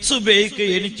 സുബൈക്ക്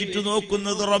എണിച്ചിട്ട്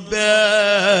നോക്കുന്നത്, റബ്ബേ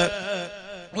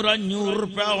ഒരു 500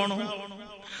 റുപ്യ ആവണം.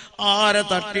 ആരെ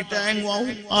തട്ടിട്ടായെങ്കാവും,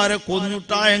 ആരെ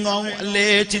കൊന്നിട്ടായെങ്കാവും അല്ലേ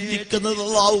ചിന്തിക്കുന്നത്.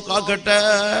 അല്ലാഹു കാക്കട്ടെ.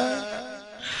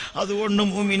 അതുകൊണ്ട്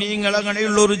മുഅ്മിനീങ്ങൾ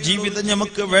അങ്ങനെയുള്ള ഒരു ജീവിതം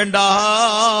നമുക്ക് വേണ്ട.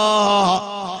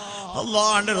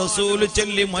 അല്ലാഹുവിന്റെ റസൂല്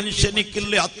ചൊല്ലി,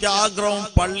 മനുഷ്യനിക്കുള്ള അത്യാഗ്രഹം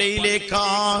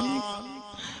പള്ളിയിലേക്കാണ്.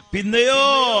 പിന്നെയോ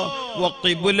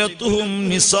വഖിബ്ലത്തുഹും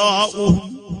നിസാഉഹും,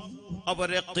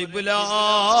 അവരെ ഖിബ്ല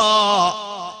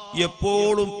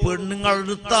എപ്പോഴും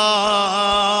പെണ്ണുങ്ങളെടുത്താൻ.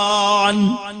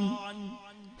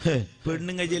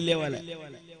 പെണ്ണുങ്ങ ചെല്ലിയ പോലെ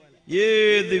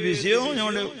ഏത് വിഷയവും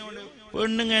ഞങ്ങളുടെ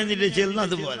പെണ്ണുങ്ങ എന്നിട്ട് ചെല്ലുന്ന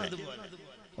അതുപോലെ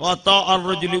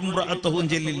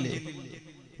ചെല്ലില്ലേ.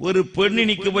 ഒരു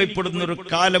പെണ്ണിനിക്ക് ഭയപ്പെടുന്ന ഒരു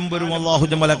കാലം വരും. അല്ലാഹു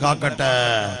ജമല കാക്കട്ടെ.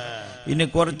 ഇനി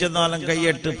കുറച്ചു നാളം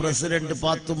കയ്യട്ട് പ്രസിഡന്റ്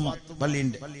പാത്തുമ്മ,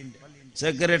 പള്ളിന്റെ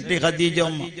സെക്രട്ടറി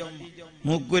ഖദീജമ്മ,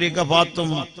 മുക്കുരിക്ക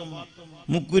പാത്തുമ്മ,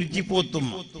 മുക്കുരിച്ചി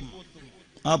പോത്തുമ്മ,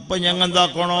 അപ്പൊ ഞങ്ങൾ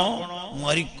എന്താക്കണോ?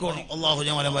 മരിക്കണം. അള്ളാഹു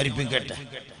ഞങ്ങളെ മരിപ്പിക്കട്ടെ.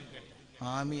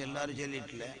 ആമി എല്ലാരും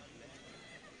ചൊല്ലിയിട്ടില്ലേ?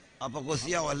 അപ്പൊ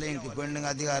കൊസിയാവല്ലേ എനിക്ക് പെണ്ണുങ്ങൾ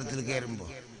അധികാരത്തിൽ കയറുമ്പോ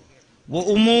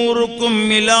وأموركم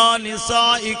إلى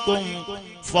نسائكم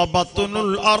فبطن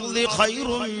الأرض خير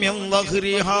من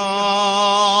ظهرها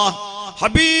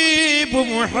حبيب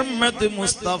محمد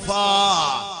مصطفى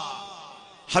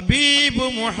حبيب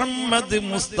محمد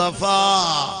مصطفى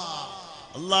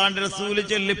അള്ളാഹുവിന്റെ റസൂൽ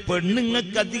ചൊല്ലി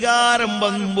പെണ്ണുങ്ങൾക്ക് അധികാരം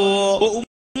വന്നുമ്പോ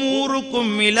ഉമൂറുക്കും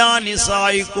ഇലാ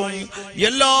നിസായിക്കും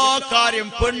എല്ലാ കാര്യം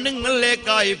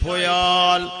പെണ്ണുങ്ങളിലേക്കായി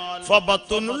പോയാൽ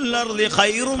ഫബത്തുനുൽ അർളി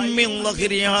ഖൈറും മിൻ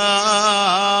ളഹ്രിഹാ.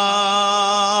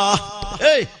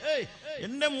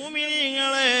 എന്റെ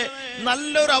മുഅ്മിനീങ്ങളെ,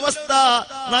 നല്ലൊരു അവസ്ഥ,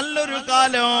 നല്ലൊരു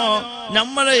കാലം,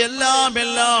 നമ്മളെ എല്ലാം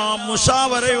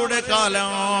മുഷാവറയുടെ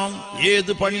കാലം.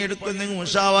 ഏത് പണിയെടുക്കുന്ന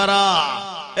മുഷാവറ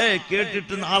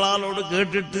കേട്ടിട്ട് നാളാളോട്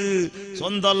കേട്ടിട്ട്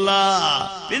സ്വന്തല്ല.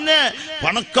 പിന്നെ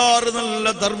പണക്കാർ നല്ല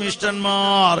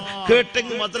ധർമ്മിഷ്ഠന്മാർ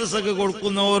കേട്ടെങ്കിൽ മദ്രസക്ക്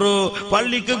കൊടുക്കുന്നവരോ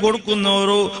പള്ളിക്ക്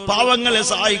കൊടുക്കുന്നവരോ പാവങ്ങളെ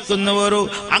സഹായിക്കുന്നവരോ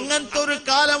അങ്ങനത്തെ ഒരു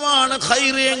കാലമാണ്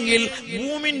ഖൈറ് എങ്കിൽ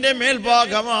ഭൂമിന്റെ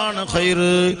മേൽഭാഗമാണ്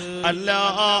ഖൈറ്. അല്ല,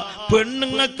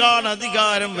 പെണ്ണുങ്ങൾക്കാണ്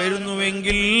അധികാരം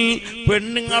വരുന്നുവെങ്കിൽ,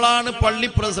 പെണ്ണുങ്ങളാണ് പള്ളി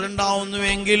പ്രസിഡന്റ്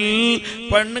ആവുന്നുവെങ്കിൽ,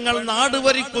 പെണ്ണുങ്ങൾ നാട്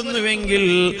ഭരിക്കുന്നുവെങ്കിൽ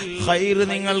ഖൈറ്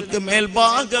നിങ്ങൾക്ക്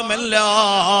മേൽഭാഗമല്ല,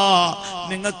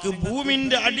 നിങ്ങൾക്ക്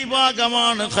ഭൂമിന്റെ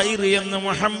അടിഭാഗമാണ് ഖൈറ് എന്ന്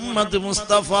മുഹമ്മദ്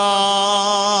മുസ്തഫ.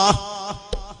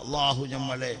 അല്ലാഹു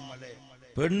നമ്മളെ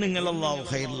പെണ്ണുങ്ങൾ അല്ലാഹു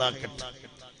ഖൈറിലാക്കട്ടെ.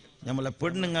 നമ്മളെ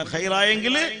പെണ്ണുങ്ങൾ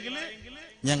ഖൈറായെങ്കിൽ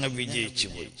ഞങ്ങൾ വിജയിച്ചു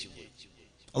പോയി.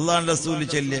 അല്ലാഹുവിന്റെ റസൂൽ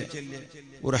ചൊല്ലിയ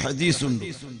ഒരു ഹദീസുണ്ട്,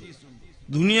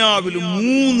 ദുനിയാവിൽ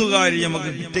 3 കാര്യം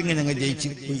നമുക്ക് കിട്ടെങ്കിൽ ഞങ്ങൾ ജയിച്ചു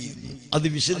പോയി. അത്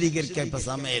വിശദീകരിക്കാൻ ഇപ്പൊ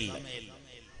സമയമില്ല,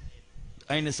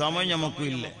 അതിന് സമയം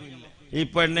നമുക്കില്ല. ഈ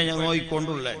പെണ്ണെ ഞാൻ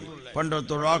നോയിക്കൊണ്ടുള്ള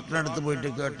പണ്ടത്തെ ಡಾಕ್ಟರ್ അടുത്ത് പോയിട്ട്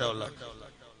കേട്ടവಲ್ಲ,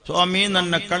 ಸ್ವಾಮಿ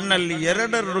ನನ್ನ ಕಣ್ಣಲ್ಲಿ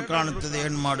 2 ಕಾಣುತ್ತದೆ,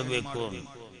 ಏನ್ ಮಾಡಬೇಕು?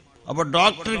 ಅಪ್ಪ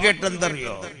ಡಾಕ್ಟರ್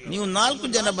ಕೇಟಂತರಿಯೋ, ನೀವು 4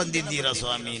 ಜನ ಬಂದಿದ್ದೀರಾ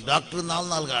ಸ್ವಾಮಿ, ಡಾಕ್ಟರ್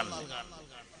 4 കാണുന്നു.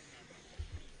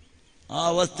 ആ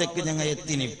അവസ്ഥക്ക് ഞങ്ങൾ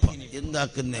എത്തിനിപ്പ.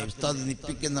 എന്താക്കുന്നേ ഉസ്താദ്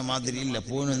നിപ്പിക്കുന്ന മാതിരി ഇല്ല.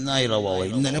 പോണെന്നായിരവോ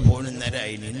ഇന്നലെ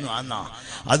പോണെന്നേരായി ഇന്നും ആന്നാ.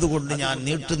 അതുകൊണ്ട് ഞാൻ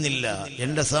നീട്ടുന്നില്ല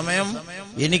എന്റെ സമയം.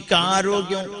 എനിക്ക്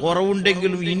ആരോഗ്യം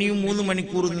കുറവുണ്ടെങ്കിലും ഇനിയും 3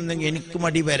 മണിക്കൂർ നിന്നെങ്കിൽ എനിക്ക്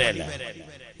മടി വരല്ല.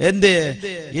 എന്തേ?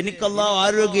 എനിക്കല്ലാഹു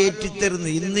ആരോഗ്യം ഏറ്റിത്തരുന്നു.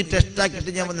 ഇന്ന് ടെസ്റ്റ്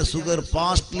ആക്കിയിട്ട് ഞാൻ വന്ന ഷുഗർ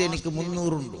പാസ്റ്റിൽ എനിക്ക്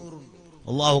 300 ഉണ്ട്.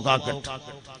 അള്ളാഹു കാക്കട്ടെ.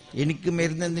 എനിക്ക്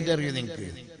മരുന്ന് എന്തിന്റെ അറിയോ നിങ്ങൾക്ക്?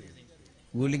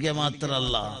 ഗുളിക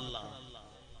മാത്രല്ല,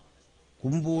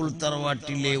 കുമ്പൂൾ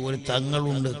തറവാട്ടിലെ ഒരു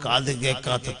തങ്ങളുണ്ട്, കാത്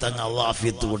കേൾക്കാത്ത തങ്ങ, അള്ളാഹു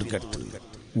ആഫിയത്ത് കൊടുക്കട്ടെ.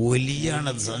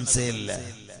 വലിയാണത്, സംശയമില്ല.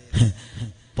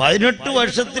 18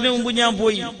 വർഷത്തിന് മുമ്പ് ഞാൻ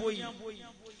പോയി.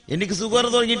 എനിക്ക് ഷുഗർ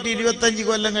തുടങ്ങിയിട്ട് 25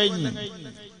 കൊല്ലം കഴിഞ്ഞു.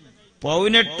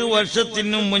 18 വർഷത്തിന്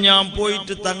മുമ്പ് ഞാൻ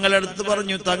പോയിട്ട് തങ്ങളടുത്ത്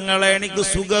പറഞ്ഞു, തങ്ങളെ എനിക്ക്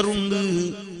ഷുഗർ ഉണ്ട്.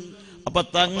 അപ്പൊ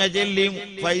തങ്ങ ചൊല്ലി,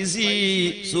 ഫൈസി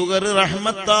ഷുഗർ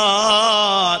റഹ്മത്താ,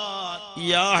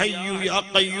 യാ ഹയ്യു യാ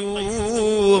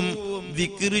ഖയ്യൂം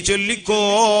ദിക്ർ ചൊല്ലിക്കോ.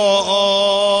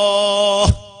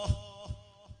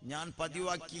 ഞാൻ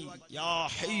പതിവാക്കി, യാ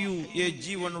ഹയ്യു ഏ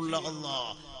ജീവനുള്ള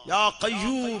അല്ലാഹ്, യാ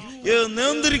ഖയ്യൂം ഏ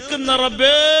നിയന്ത്രിക്കുന്ന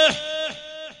റബ്ബേ.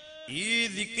 ഈ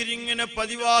ദിക്റിങ്ങനെ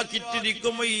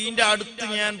പതിവാക്കിട്ടിരിക്കുമ്പോ ഇതിന്റെ അടുത്ത്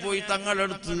ഞാൻ പോയി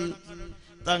തങ്ങളടുത്ത്.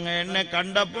 തങ്ങ എന്നെ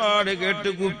കണ്ടപ്പാട് കേട്ട്,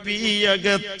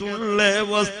 കുപ്പിയകത്തുള്ള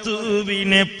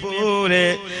വസ്തുവിനെ പോലെ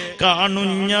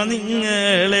കാണുഞ്ഞ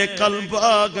നിങ്ങളെ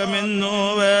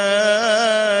കൽഭാഗമെന്നോവേ.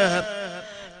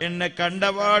 എന്നെ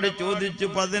കണ്ടപാട് ചോദിച്ചു,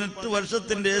 18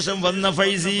 വർഷത്തിന്റെ ശേഷം വന്ന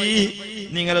ഫൈസി,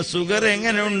 നിങ്ങളെ ഷുഗർ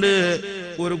എങ്ങനെയുണ്ട്?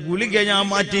 ഒരു ഗുളിക ഞാൻ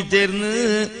മാറ്റിത്തരുന്നു.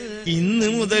 ഇന്ന്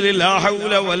മുതൽ ലാ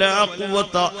ഹൗല വലാ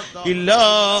ഖുവത ഇല്ലാ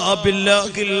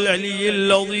ബില്ലാഹിൽ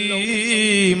അലിയിൽ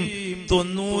അദീം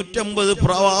 99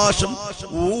 പ്രാവശ്യം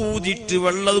ഊതിട്ട്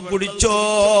വെള്ളം കുടിച്ചോ,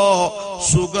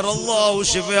 ഷുഗർ അല്ലാഹു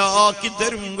ശിഫയാക്കി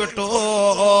തരും കേട്ടോ.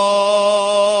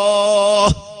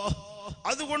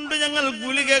 അതുകൊണ്ട് ഞങ്ങൾ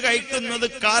ഗുളിക കഴിക്കുന്നത്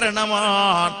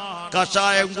കാരണമാണ്,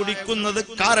 കഷായം കുടിക്കുന്നത്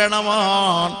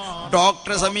കാരണമാണ്,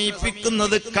 ഡോക്ടറെ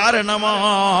സമീപിക്കുന്നത്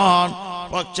കാരണമാണ്.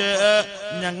 പക്ഷേ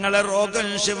ഞങ്ങളെ രോഗം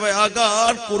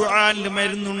ശിഫയാകാൻ ഖുർആനിൽ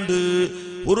മരുന്നുണ്ട്,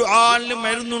 ഖുർആനിൽ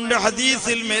മരുന്നുണ്ട്,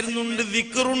 ഹദീസിൽ മരുന്നുണ്ട്,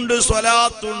 ദിക്റുണ്ട്,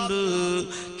 സ്വലാത്തുണ്ട്.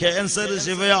 ക്യാൻസർ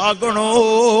ശിഫയാകണോ?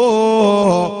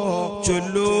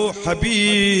 ചൊല്ലു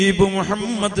ഹബീബ്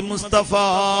മുഹമ്മദ് മുസ്തഫ.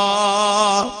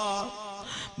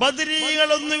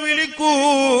 ബദരീകളൊന്ന് വിളിക്കൂ,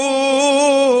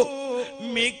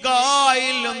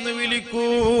 മികായിൽ ഒന്ന് വിളിക്കൂ.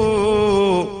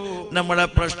 നമ്മുടെ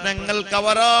പ്രശ്നങ്ങൾക്ക്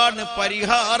അവരാണ്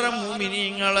പരിഹാരം.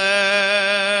 മുഅ്മിനീങ്ങളെ,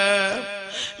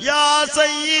 യാ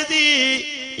സയ്യിദി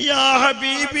യാ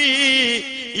ഹബീബി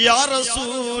യാ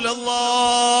റസൂലല്ലാഹ്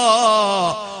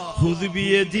ഖുദ്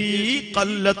ബിയദി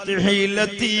ഖല്ലത്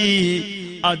ഹീലതി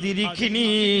അദിരിഖിനി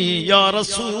യാ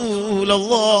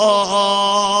റസൂലല്ലാഹ്.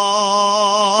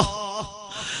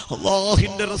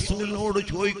 അല്ലാഹുവിന്റെ റസൂലിനോട്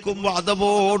ചോദിക്കുമ്പോൾ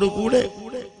അതബോടുകൂടെ,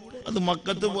 അത്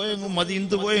മക്കത്ത് പോയെങ്കും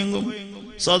മദീനത്ത് പോയെങ്കും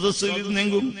സദസ്സിൽ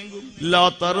ഇരുന്നെങ്കും ലാ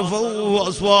തർഫഉ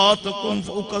അസ്വാതകും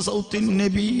ഫൗക സൗത്തിൻ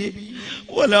നബി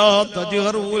വലാ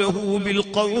തജ്ഹറു ലഹു ബിൽ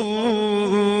ഖൗൽ.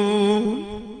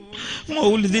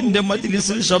 മൗലിദിന്റെ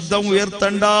മജ്ലിസിൽ ശബ്ദം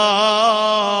ഉയർത്തണ്ട.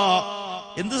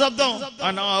 എന്ത് ശബ്ദം?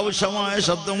 അനാവശ്യമായ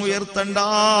ശബ്ദം ഉയർത്തണ്ട.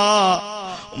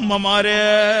 ഉമ്മമാരെ,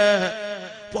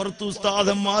 പുറത്തു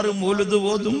ഉസ്താദന്മാർ മൗലിദ്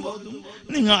ഓതുമ്പോ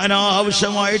നിങ്ങൾ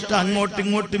അനാവശ്യമായിട്ട് അങ്ങോട്ടും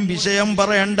ഇങ്ങോട്ടും വിഷയം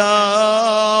പറയണ്ട.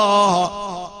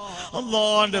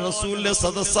 അല്ലാഹുവിന്റെ റസൂലിന്റെ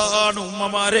സദസ്സാണ്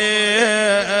ഉമ്മമാരെ.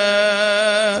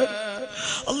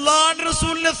 അല്ലാഹുവിന്റെ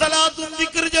റസൂലിന്റെ സലാത്തും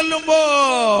ദിക്ർ ചൊല്ലുമ്പോ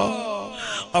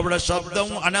അവിടെ ശബ്ദം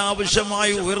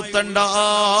അനാവശ്യമായി ഉയർത്തണ്ട.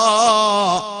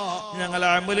 ഞങ്ങളെ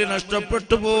അമല്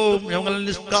നഷ്ടപ്പെട്ടു പോവും, ഞങ്ങളെ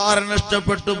നിസ്കാരം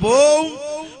നഷ്ടപ്പെട്ടു പോവും.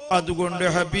 അതുകൊണ്ട്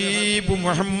ഹബീബ്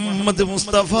മുഹമ്മദ്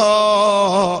മുസ്തഫ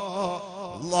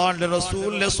അല്ലാഹുവിന്റെ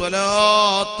റസൂലിന്റെ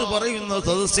സ്വലാത്ത് പറയുന്ന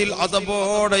സദസ്സിൽ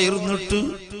അതബോടെ ഇരുന്നിട്ട്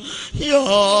യാ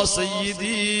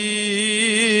സയ്യിദി,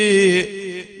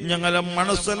 ഞങ്ങളെ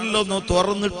മനസ്സെല്ലൊന്ന്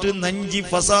തുറന്നിട്ട് നഞ്ചി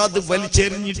ഫസാദ്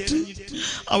വലിച്ചെറിഞ്ഞിട്ട്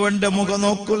അവന്റെ മുഖം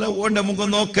നോക്കൂല, ഓന്റെ മുഖം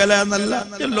നോക്കല എന്നല്ല,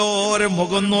 എല്ലാവരും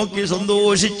മുഖം നോക്കി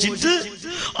സന്തോഷിച്ചിട്ട്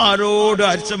ആരോട്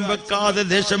അരിശം വെക്കാതെ,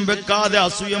 ദേഷ്യം വെക്കാതെ,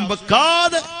 അസൂയം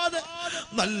വെക്കാതെ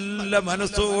നല്ല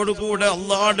മനസ്സോടുകൂടെ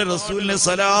അല്ലാഹുവിന്റെ റസൂലിനെ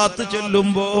സലാത്ത്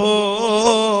ചൊല്ലുമ്പോ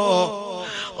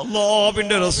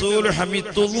അല്ലാഹുവിന്റെ റസൂൽ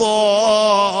ഹമീദുല്ലാഹ്,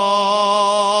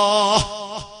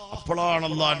 അപ്പോഴാണ്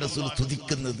അല്ലാഹുവിന്റെ റസൂൽ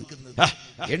സ്തുതിക്കുന്നത്.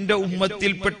 എന്റെ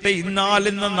ഉമ്മത്തിൽപ്പെട്ട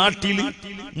ഇന്നാലെന്ന നാട്ടില്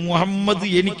മുഹമ്മദ്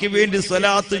എനിക്ക് വേണ്ടി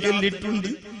സ്വലാത്ത് ചൊല്ലിട്ടുണ്ട്,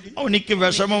 അവനിക്ക്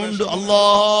വിഷമമുണ്ട്, അല്ലാ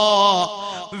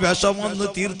വിഷമൊന്ന്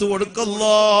തീർത്തു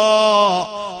കൊടുക്കല്ലാ.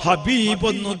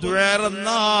 ഹബീബൊന്ന്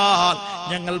ദുആറന്നാൽ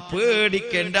ഞങ്ങൾ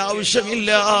പേടിക്കേണ്ട ആവശ്യമില്ല.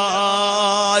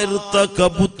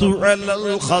 ഇർതകബതു അലൽ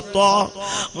ഖതാ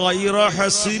ഗൈറ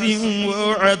ഹസ്രിൻ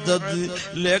വഅദദ്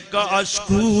ലക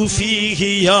അഷ്കൂ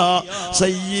ഫീഹി യാ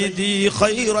സയ്യിദി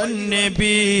ഖൈറൻ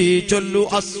നബി. ചൊല്ലു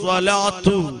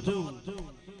അസ്സലാത്തു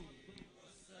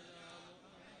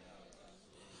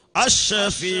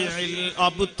അഷ്ഫീഇൽ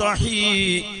അബ്തഹി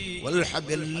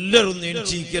വൽഹബ്.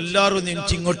 എല്ലാവരും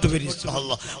ഇങ്ങോട്ട് വരും.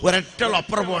 ഒരൊറ്റ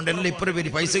അപ്പുറം പോകണ്ട, എല്ലാം ഇപ്പുറം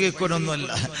വരും. പൈസ കേൾക്കാനൊന്നുമല്ല,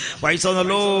 പൈസ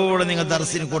നല്ലോണം നിങ്ങൾ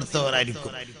ദർശനം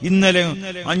കൊടുത്തവരായിരിക്കും. ഇന്നലെ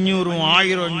 500,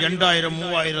 1000, 2000,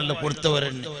 3000 എല്ലാം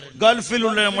കൊടുത്തവരെന്നെ.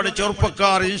 ഗൾഫിലുള്ള നമ്മുടെ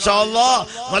ചെറുപ്പക്കാർ ഇൻഷാ അല്ലാഹ്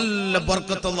നല്ല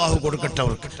ബർക്കത്ത് അല്ലാഹു കൊടുക്കട്ടെ,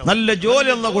 അവർക്ക് നല്ല ജോലി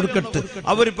അല്ലാഹു കൊടുക്കട്ടെ.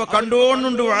 അവരിപ്പോ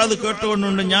കണ്ടുകൊണ്ടുണ്ട്, വഅദ്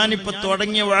കേട്ടുകൊണ്ടുണ്ട്. ഞാനിപ്പോ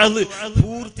തുടങ്ങിയ വഅദ്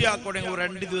പൂർത്തിയാക്കണമെങ്കിൽ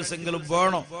 2 ദിവസമെങ്കിലും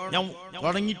വേണം. ഞാൻ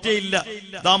തുടങ്ങിയിട്ടേ ഇല്ല.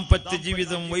 ദാമ്പത്യ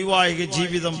ജീവിതം, വൈവാഹിക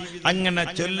ജീവിതം അങ്ങനെ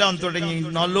ചൊല്ലാൻ തുടങ്ങി.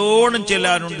 നല്ലോണം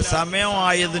ചൊല്ലാനുണ്ട്.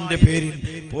 സമയമായതിന്റെ പേരിൽ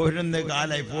പോരുന്ന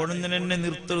കാലായി പോണുന്നതിന് തന്നെ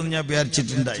നിർത്തണമെന്ന് ഞാൻ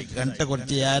വിചാരിച്ചിട്ടുണ്ടായി. കണ്ട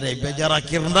കുറച്ച് ആരായി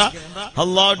ബേജാറാക്കിയിരുന്ന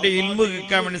അള്ളാഹുന്റെ ഇൽമു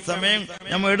കേൾക്കാൻ വേണ്ടി സമയം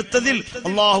നമ്മൾ എടുത്തതിൽ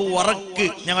അള്ളാഹു ഉറക്ക്,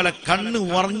 ഞങ്ങളെ കണ്ണ്,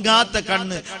 ഉറങ്ങാത്ത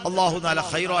കണ്ണ് അള്ളാഹു നല്ല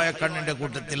ഹൈറായ കണ്ണിന്റെ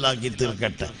കൂട്ടത്തിലാക്കി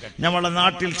തീർക്കട്ടെ. നമ്മളെ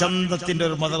നാട്ടിൽ ചന്തത്തിന്റെ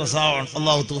ഒരു മദ്രസ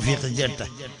അള്ളാഹു തൗഫീഖ് ചെയ്യട്ടെ.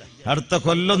 അടുത്ത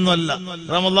കൊല്ലൊന്നുമല്ല,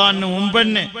 റമദാനിന്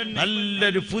മുമ്പന്നെ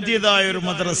നല്ലൊരു പുതിയതായ ഒരു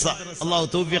മദ്രസ അള്ളാഹു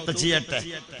തൗഫീഖ് ചെയ്യട്ടെ.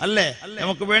 അല്ലേ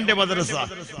നമുക്ക് വേണ്ട മദ്രസ,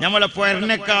 നമ്മളെ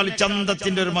പൊരനേക്കാൾ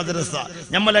ചന്തത്തിന്റെ ഒരു മദ്രസ,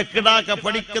 നമ്മളെ കിടാക്ക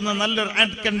പഠിക്കുന്ന നല്ലൊരു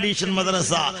എയർ കണ്ടീഷൻ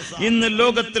മദ്രസ. ഇന്ന്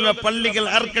ലോകത്തിലുള്ള പള്ളികൾ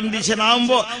എയർ കണ്ടീഷൻ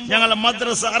ആവുമ്പോ ഞങ്ങളെ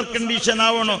മദ്രസ എയർ കണ്ടീഷൻ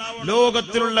ആവണം.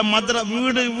 ലോകത്തിലുള്ള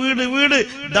വീട് വീട് വീട്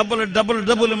ഡബിൾ ഡബിൾ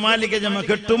ഡബിൾ മാലിക നമ്മൾ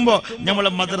കെട്ടുമ്പോ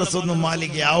നമ്മളെ മദ്രസ ഒന്ന്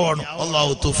മാലിക ആവണം.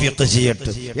 അള്ളാഹു തൗഫീഖ്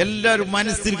ചെയ്യട്ടെ. എല്ലാവരും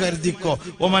മനസ്സിൽ കരുതിക്കോ,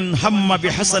 ഒമൻ ഹമ്മ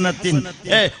ബിഹസനത്തിൻ,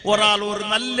 ഒരാൾ ഒരു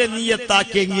നല്ല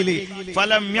നിയ്യത്താക്കിയെങ്കിൽ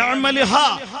ഫലം യഅമൽഹാ,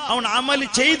 അവൻ അമൽ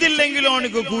ചെയ്തില്ലെങ്കിലോ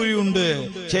അവനക്ക് കൂലിയുണ്ട്,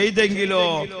 ചെയ്തെങ്കിലോ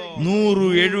 100,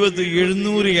 70,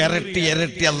 700 ഇരട്ടി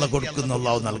ഇരട്ടി അല്ലാഹു കൊടുക്കുന്നു.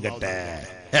 അല്ലാഹു നൽകട്ടെ.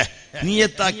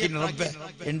 നിയ്യത്താക്കി റബ്ബേ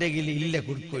എന്റെ കയ്യിൽ ഇല്ല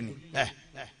കൊടുക്കുന്നു.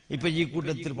 ഇപ്പൊ ഈ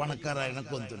കൂട്ടത്തിൽ പണക്കാരായ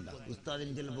എനക്കൊന്നുണ്ട്.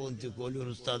 ഉസ്താദിന് ചിലപ്പോ കോലിയൂർ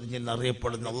ഉസ്താദിന് ചില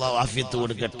അറിയപ്പെടുന്ന അള്ളാഹു ആഫിയത്ത്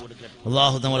കൊടുക്കട്ടെ.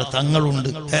 അള്ളാഹു നമ്മളെ തങ്ങളുണ്ട്,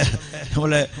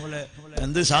 നമ്മളെ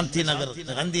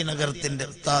ഗാന്ധിനഗരത്തിന്റെ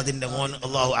ഉസ്താദിന്റെ മോൻ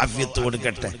അള്ളാഹു ആഫിയത്ത്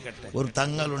കൊടുക്കട്ടെ. ഒരു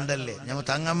തങ്ങളുണ്ടല്ലേ, ഞങ്ങൾ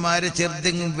തങ്ങന്മാരെ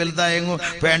ചെറുതെങ്ങും വലുതായെങ്ങും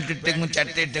പാൻറ്റിട്ടെങ്ങും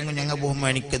ചട്ടയിട്ടെങ്ങും ഞങ്ങൾ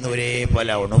ബഹുമാനിക്കുന്ന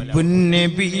ഒരേപോലെ ആവണം.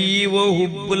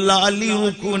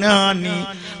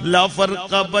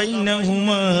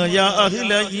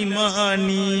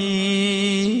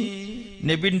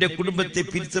 നബിന്റെ കുടുംബത്തെ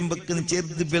പിരിച്ചം വെക്കുന്ന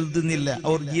ചെറുത് വലുതെന്നില്ല.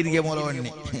 അവർ ജീരിക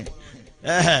മൂലവണ്ണി,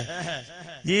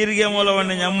 ജീരിക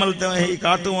മൂലവണ്ണി. നമ്മളത്തെ ഈ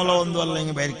കാട്ടുമുള ഒന്നും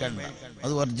അല്ലെങ്കിൽ ഭരിക്കണ്ട,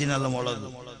 അത് ഒറിജിനൽ മുളക്.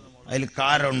 അതിൽ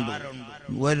കാരുണ്ട്.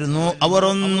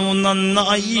 അവരൊന്നു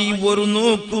നന്നായി ഒരു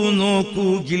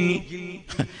നോക്കൂകിൽ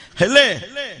അല്ലേ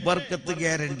ബർക്കത്ത്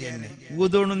ഗ്യാരണ്ടി തന്നെ.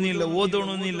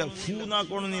 ഓതോണൊന്നില്ല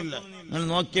ഫൂന്നാക്കണമെന്നില്ല. നിങ്ങൾ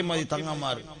നോക്കിയാൽ മതി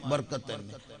തങ്ങന്മാർ ബർക്കത്ത്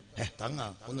തന്നെ. തങ്ങ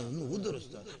ഒന്ന്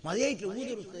ഊതുറുസ്ത മതിയായിട്ട്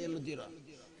ഊതുറുസ്ത എല്ലാം തീരാ.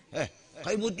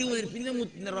 കൈ മുറ്റി ഊതി പിന്നെ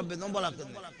മുത്തുന്ന റബ്ബെ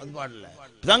നോമ്പലാക്കുന്ന അത് പാടില്ല.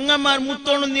 തങ്ങന്മാർ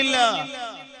മുത്തോണൊന്നില്ല.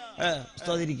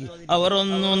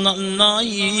 അവരൊന്നു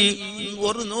നന്നായി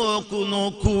ഒരു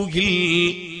നോക്കൂകിൽ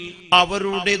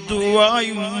അവരുടെ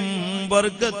ദുആയും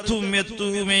ബർക്കത്തും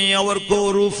എത്തുമേ.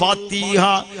 അവർക്കൊരു ഫാത്തിഹ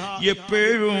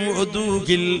എപ്പോഴും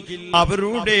ഒതുകിൽ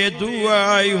അവരുടെ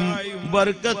ദുആയും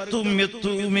ബർക്കത്തും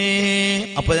എത്തുമേ.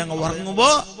 അപ്പൊ ഞങ്ങൾ ഉറങ്ങുമ്പോ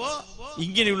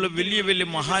ഇങ്ങനെയുള്ള വലിയ വലിയ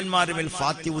മഹാന്മാരെ മേൽ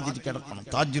ഫാത്തിഹ ഓതി കിടക്കണം.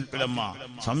 താജുൽ ഉലമ,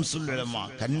 ശംസുൽ ഉലമ,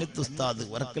 കന്നത്ത് ഉസ്താദ്,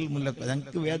 വറക്കൽ മുല്ലക്ക.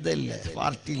 ഞങ്ങൾക്ക് വേദമില്ല,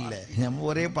 പാർട്ടി ഇല്ല. ഞമ്മ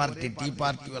ഒരേ പാർട്ടി, ടീ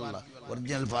പാർട്ടി അല്ല,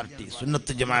 ഒറിജിനൽ പാർട്ടി,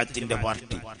 സുന്നത്ത് ജമാഅത്തിന്റെ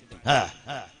പാർട്ടി.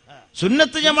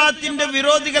 സുന്നത്ത് ജമാഅത്തിന്റെ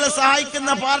വിരോധികളെ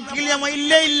സഹായിക്കുന്ന പാർട്ടിയിൽ ഞമ്മ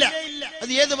ഇല്ല.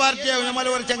 അത് ഏത് പാർട്ടിയാവും നമ്മളെ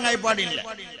ഒരു ചങ്ങായിപ്പാടില്ല.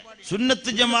 സുന്നത്ത്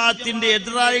ജമാഅത്തിന്റെ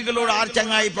എതിരാളികളോട് ആർ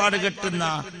ചങ്ങായിപ്പാട് കെട്ടുന്ന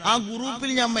ആ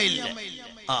ഗ്രൂപ്പിൽ ഞമ്മ ഇല്ല.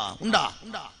 ഉണ്ടാ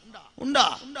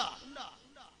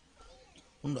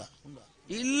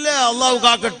ഇല്ല. അള്ളാഹു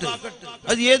കാക്കട്ട്.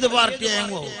 അത് ഏത്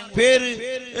പാർട്ടിയായോ പേര്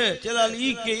ചില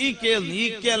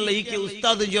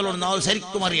ഉസ്താദ്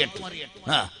ശരിക്കും അറിയട്ടെ.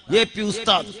 AP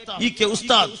ഉസ്താദ്,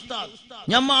 ഉസ്താദ്.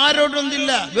 ഞമ്മ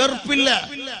ആരോടൊന്നില്ല, വെറുപ്പില്ല.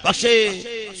 പക്ഷേ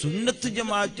സുന്നത്ത്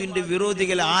ജമാഅത്തിന്റെ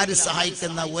വിരോധികളെ ആര്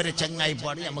സഹായിക്കുന്ന ഒരു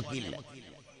ചങ്ങായിപ്പാട് നമുക്കില്ല.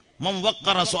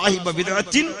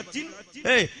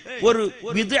 ഒരു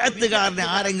വിദ്അത്തുകാരനെ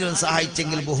ആരെങ്കിലും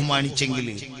സഹായിച്ചെങ്കിൽ, ബഹുമാനിച്ചെങ്കിൽ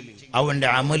അവന്റെ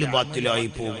അമല് ബാത്തിലായി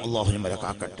പോകും. അല്ലാഹു നമ്മെ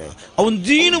കാക്കട്ടെ. അവൻ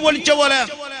ദീൻ പൊളിച്ച പോലെ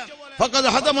ഫഖദ്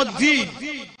ഹദമദ്ദീൻ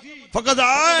ഫഖദ്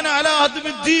ആന അലാ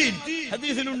ഹദ്മിദ്ദീൻ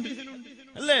ഹദീസിലുണ്ട്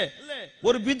അല്ലേ.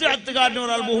 ഒരു ബിദ്അത്തുകാരനെ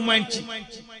ഒരാൾ ബഹുമാനിച്ചു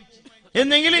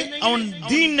എന്നെങ്കിൽ അവൻ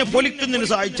ദീനിനെ പൊളിക്കുന്നതിന്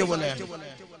സഹായിച്ച പോലെയാണ്.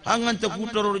 അങ്ങനത്തെ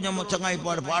കൂട്ടരോട് ഞമ്മ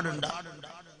ചങ്ങായിപ്പാട് പാടുണ്ട.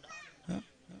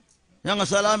 ഞങ്ങൾ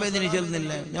സലാമേദിന്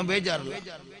ചെല്ലുന്നില്ല, ഞാൻ ബേജാറില്ല.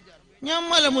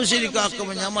 ഞമ്മലെ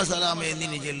മുശ്രിക്കാക്കുമ്പോ ഞമ്മ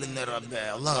സലാമേദിന് ചെല്ലുന്ന റബ്ബേ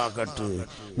അല്ലാഹു കാക്കട്ടെ.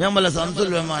 ഞമ്മലെ സംസുൽ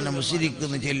ഉലമാനെ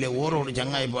മുശ്രിക്കെന്ന് ചെല്ലിയ ഓരോട്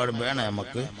ചങ്ങായിപ്പാട് വേണം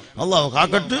നമുക്ക്. അല്ലാഹു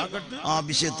കാക്കട്ടെ. ആ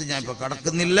വിഷയത്തിൽ ഞാൻ ഇപ്പൊ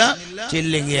കടക്കുന്നില്ല.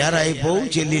 ചെല്ലെങ്കിൽ ഏറായി പോവും,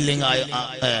 ചെല്ലില്ലെങ്കിൽ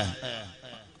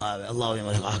അല്ലാഹു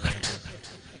നമ്മളെ കാക്കട്ടെ.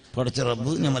 പഠിച്ച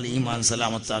റബ്ബ് നമ്മൾ ഈമാൻ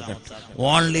സലാമത്താക്കട്ടെ.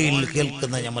 ഓൺലൈനിൽ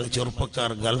കേൾക്കുന്ന നമ്മൾ ചെറുപ്പക്കാർ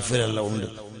ഗൾഫിലെല്ലാം ഉണ്ട്.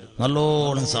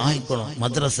 നല്ലോണം സഹായിക്കണം.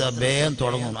 മദ്രസ വേഗം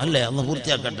തുടങ്ങണം അല്ലേ. അന്ന്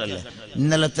പൂർത്തിയാക്കട്ടല്ലേ.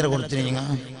 ഇന്നലെ എത്ര കൊടുത്തിന് നിങ്ങൾ?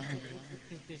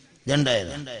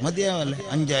 2000 മതിയാവല്ലേ?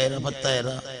 5000,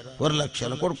 10,000, 1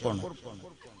 ലക്ഷം കൊടുക്കണം.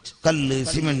 കല്ല്,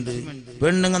 സിമെന്റ്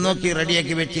പെണ്ണുങ്ങ നോക്കി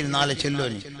റെഡിയാക്കി വെച്ചിരുന്നു. 4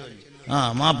 ചെല്ലോന്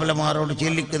മാപ്പിളമാരോട്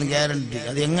ചെല്ലിക്കുന്ന ഗ്യാരണ്ടി.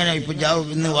 അത് എങ്ങനെ ഇപ്പൊ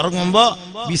ഇന്ന് ഉറങ്ങുമ്പോ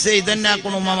വിസ ഇതന്നെ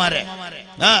ആക്കണം. ഉമ്മമാരെ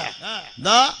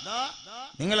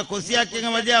നിങ്ങളെ കൊസിയാക്കിയ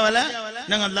മതിയാവല.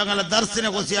 ഞങ്ങളെ ദർശന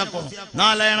കൊസിയാക്കണം.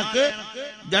 4 എനക്ക്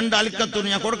 2 അലിക്കത്തൂർ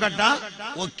ഞാൻ കൊടുക്കട്ട.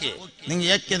 ഓക്കെ, നിങ്ങൾ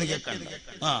ഏക്കെന്ന് കേക്കണ്ട.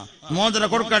 മോതിര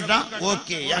കൊടുക്കട്ട.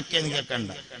 ഓക്കെ, യാക്കെന്ന്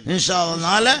കേക്കണ്ട. ഇൻഷാ അല്ലാഹ്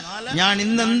 4 ഞാൻ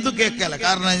ഇന്നെന്തു കേക്കല.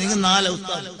 കാരണം നിങ്ങൾ 4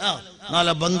 ഉസ്താദ്,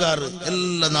 4 ബംഗാറ്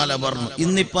എല്ലാം 4 പറഞ്ഞു.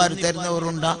 ഇന്നിപ്പാര്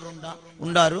തരുന്നവരുണ്ടാ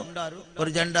ഉണ്ടാരും. ഒരു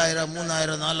 2000,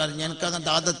 3000, 4000 ഞങ്ങൾക്ക്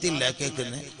അങ്ങനത്തെ ആദത്തില്ല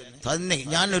കേൾക്കുന്നത്. തന്നെ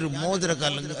ഞാനൊരു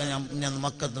മോതിരക്കാലം ഞാൻ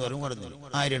മക്കത്ത് വരും പറഞ്ഞു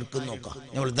 1000 എടുക്കും നോക്കാം.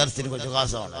 ഞങ്ങൾ ദർശനം കുറച്ച്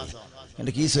കാസാവണല്ലേ.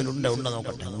 എന്റെ കീസലുണ്ട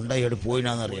നോക്കട്ടെ. ഉണ്ടായിട്ട്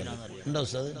പോയിനാന്നറിയാം. ഉണ്ടോ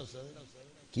ഉസ്താദ്?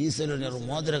 കീസലൊരു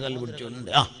മോതിരക്കല്ല് പിടിച്ചുണ്ട്.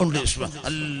 ഉണ്ട്.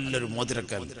 നല്ലൊരു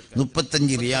മോതിരക്കല്ല്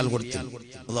 35 റിയാൽ കൊടുത്തു.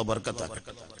 അല്ലാഹു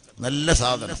ബർക്കത്താക്കട്ടെ. നല്ല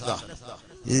സാധനം.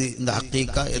 ഇത്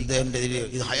ഹഖീഖ ഇത്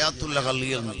ഹയാത്തുള്ള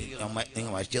കല്ലിയെന്ന്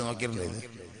നിങ്ങൾ മരിച്ചു നോക്കിയിട്ടുണ്ട്. ഇത്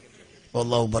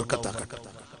അല്ലാഹു ബർക്കത്താക്കട്ടെ.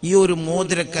 ഈ ഒരു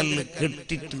മോതിരക്കല്ല്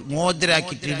കെട്ടിട്ട്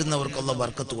മോതിരാക്കിട്ട് ഇടുന്നവർക്ക് അല്ലാഹു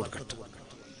ബർക്കത്ത് കൊടുക്കട്ടെ.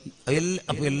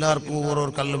 അപ്പൊ എല്ലാവർക്കും ഓരോ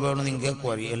കല്ല് വേണം. നിങ്ങൾ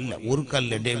കേൾക്കുവാ ഒരു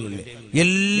കല്ല് ഇടയില്ല.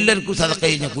 എല്ലാവർക്കും സദഖ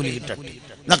കഴിഞ്ഞ കൂലി കിട്ടട്ടെ.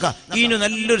 ഇതിന്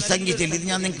നല്ലൊരു സംഖ്യ ചെല്ലി. ഇത്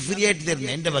ഞാൻ നിങ്ങൾക്ക് ഫ്രീ ആയിട്ട്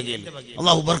തരുന്നത് എന്റെ വകയിൽ.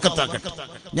 അല്ലാഹു ബർക്കത്താക്കട്ടെ.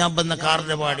 ഞാൻ വന്ന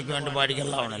കാറിന്റെ പാടിക്ക് വേണ്ട പാടിക്ക്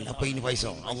എല്ലാം ആവണല്ലോ. അപ്പൊ ഇനി പൈസ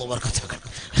വേണം. അല്ലാഹു ബർക്കത്താക്കട്ടെ.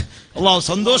 അല്ലാഹു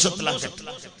സന്തോഷത്തിലാക്കട്ടെ.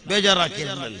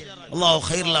 ബേജാറാക്കിയിരുന്നല്ലേ. അല്ലാഹു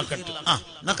ഖൈറിലാക്കട്ടെ.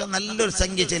 നല്ലൊരു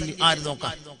സംഖ്യ ചെല്ലി. ആര്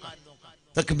നോക്കാം?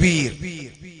 തക്ബീർ,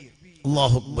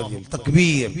 അല്ലാഹു അക്ബർ,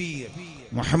 തക്ബീർ,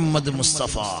 മുഹമ്മദ്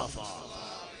മുസ്തഫ.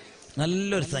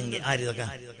 നല്ലൊരു സംഖ്യ. ആര് ഇതൊക്കെ?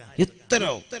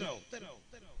 എത്രയോ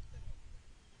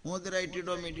മോതിരായിട്ട്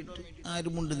ഇടാൻ വേണ്ടിട്ട്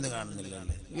ആരും മുണ്ടെന്ന് കാണുന്നില്ല.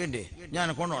 വേണ്ടേ? ഞാൻ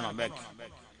കൊണ്ടുപോകണം ബാക്ക്.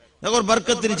 ഇതൊക്കെ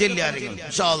ബർക്കത്തിന് ചെല്ലി ആരെങ്കിലും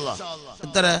ഇൻഷാ അല്ലാഹ്.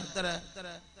 എത്ര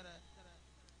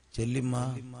ചെല്ലിമ്മ?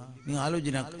 നീ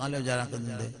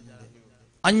ആലോചനാക്കുന്നുണ്ട്.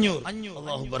 500.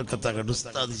 അല്ലാഹു ബർക്കത്താക്കട്ടെ.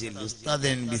 ഉസ്താദ് ചെല്ലി.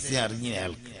 ഉസ്താദ് ബിസി അറിഞ്ഞ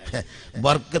ആൾക്ക്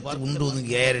ബർക്കത്ത് ഉണ്ടോന്ന്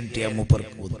ഗ്യാരണ്ടി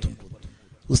മൂപ്പർക്ക് ഒത്തും.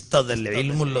 ഉസ്താദല്ലേ,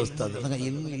 ഇൽമുള്ള ഉസ്താദ്.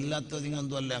 ഇൽമു ഇല്ലാത്തത്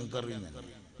ഒന്നും അല്ല. ഞങ്ങൾക്ക് അറിയുന്നത്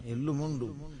ഇൽമുണ്ടു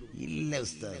ഇല്ല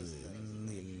ഉസ്താദ്.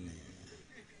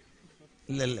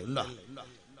 ഇല്ലല്ല ഇല്ല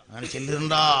അങ്ങനെ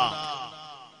ചെല്ലുണ്ടാ.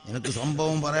 എനിക്ക്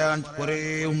സംഭവം പറയാൻ കുറേ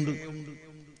ഉണ്ട്.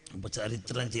 അപ്പൊ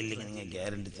ചരിത്രം ചെല്ലിങ്ങനെ നിങ്ങൾ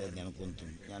ഗ്യാരണ്ടി തരാൻ എനിക്കൊന്നും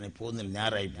ഞാൻ പോകുന്നില്ല,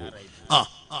 ഞാറായി പോകും.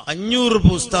 500 രൂപ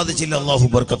ഉസ്താദ് ചെല്ലി, അള്ളാഹു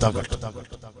ബർക്കത്താക്കട്ടെ.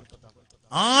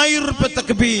 1000 രൂപ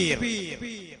തക്ബീർ.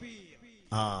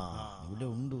 ഇവിടെ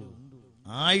ഉണ്ട്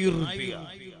 1000 രൂപ.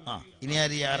 ഇനി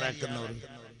ആരാക്കുന്നവർ?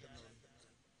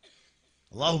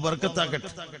 അള്ളാഹു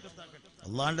ബർക്കത്താക്കട്ടെ.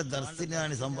 അള്ളാന്റെ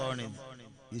ദർശനാണ് സംഭവമാണ്.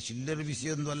 ഇത് ചില്ലറ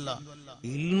വിഷയമൊന്നുമല്ല.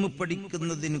 ഇൽമു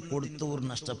പഠിക്കുന്നതിന് കൊടുത്തവർ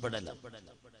നഷ്ടപ്പെടല.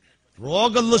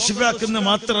 രോഗം ശിഫാക്കുന്ന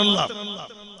മാത്രമല്ല,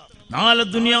 നാളെ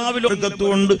ദുനിയാവിൽ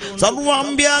ബർക്കത്തുകൊണ്ട് സർവ്വ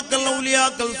അമ്പിയാക്കൾ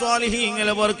ഔലിയാക്കൾ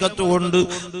സ്വാലിഹീങ്ങളെ ബർക്കത്തുകൊണ്ട്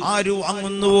ആര്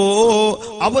വാങ്ങുന്നുവോ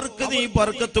അവർക്ക് നീ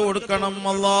ബർക്കത്ത് കൊടുക്കണം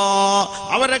അല്ലാഹ്.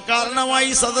 അവരെ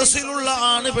കാരണമായി സദസ്സിലുള്ള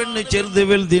ആണ് പെണ്ണ് ചെറുത്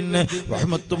വലുതിന്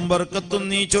റഹ്മത്തും ബർക്കത്തും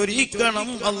നീ ചൊരിക്കണം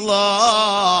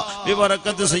അല്ലാഹ്.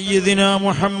 ബിബറക്കത്ത് സയ്യിദിനാ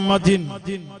മുഹമ്മദിൻ.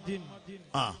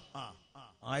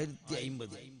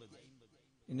 1050.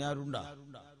 ഇനി ആരുണ്ടാ?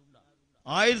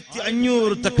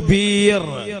 1500 തക്ബീർ.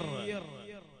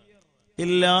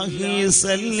 ഇല്ലാഹി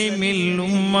സല്ലിമിൽ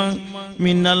ഉമ്മ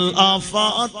മിനൽ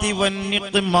ആഫാതി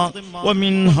വന്നിഖ്മ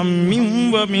വമിൻ ഹമ്മിൻ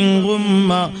വമിൻ ഗുമ്മ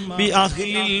ബി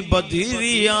അഹ്ലിൽ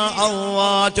ബദരി യാ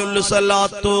അല്ലാഹ്. ചൊല്ലു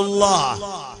സലാത്തുല്ലാഹ്.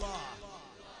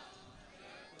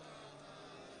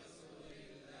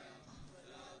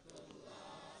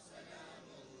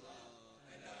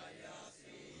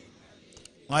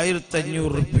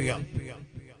 ₹1500.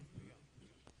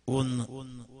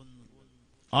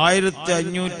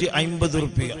 1550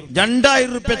 രൂപ. 2000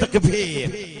 രൂപ തക്ബീർ.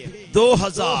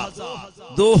 2000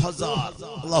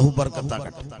 അല്ലാഹു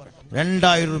ബർക്കത്താക്കട്ടെ.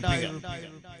 2000 രൂപ.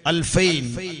 2000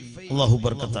 അല്ലാഹു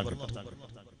ബർക്കത്താക്കട്ടെ.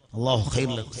 അല്ലാഹു ഖൈർ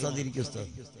ലക്കും.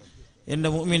 എന്റെ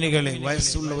മുഅ്മിനുകളെ,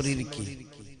 വയസ്സുള്ളവർ ഇരിക്കും.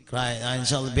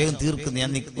 ഇൻഷാ അല്ലാഹ് വേഗം തീർക്കുന്നു.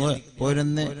 ഞാൻ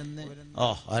പോരെന്ന്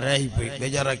ആരായി പോയി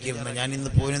ബേജാറാക്കിയിരുന്നു. ഞാൻ ഇന്ന്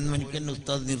പോരെന്ന് എനിക്ക് എന്നെ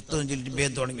ഉസ്താദ് നിർത്തവും ചൊല്ലിട്ട്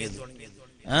വേഗം തുടങ്ങിയത്.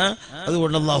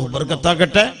 അതുകൊണ്ട് അല്ലാഹു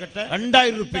ബർക്കത്താക്കട്ടെ.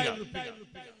 2000 രൂപ.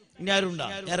 ഇനി ആരുണ്ടാ?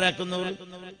 ഞാറാക്കുന്നവർ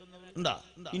ഉണ്ടാ?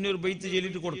 ഇനിയൊരു ബൈത്ത്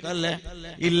ചൊല്ലിട്ട് കൊടുക്കാം അല്ലേ?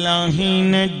 ഇല്ലാഹി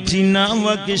നജ്ജിനാ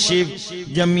വക്ഷിഫ്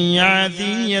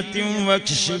ജമിഅദിയതിൻ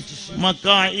വക്ഷിഫ്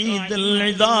മഖാഇദൽ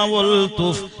ഇദാ വൽ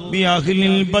തുഫ് ബി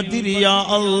അഹ്ലിൽ ബദരി യാ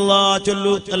അല്ലാഹ്.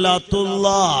 ചൊല്ലു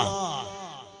സലാത്തുല്ലാഹ്.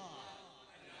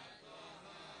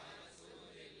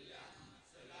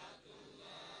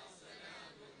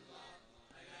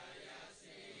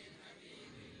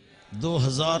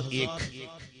 $2001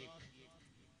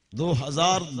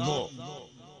 $2002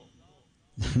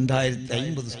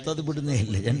 2050 ഉസ്താദ് വിടുന്നേ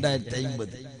ഇല്ല.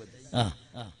 2050.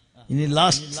 ഇനി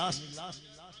ലാസ്റ്റ്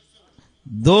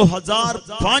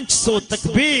 2500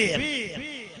 തക്ബീർ.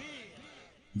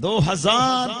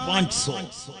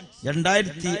 2500.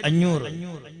 2500.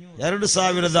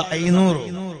 2500.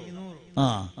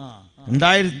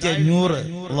 2500.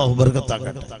 അല്ലാഹു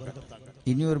ബർക്കത്താക്കട്ടെ.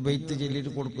 ഇനി ഒരു ബൈത്ത്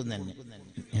ചൊല്ലിട്ട് കൊടുക്കുന്ന തന്നെ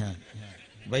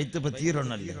ബൈത്ത്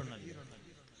പത്തീരണല്ലേ.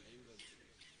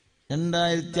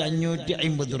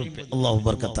 2550 രൂപ. അല്ലാഹു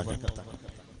ബർക്കത്താക്കട്ടെ.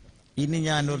 ഇനി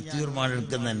ഞാൻ ഒരു തീരുമാനം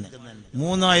എടുക്കുന്ന തന്നെ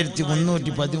 3313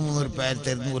 രൂപ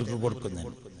 1200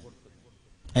 കൊടുക്കുന്നതിന്.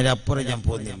 അതിനപ്പുറം ഞാൻ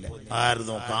പോകുന്നില്ല. ആര്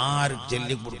നോക്കാം, ആര്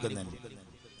ചൊല്ലി കൊടുക്കുന്നതിന്.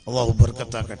 അല്ലാഹു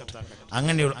ബർക്കത്താക്കട്ടെ.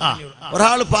 അങ്ങനെയുള്ള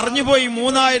ഒരാൾ പറഞ്ഞു പോയി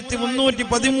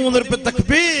 3313 രൂപ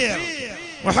തക്ബീർ.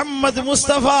 മുഹമ്മദ്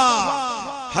മുസ്തഫ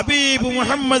ഹബീബ്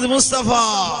മുഹമ്മദ് മുസ്തഫ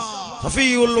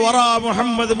ഷഫീഉൽ വറാ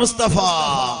മുഹമ്മദ് മുസ്തഫ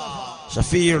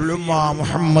ഷഫീഉൽ ഉമ്മ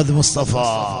മുഹമ്മദ് മുസ്തഫ.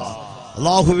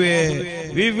 അല്ലാഹുവേ,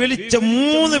 വിളിച്ച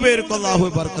 3 പേർക്ക് അല്ലാഹു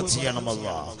ബർക്കത്ത് ചെയ്യണം.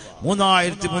 അല്ലാഹ്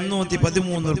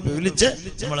 3313 രൂപ വിളിച്ച്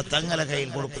നമ്മളെ തങ്ങളെ കയ്യിൽ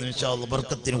കൊടുക്കുന്നു. ഇൻഷാ അല്ലാഹ്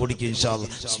ബർക്കത്തിന് കൊടുക്കും. ഇൻഷാ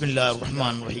അല്ലാഹ്. ബിസ്മില്ലാഹിർ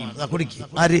റഹ്മാനിർ റഹീം. കൊടുക്കും.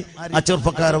 ആര്? ആ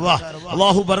ചെറുപ്പക്കാർ. വാ,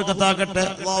 അല്ലാഹു ബർക്കത്താക്കട്ടെ.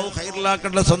 അല്ലാഹു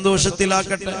ഖൈറിലാക്കട്ടെ,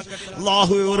 സന്തോഷത്തിലാക്കട്ടെ.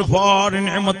 അല്ലാഹു ഒരുപാട്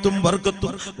നിഅമത്തും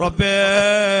ബർക്കത്തും റബ്ബേ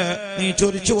നീ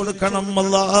ചൊരിച്ചു കൊടുക്കണം.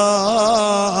 അല്ലാഹ്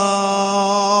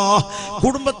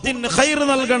കുടുംബത്തിന് ഖൈർ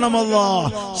നൽകണം. അല്ലാഹ്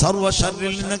സർവ്വ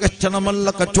ശർറിൽ നിന്ന് രക്ഷണമല്ല,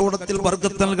 കച്ചവടത്തിൽ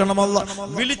ബർക്കത്ത് നൽകണം. അല്ലാഹ്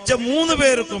വിളിച്ച 3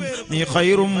 പേർക്കും നീ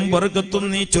ഖൈറും ബർക്കത്തും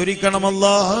നീ ചൊരിക്കണം.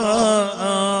 അല്ലാഹ്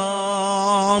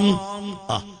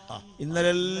ഇന്നലെ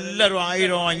എല്ലാവരും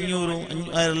 1000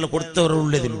 500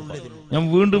 കൊടുത്തവരുള്ളതിൽ ഞാൻ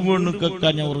വീണ്ടും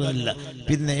കേൾക്കാൻ ഞാൻ ഓർക്കുന്നില്ല.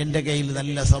 പിന്നെ എന്റെ കയ്യിൽ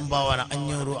നല്ല സംഭാവന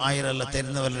 500 1000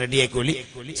 തരുന്നവർ റെഡിയാക്കോളി.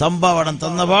 സംഭാവന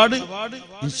തന്നപാട്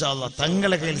ഇൻഷാ അല്ലാഹ്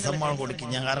തങ്ങളെ കയ്യിൽ സമ്മാനം കൊടുക്കും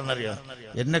ഞാൻ. കാരണം അറിയാം,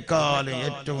 എന്നെക്കാളും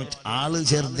ഏറ്റവും ആള്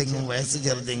ചെറുതെങ്ങും വയസ്സ്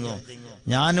ചെറുതെങ്ങും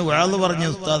ഞാൻ വേള് പറഞ്ഞ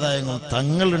ഉസ്താദായെങ്കിലും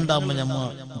തങ്ങൾ ഉണ്ടാകുമ്പോ ഞമ്മ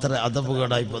ഇത്ര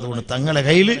അതപകടായിപ്പോ. അതുകൊണ്ട് തങ്ങളെ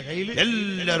കയ്യിൽ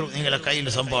എല്ലാവരും നിങ്ങളെ കയ്യിൽ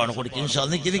സംഭാവന കൊടുക്കും. ഇൻഷാ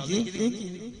അല്ലാഹ്.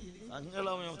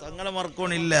 തങ്ങളെ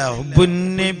മറക്കണില്ല.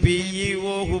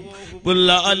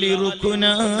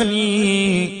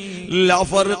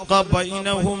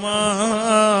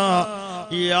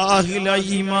 യാ അഹ്ല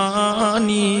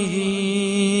ഈമാനി.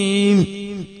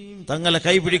 തങ്ങളെ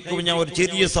കൈപിടിക്കുമ്പോൾ ഞാൻ ഒരു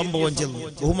ചെറിയ സംഭവം ചെന്നു.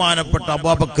 ബഹുമാനപ്പെട്ട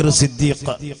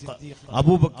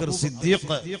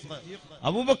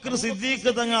അബൂബക്കർ സിദ്ദീഖ്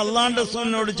തങ്ങൾ അള്ളാന്റെ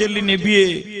റസൂലിനോട് ചൊല്ലി, നബിയെ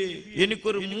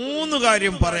എനിക്കൊരു 3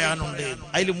 കാര്യം പറയാനുണ്ട്.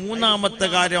 അതിൽ 3ാമത്തെ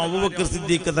കാര്യം അബൂബക്കർ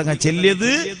സിദ്ദീഖ് തങ്ങൾ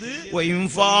ചൊല്ലിയത്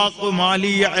വഇൻഫാഖു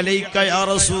മാലി അലൈക യാ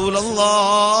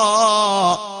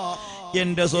റസൂലല്ലാഹ്,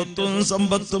 എന്റെ സ്വത്തും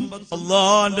സമ്പത്തും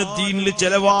അള്ളാന്റെ ദീനിൽ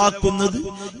ചെലവാക്കുന്നത്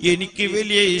എനിക്ക്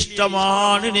വലിയ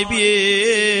ഇഷ്ടമാണ് നബിയേ.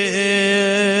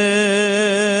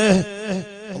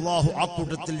 അള്ളാഹു ആ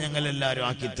കൂട്ടത്തിൽ ഞങ്ങൾ എല്ലാവരും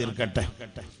ആക്കി തീർക്കട്ടെ.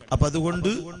 അപ്പൊ അതുകൊണ്ട്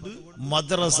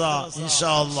മദ്രസ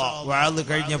ഇൻഷാ അല്ലാഹ് വഅദ്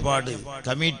കഴിഞ്ഞ പാട്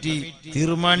കമ്മിറ്റി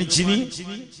തീരുമാനിച്ചിനി.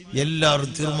 എല്ലാവരും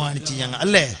തീരുമാനിച്ചു. ഞങ്ങൾ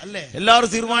അല്ലേ എല്ലാവരും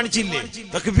തീരുമാനിച്ചില്ലേ?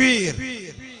 തക്ബീർ.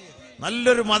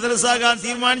 നല്ലൊരു മദ്രസ ആകാൻ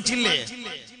തീരുമാനിച്ചില്ലേ?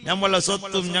 ഞങ്ങളെ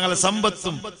സ്വത്തും ഞങ്ങളെ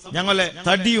സമ്പത്തും ഞങ്ങളെ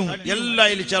തടിയും എല്ലാം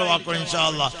ഇതിൽ ചെലവാക്കണം ഇൻഷാ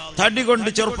അല്ലാഹ്. തടി കൊണ്ട്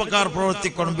ചെറുപ്പക്കാർ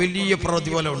പ്രവർത്തിക്കണം. വലിയ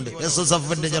പ്രവൃത്തി പോലെ ഉണ്ട്.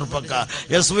 SSFന്റെ ചെറുപ്പക്കാർ,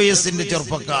 SYSന്റെ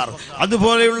ചെറുപ്പക്കാർ,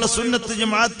 അതുപോലെയുള്ള സുന്നത്ത്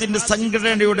ജമാഅത്തിന്റെ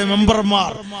സംഘടനയുടെ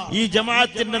മെമ്പർമാർ, ഈ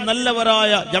ജമാഅത്തിന്റെ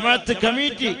നല്ലവരായ ജമാഅത്ത്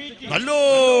കമ്മിറ്റി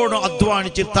നല്ലോണം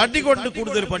അധ്വാനിച്ച് തടി കൊണ്ട്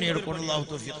കൂടുതൽ പണിയെടുക്കണം. അല്ലാഹു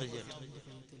തൗഫീഖ് ചെയ്യട്ടെ.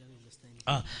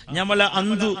 ഞമ്മളെ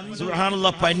അന്തു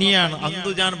സുബ്ഹാനല്ലാഹ് പനിയാണ്. അന്തു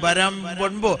ഞാൻ വരാൻ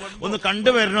മുൻപോ ഒന്ന്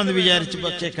കണ്ടുവരണമെന്ന് വിചാരിച്ചു,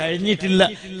 പക്ഷെ കഴിഞ്ഞിട്ടില്ല.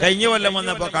 കഴിഞ്ഞ കൊല്ലം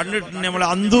വന്നപ്പോ കണ്ടിട്ടുണ്ട്. നമ്മളെ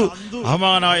അന്തു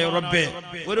റഹ്മാനായ റബ്ബേ,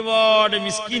 ഒരുപാട്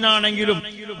മിസ്കീനാണെങ്കിലും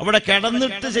അവിടെ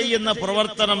കിടന്നിട്ട് ചെയ്യുന്ന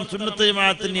പ്രവർത്തനം സുന്നത്ത്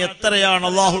ജമാഅത്തിന് എത്രയാണ്.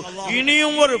 അല്ലാഹു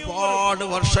ഇനിയും ഒരുപാട്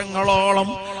വർഷങ്ങളോളം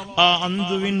ആ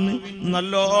അന്തുവിന്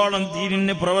നല്ലോണം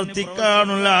ദീനിന്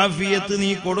പ്രവർത്തിക്കാനുള്ള ആഫിയത്ത്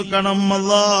നീ കൊടുക്കണം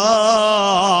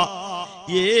അല്ലാഹ്.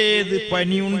 ഏത്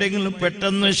പനിയുണ്ടെങ്കിലും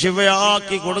പെട്ടെന്ന്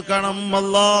ശിവയാക്കി കൊടുക്കണം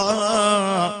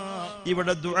അല്ലാഹ്.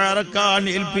 ഇവിടെ ദുആറക്കാൻ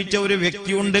ഏൽപ്പിച്ച ഒരു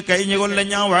വ്യക്തിയുണ്ട്. കഴിഞ്ഞ കൊല്ലം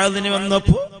ഞാൻ വഅദിന്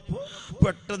വന്നപ്പോ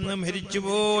പെട്ടെന്ന്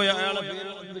മരിച്ചുപോയ അയാളെ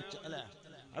പേര്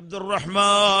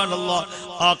അബ്ദുറഹ്മാൻ. അല്ലാഹ്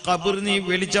ആ ഖബർ നീ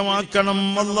വെളിച്ചമാക്കണം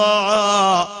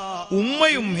അല്ലാഹ്.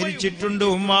 ഉമ്മയും മരിച്ചിട്ടുണ്ട്.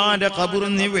 ഉമ്മാന്റെ ഖബർ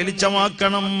നീ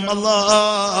വെളിച്ചമാക്കണം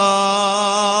അല്ലാഹ്.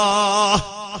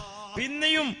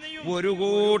 പിന്നെയും ഒരു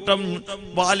കൂട്ടം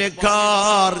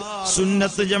ബാല്യക്കാർ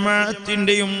സുന്നത്ത്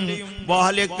ജമാഅത്തിന്റെയും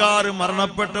ബാല്യക്കാർ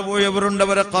മരണപ്പെട്ടു പോയവരുണ്ട്.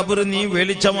 അവരെ ഖബർ നീ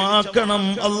വെളിച്ചമാക്കണം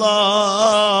അല്ലാഹ്.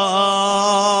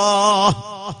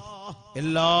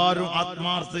 എല്ലാരും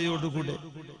ആത്മാർത്ഥതയോടുകൂടെ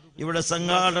ഇവിടെ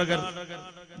സംഘാടകർ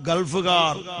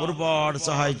ഗൾഫുകാർ ഒരുപാട്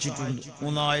സഹായിച്ചിട്ടുണ്ട്.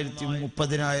 3000,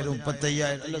 30,000,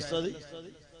 35,000 അല്ല ഉസ്താദ്,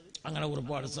 അങ്ങനെ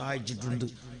ഒരുപാട് സഹായിച്ചിട്ടുണ്ട്.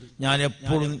 ഞാൻ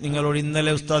എപ്പോഴും നിങ്ങളോട്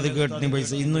ഇന്നലെ ഉസ്താദ് കേട്ടിന്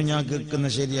പൈസ, ഇന്നും ഞാൻ കേൾക്കുന്ന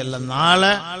ശരിയല്ല.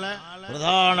 നാളെ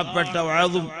പ്രധാനപ്പെട്ട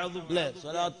വഅദും അല്ലേ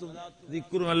സ്വലാത്തും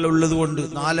ദിക്റും എല്ലാം ഉള്ളത് കൊണ്ട്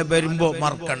നാളെ വരുമ്പോ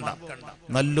മറക്കണ്ട.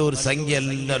 നല്ലൊരു സംഖ്യ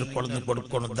എല്ലാവരും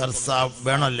കൊടുക്കണം. ദർസ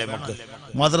വേണമല്ലേ, നമുക്ക്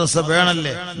മദ്രസ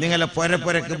വേണല്ലേ. നിങ്ങളെ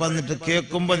പൊരക്ക് വന്നിട്ട്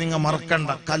കേൾക്കുമ്പോ നിങ്ങൾ മറക്കണ്ട.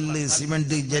 കല്ല്,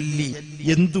 സിമന്റ്, ജല്ലി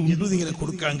എന്തുണ്ട് നിങ്ങളെ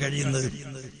കൊടുക്കാൻ കഴിയുന്നത്.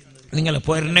 നിങ്ങളെ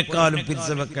പൊരനേക്കാളും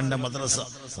പിരിച്ചു വെക്കേണ്ട മദ്രസ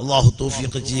അല്ലാഹു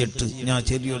തൗഫീഖ് ചെയ്യട്ടെ. ഞാൻ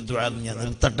ചെറിയൊരു ദുആ ഞാൻ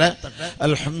നിർത്തട്ടെ.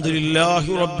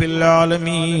 അൽഹംദുലില്ലാഹി റബ്ബിൽ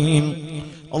ആലമീൻ.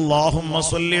 اللهم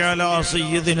صل على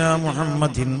سيدنا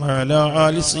محمد وعلى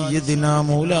آل سيدنا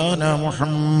مولانا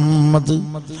محمد.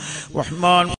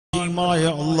 رحمن മായ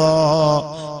അല്ലാഹ്,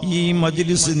 ഈ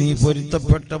മജ്ലിസ് നീ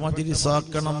പൊരുത്തപ്പെട്ട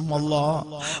മജ്ലിസാക്കണം അല്ലാഹ്.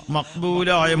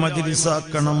 മഖ്ബൂലായ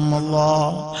മജ്ലിസാക്കണം അല്ലാഹ്.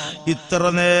 ഇത്ര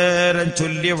നേരം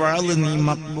ചൊല്ലിയ വഅദ് നീ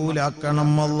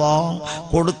മഖ്ബൂലാക്കണം അല്ലാഹ്.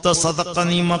 കൊടുത്ത സദഖ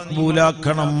നീ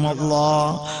മഖ്ബൂലാക്കണം അല്ലാഹ്.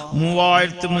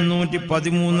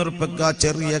 3313 റുപ്യക്ക്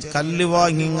ചെറിയ കല്ല്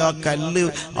വാങ്ങി ആ കല്ല്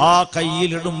ആ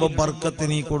കയ്യിലിടുമ്പോ ബർക്കത്ത്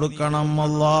നീ കൊടുക്കണം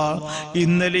അല്ലാഹ്.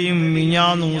 ഇന്നലെയും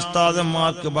മിഞ്ഞാന്നും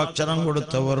ഉസ്താദന്മാർക്ക് ഭക്ഷണം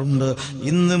കൊടുത്തവരുണ്ട്.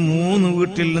 ഇന്ന് 3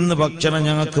 വീട്ടിൽ നിന്ന് ഭക്ഷണം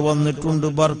ഞങ്ങൾക്ക് വന്നിട്ടുണ്ട്.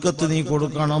 ബർക്കത്ത് നീ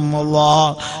കൊടുക്കണം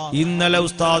അല്ലാഹ്. ഇന്നലെ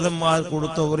ഉസ്താദന്മാർ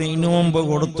കൊടുത്തവരും ഇന്നു മുമ്പ്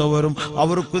കൊടുത്തവരും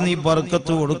അവർക്ക് നീ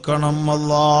ബർക്കത്ത് കൊടുക്കണം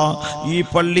അല്ലാഹ്. ഈ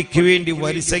പള്ളിക്ക് വേണ്ടി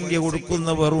വരിസംഖ്യ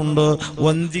കൊടുക്കുന്നവരുണ്ട്,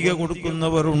 വന്തിക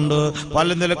കൊടുക്കുന്നവരുണ്ട്, പല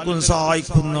നിലക്കും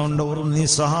സഹായിക്കുന്നവർ നീ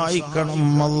സഹായിക്കണം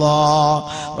അല്ലാഹ്.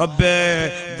 റബ്ബേ,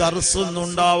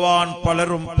 ദർസൊന്നുണ്ടാവാൻ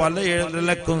പലരും പല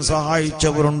നിലക്കും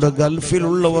സഹായിച്ചവരുണ്ട്.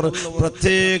 ഗൾഫിലുള്ളവർ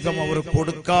പ്രത്യേകം അവർ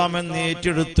കൊടുക്കാമെന്ന്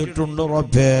ഏറ്റെടുത്തിട്ടുണ്ട്.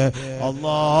 റബ്ബേ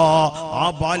അല്ലാഹ്, ആ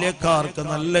ബാല്യക്കാർക്ക്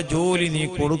നല്ല ജോലി നീ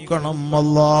കൊടുക്കണം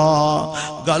അല്ലാഹ്.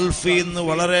 ഗൾഫിൽ നിന്ന്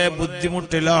വളരെ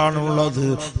ബുദ്ധിമുട്ടിലാണുള്ളത്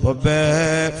റബ്ബേ.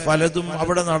 പലതും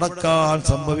അവിടെ നടക്കാൻ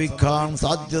സംഭവിക്കാൻ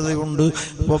സാധ്യതയുണ്ട്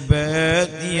റബ്ബേ.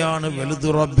 നീയാണ് വലുത്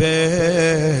റബ്ബേ.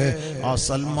 ആ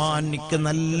സൽമാനിക്ക്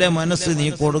നല്ല മനസ്സ് നീ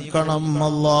കൊടുക്കണം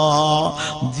അല്ലാഹ്.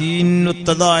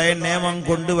 ദീനുത്തതായ നിയമം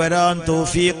കൊണ്ടുവരാൻ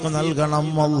തൗഫീഖ് നൽകണം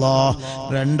അല്ലാഹ്.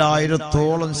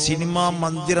 2000-ഓളം സിനിമാ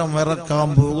മന്ദിരം ഇറക്കാൻ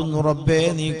പോകുന്നു റബ്ബേ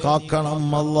നീ കാക്കണം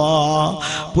അല്ലാ.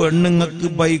 പെണ്ണുങ്ങൾക്ക്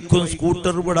ബൈക്കും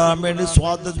സ്കൂട്ടർ വിടാൻ വേണ്ടി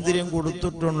സ്വാതന്ത്ര്യം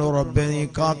കൊടുത്തിട്ടുണ്ട് റബ്ബേ നീ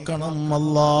കാക്കണം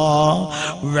അല്ലാ.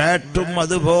 വേട്ടും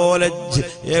അതുപോലെ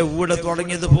എവിടെ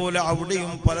തുടങ്ങിയതുപോലെ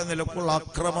അവിടെയും പല നിലക്കുള്ള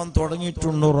അക്രമം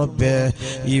തുടങ്ങിയിട്ടുണ്ട് റബ്ബേ.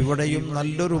 ഇവിടെയും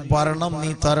നല്ലൊരു ഭരണം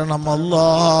നീ തരണം അല്ലാ.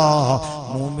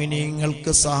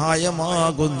 മുഅ്മിനീങ്ങൾക്ക്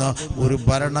സഹായമാകുന്ന ഒരു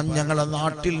ഭരണം ഞങ്ങളുടെ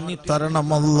നാട്ടിൽ നീ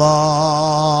തരണമല്ലാ.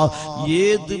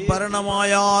 ഏത്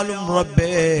ഭരണമായാലും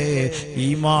റബ്ബേ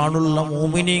ഈമാനുള്ള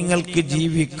മുഅ്മിനീങ്ങൾക്ക്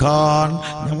ജീവിക്കാൻ,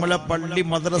 നമ്മളെ പള്ളി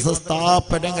മദ്രസ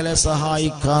സ്ഥാപനങ്ങളെ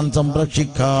സഹായിക്കാൻ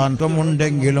സംരക്ഷിക്കാൻ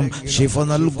ഉണ്ടെങ്കിലും ശിഫ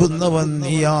നൽകുന്നവൻ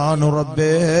നീയാണ്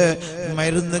റബ്ബേ.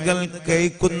 മരുന്നുകൾ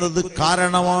കഴിക്കുന്നത്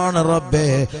കാരണമാണ് റബ്ബേ.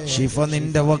 ശിഫ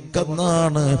നിന്റെ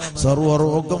വക്കന്നാണ്.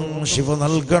 സർവ്വരോഗം ശിഫ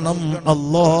നൽകണം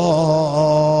അല്ലാ.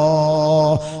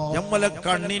 നമ്മളെ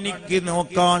കണ്ണിനിക്ക്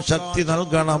നോക്കാൻ ശക്തി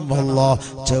നൽകണമല്ല.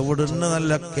 ചെവിടിന്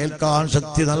നല്ല കേൾക്കാൻ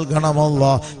ശക്തി നൽകണമല്ല.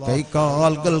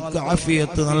 കൈകാലുകൾക്ക്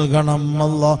ആഫിയത്ത്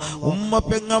നൽകണമല്ല. ഉമ്മ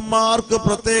പെങ്ങന്മാർക്ക്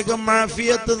പ്രത്യേകം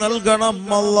ആഫിയത്ത്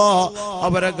നൽകണമല്ല.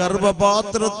 അവരെ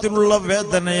ഗർഭപാത്രത്തിലുള്ള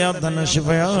വേദനയാതന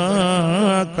ശിഫയാക്കണമല്ല.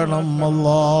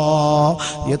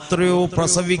 എത്രയോ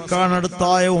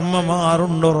പ്രസവിക്കാനടുത്തായ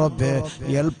ഉമ്മമാരുണ്ട് റബ്ബേ.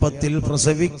 എളുപ്പത്തിൽ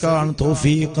പ്രസവിക്കാൻ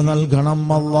തൗഫീഖ്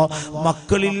നൽകണമല്ല.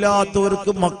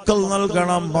 മക്കളില്ലാത്തവർക്ക് മക്കൾ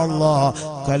നൽകണം അല്ലാ.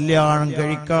 കല്യാണം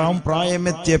കഴിക്കാൻ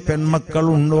പ്രായമെത്തിയ പെൺമക്കൾ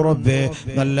ഉണ്ട് റബ്ബേ.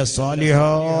 നല്ല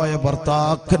സാലിഹായ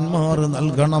ഭർത്താക്കന്മാർ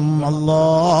നൽകണം അല്ലാ.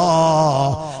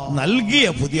 നൽകിയ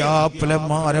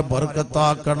പുതിയാപ്പിളമാരെ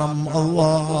ബർക്കത്താക്കണം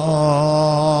അല്ലാ.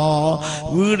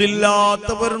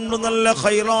 വീടില്ലാത്തവരുണ്ട്, നല്ല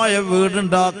ഖൈറായ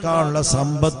വീടുണ്ടാക്കാനുള്ള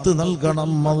സമ്പത്ത്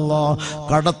നൽകണം അല്ലാ.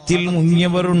 കടത്തിൽ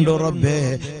മുങ്ങിയവരുണ്ട് റബ്ബേ.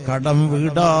 കടം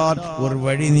വീടാൻ ഒരു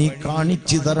വഴി നീ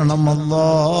കാണിച്ചു തരണം അല്ലാ.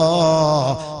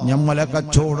 നമ്മളെ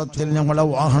കച്ചവടത്തിൽ, നമ്മളെ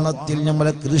വാഹനത്തിൽ,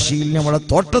 നമ്മളെ കൃഷിയിൽ, നമ്മളെ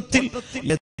തോട്ടത്തിൽ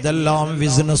ഇതെല്ലാം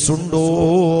ബിസിനസ് ഉണ്ടോ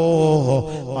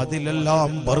അതിലെല്ലാം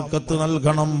ബർക്കത്ത്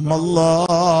നൽകണം അല്ലാ.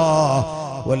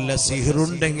 വല്ല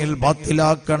സിഹറുണ്ടെങ്കിൽ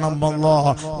ബാത്തിലാക്കണം അല്ലാ.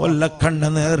 വല്ല കണ്ണ്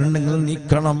നേരുണ്ടെങ്കിൽ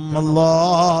നീക്കണം അല്ലാ.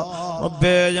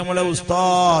 റബ്ബേ നമ്മളെ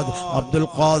ഉസ്താദ് അബ്ദുൽ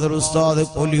ഖാദിർ ഉസ്താദ്,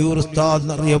 കൊലിയൂർ ഉസ്താദ്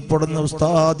എന്നറിയപ്പെടുന്ന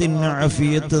ഉസ്താദിന്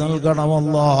ആഫിയത്ത്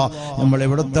നൽകണമല്ലാ.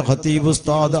 നമ്മളിവിടുത്തെ ഖതീബ്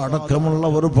ഉസ്താദ് അടക്കമുള്ള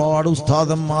ഒരുപാട്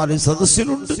ഉസ്താദന്മാർ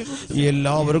സദസ്സിലുണ്ട്.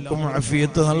 എല്ലാവർക്കും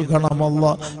ആഫിയത്ത്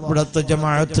നൽകണമല്ലാ. ഇവിടുത്തെ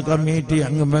ജമാഅത്ത് കമ്മിറ്റി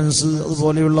അംഗമെൻസ്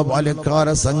അതുപോലെയുള്ള ബാല്യക്കാര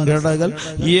സംഘടനകൾ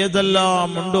ഏതെല്ലാം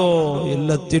ഉണ്ടോ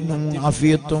എല്ലാത്തിനും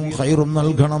ആഫിയത്തും ഖൈറും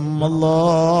നൽകണം അല്ലാ.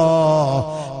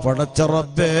 പടച്ച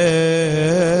റബ്ബേ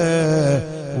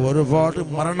ഒരുപാട്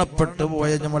മരണപ്പെട്ടു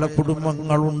പോയ നമ്മളെ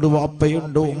കുടുംബങ്ങളുണ്ട്.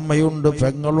 വാപ്പയുണ്ട്, ഉമ്മയുണ്ട്,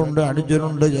 പെങ്ങളുണ്ട്,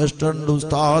 അനുജനുണ്ട്, ജ്യേഷ്ഠനുണ്ട്,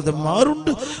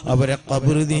 ഉസ്താദന്മാരുണ്ട്. അവരെ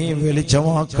ഖബറ് നീ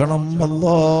വെളിച്ചമാക്കണം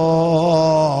അല്ലാ.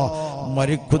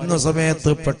 മരിക്കുന്ന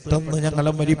സമയത്ത് പെട്ടെന്ന്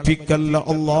ഞങ്ങളെ മരിപ്പിക്കല്ല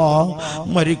അല്ലാ.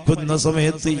 മരിക്കുന്ന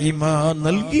സമയത്ത് ഈമാൻ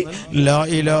നൽകി ലാ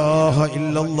ഇലാഹ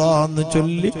ഇല്ലല്ലാഹ് എന്ന്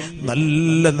ചൊല്ലി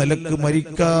നല്ല നിലക്ക്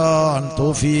മരിക്കാൻ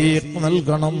തൗഫീഖ്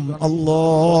നൽകണം അല്ലാ.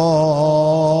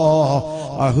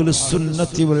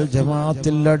 അഹ്ലുസുന്നത്തി വൽ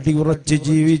ജമാഅത്തിൽ അടിയുറച്ച്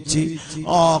ജീവിച്ച്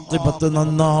ആഖിബത്ത്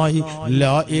നന്നായി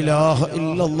ലാ ഇലാഹ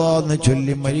ഇല്ലല്ലാഹ് എന്ന്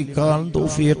ചൊല്ലി മരിക്കാൻ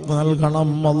തൗഫീഖ്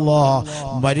നൽകണം അല്ലാ.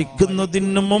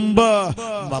 മരിക്കുന്നതിന് മുമ്പ്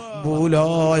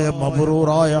മഖ്ബൂലായ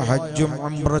മബ്റൂറായ ഹജ്ജും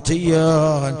ഉംറ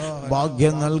ചെയ്യാൻ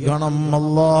ഭാഗ്യം നൽകണം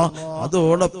അല്ലാ.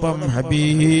 അതോടൊപ്പം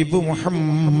ഹബീബ്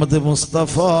മുഹമ്മദ്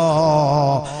മുസ്തഫ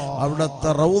അവിടുത്തെ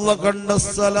റൗള കണ്ട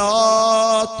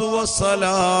സലാത്തു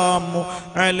വസ്സലാമു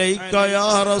അലൈക യാ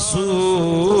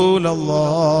റസൂലല്ലാഹ്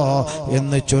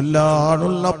എന്ന്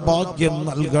ചൊല്ലാനുള്ള ഭാഗ്യം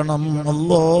നൽകണം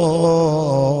അല്ലാ.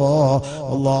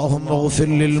 اللهم اغفر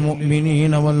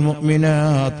للمؤمنين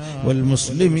والمؤمنات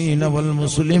والمسلمين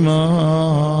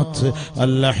والمسلمات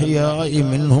الأحياء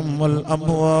منهم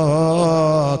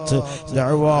والأموات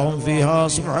دعواهم فيها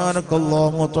سبحانك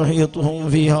اللهم وتحيتهم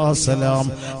فيها سلام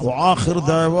وآخر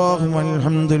دعواهم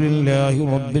الحمد لله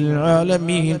رب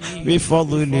العالمين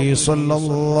بفضل صلى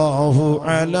الله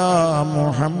على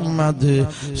محمد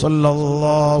صلى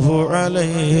الله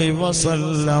عليه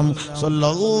وسلم صلى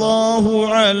الله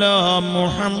على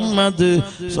محمد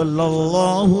صلى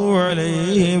الله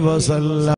عليه وسلم.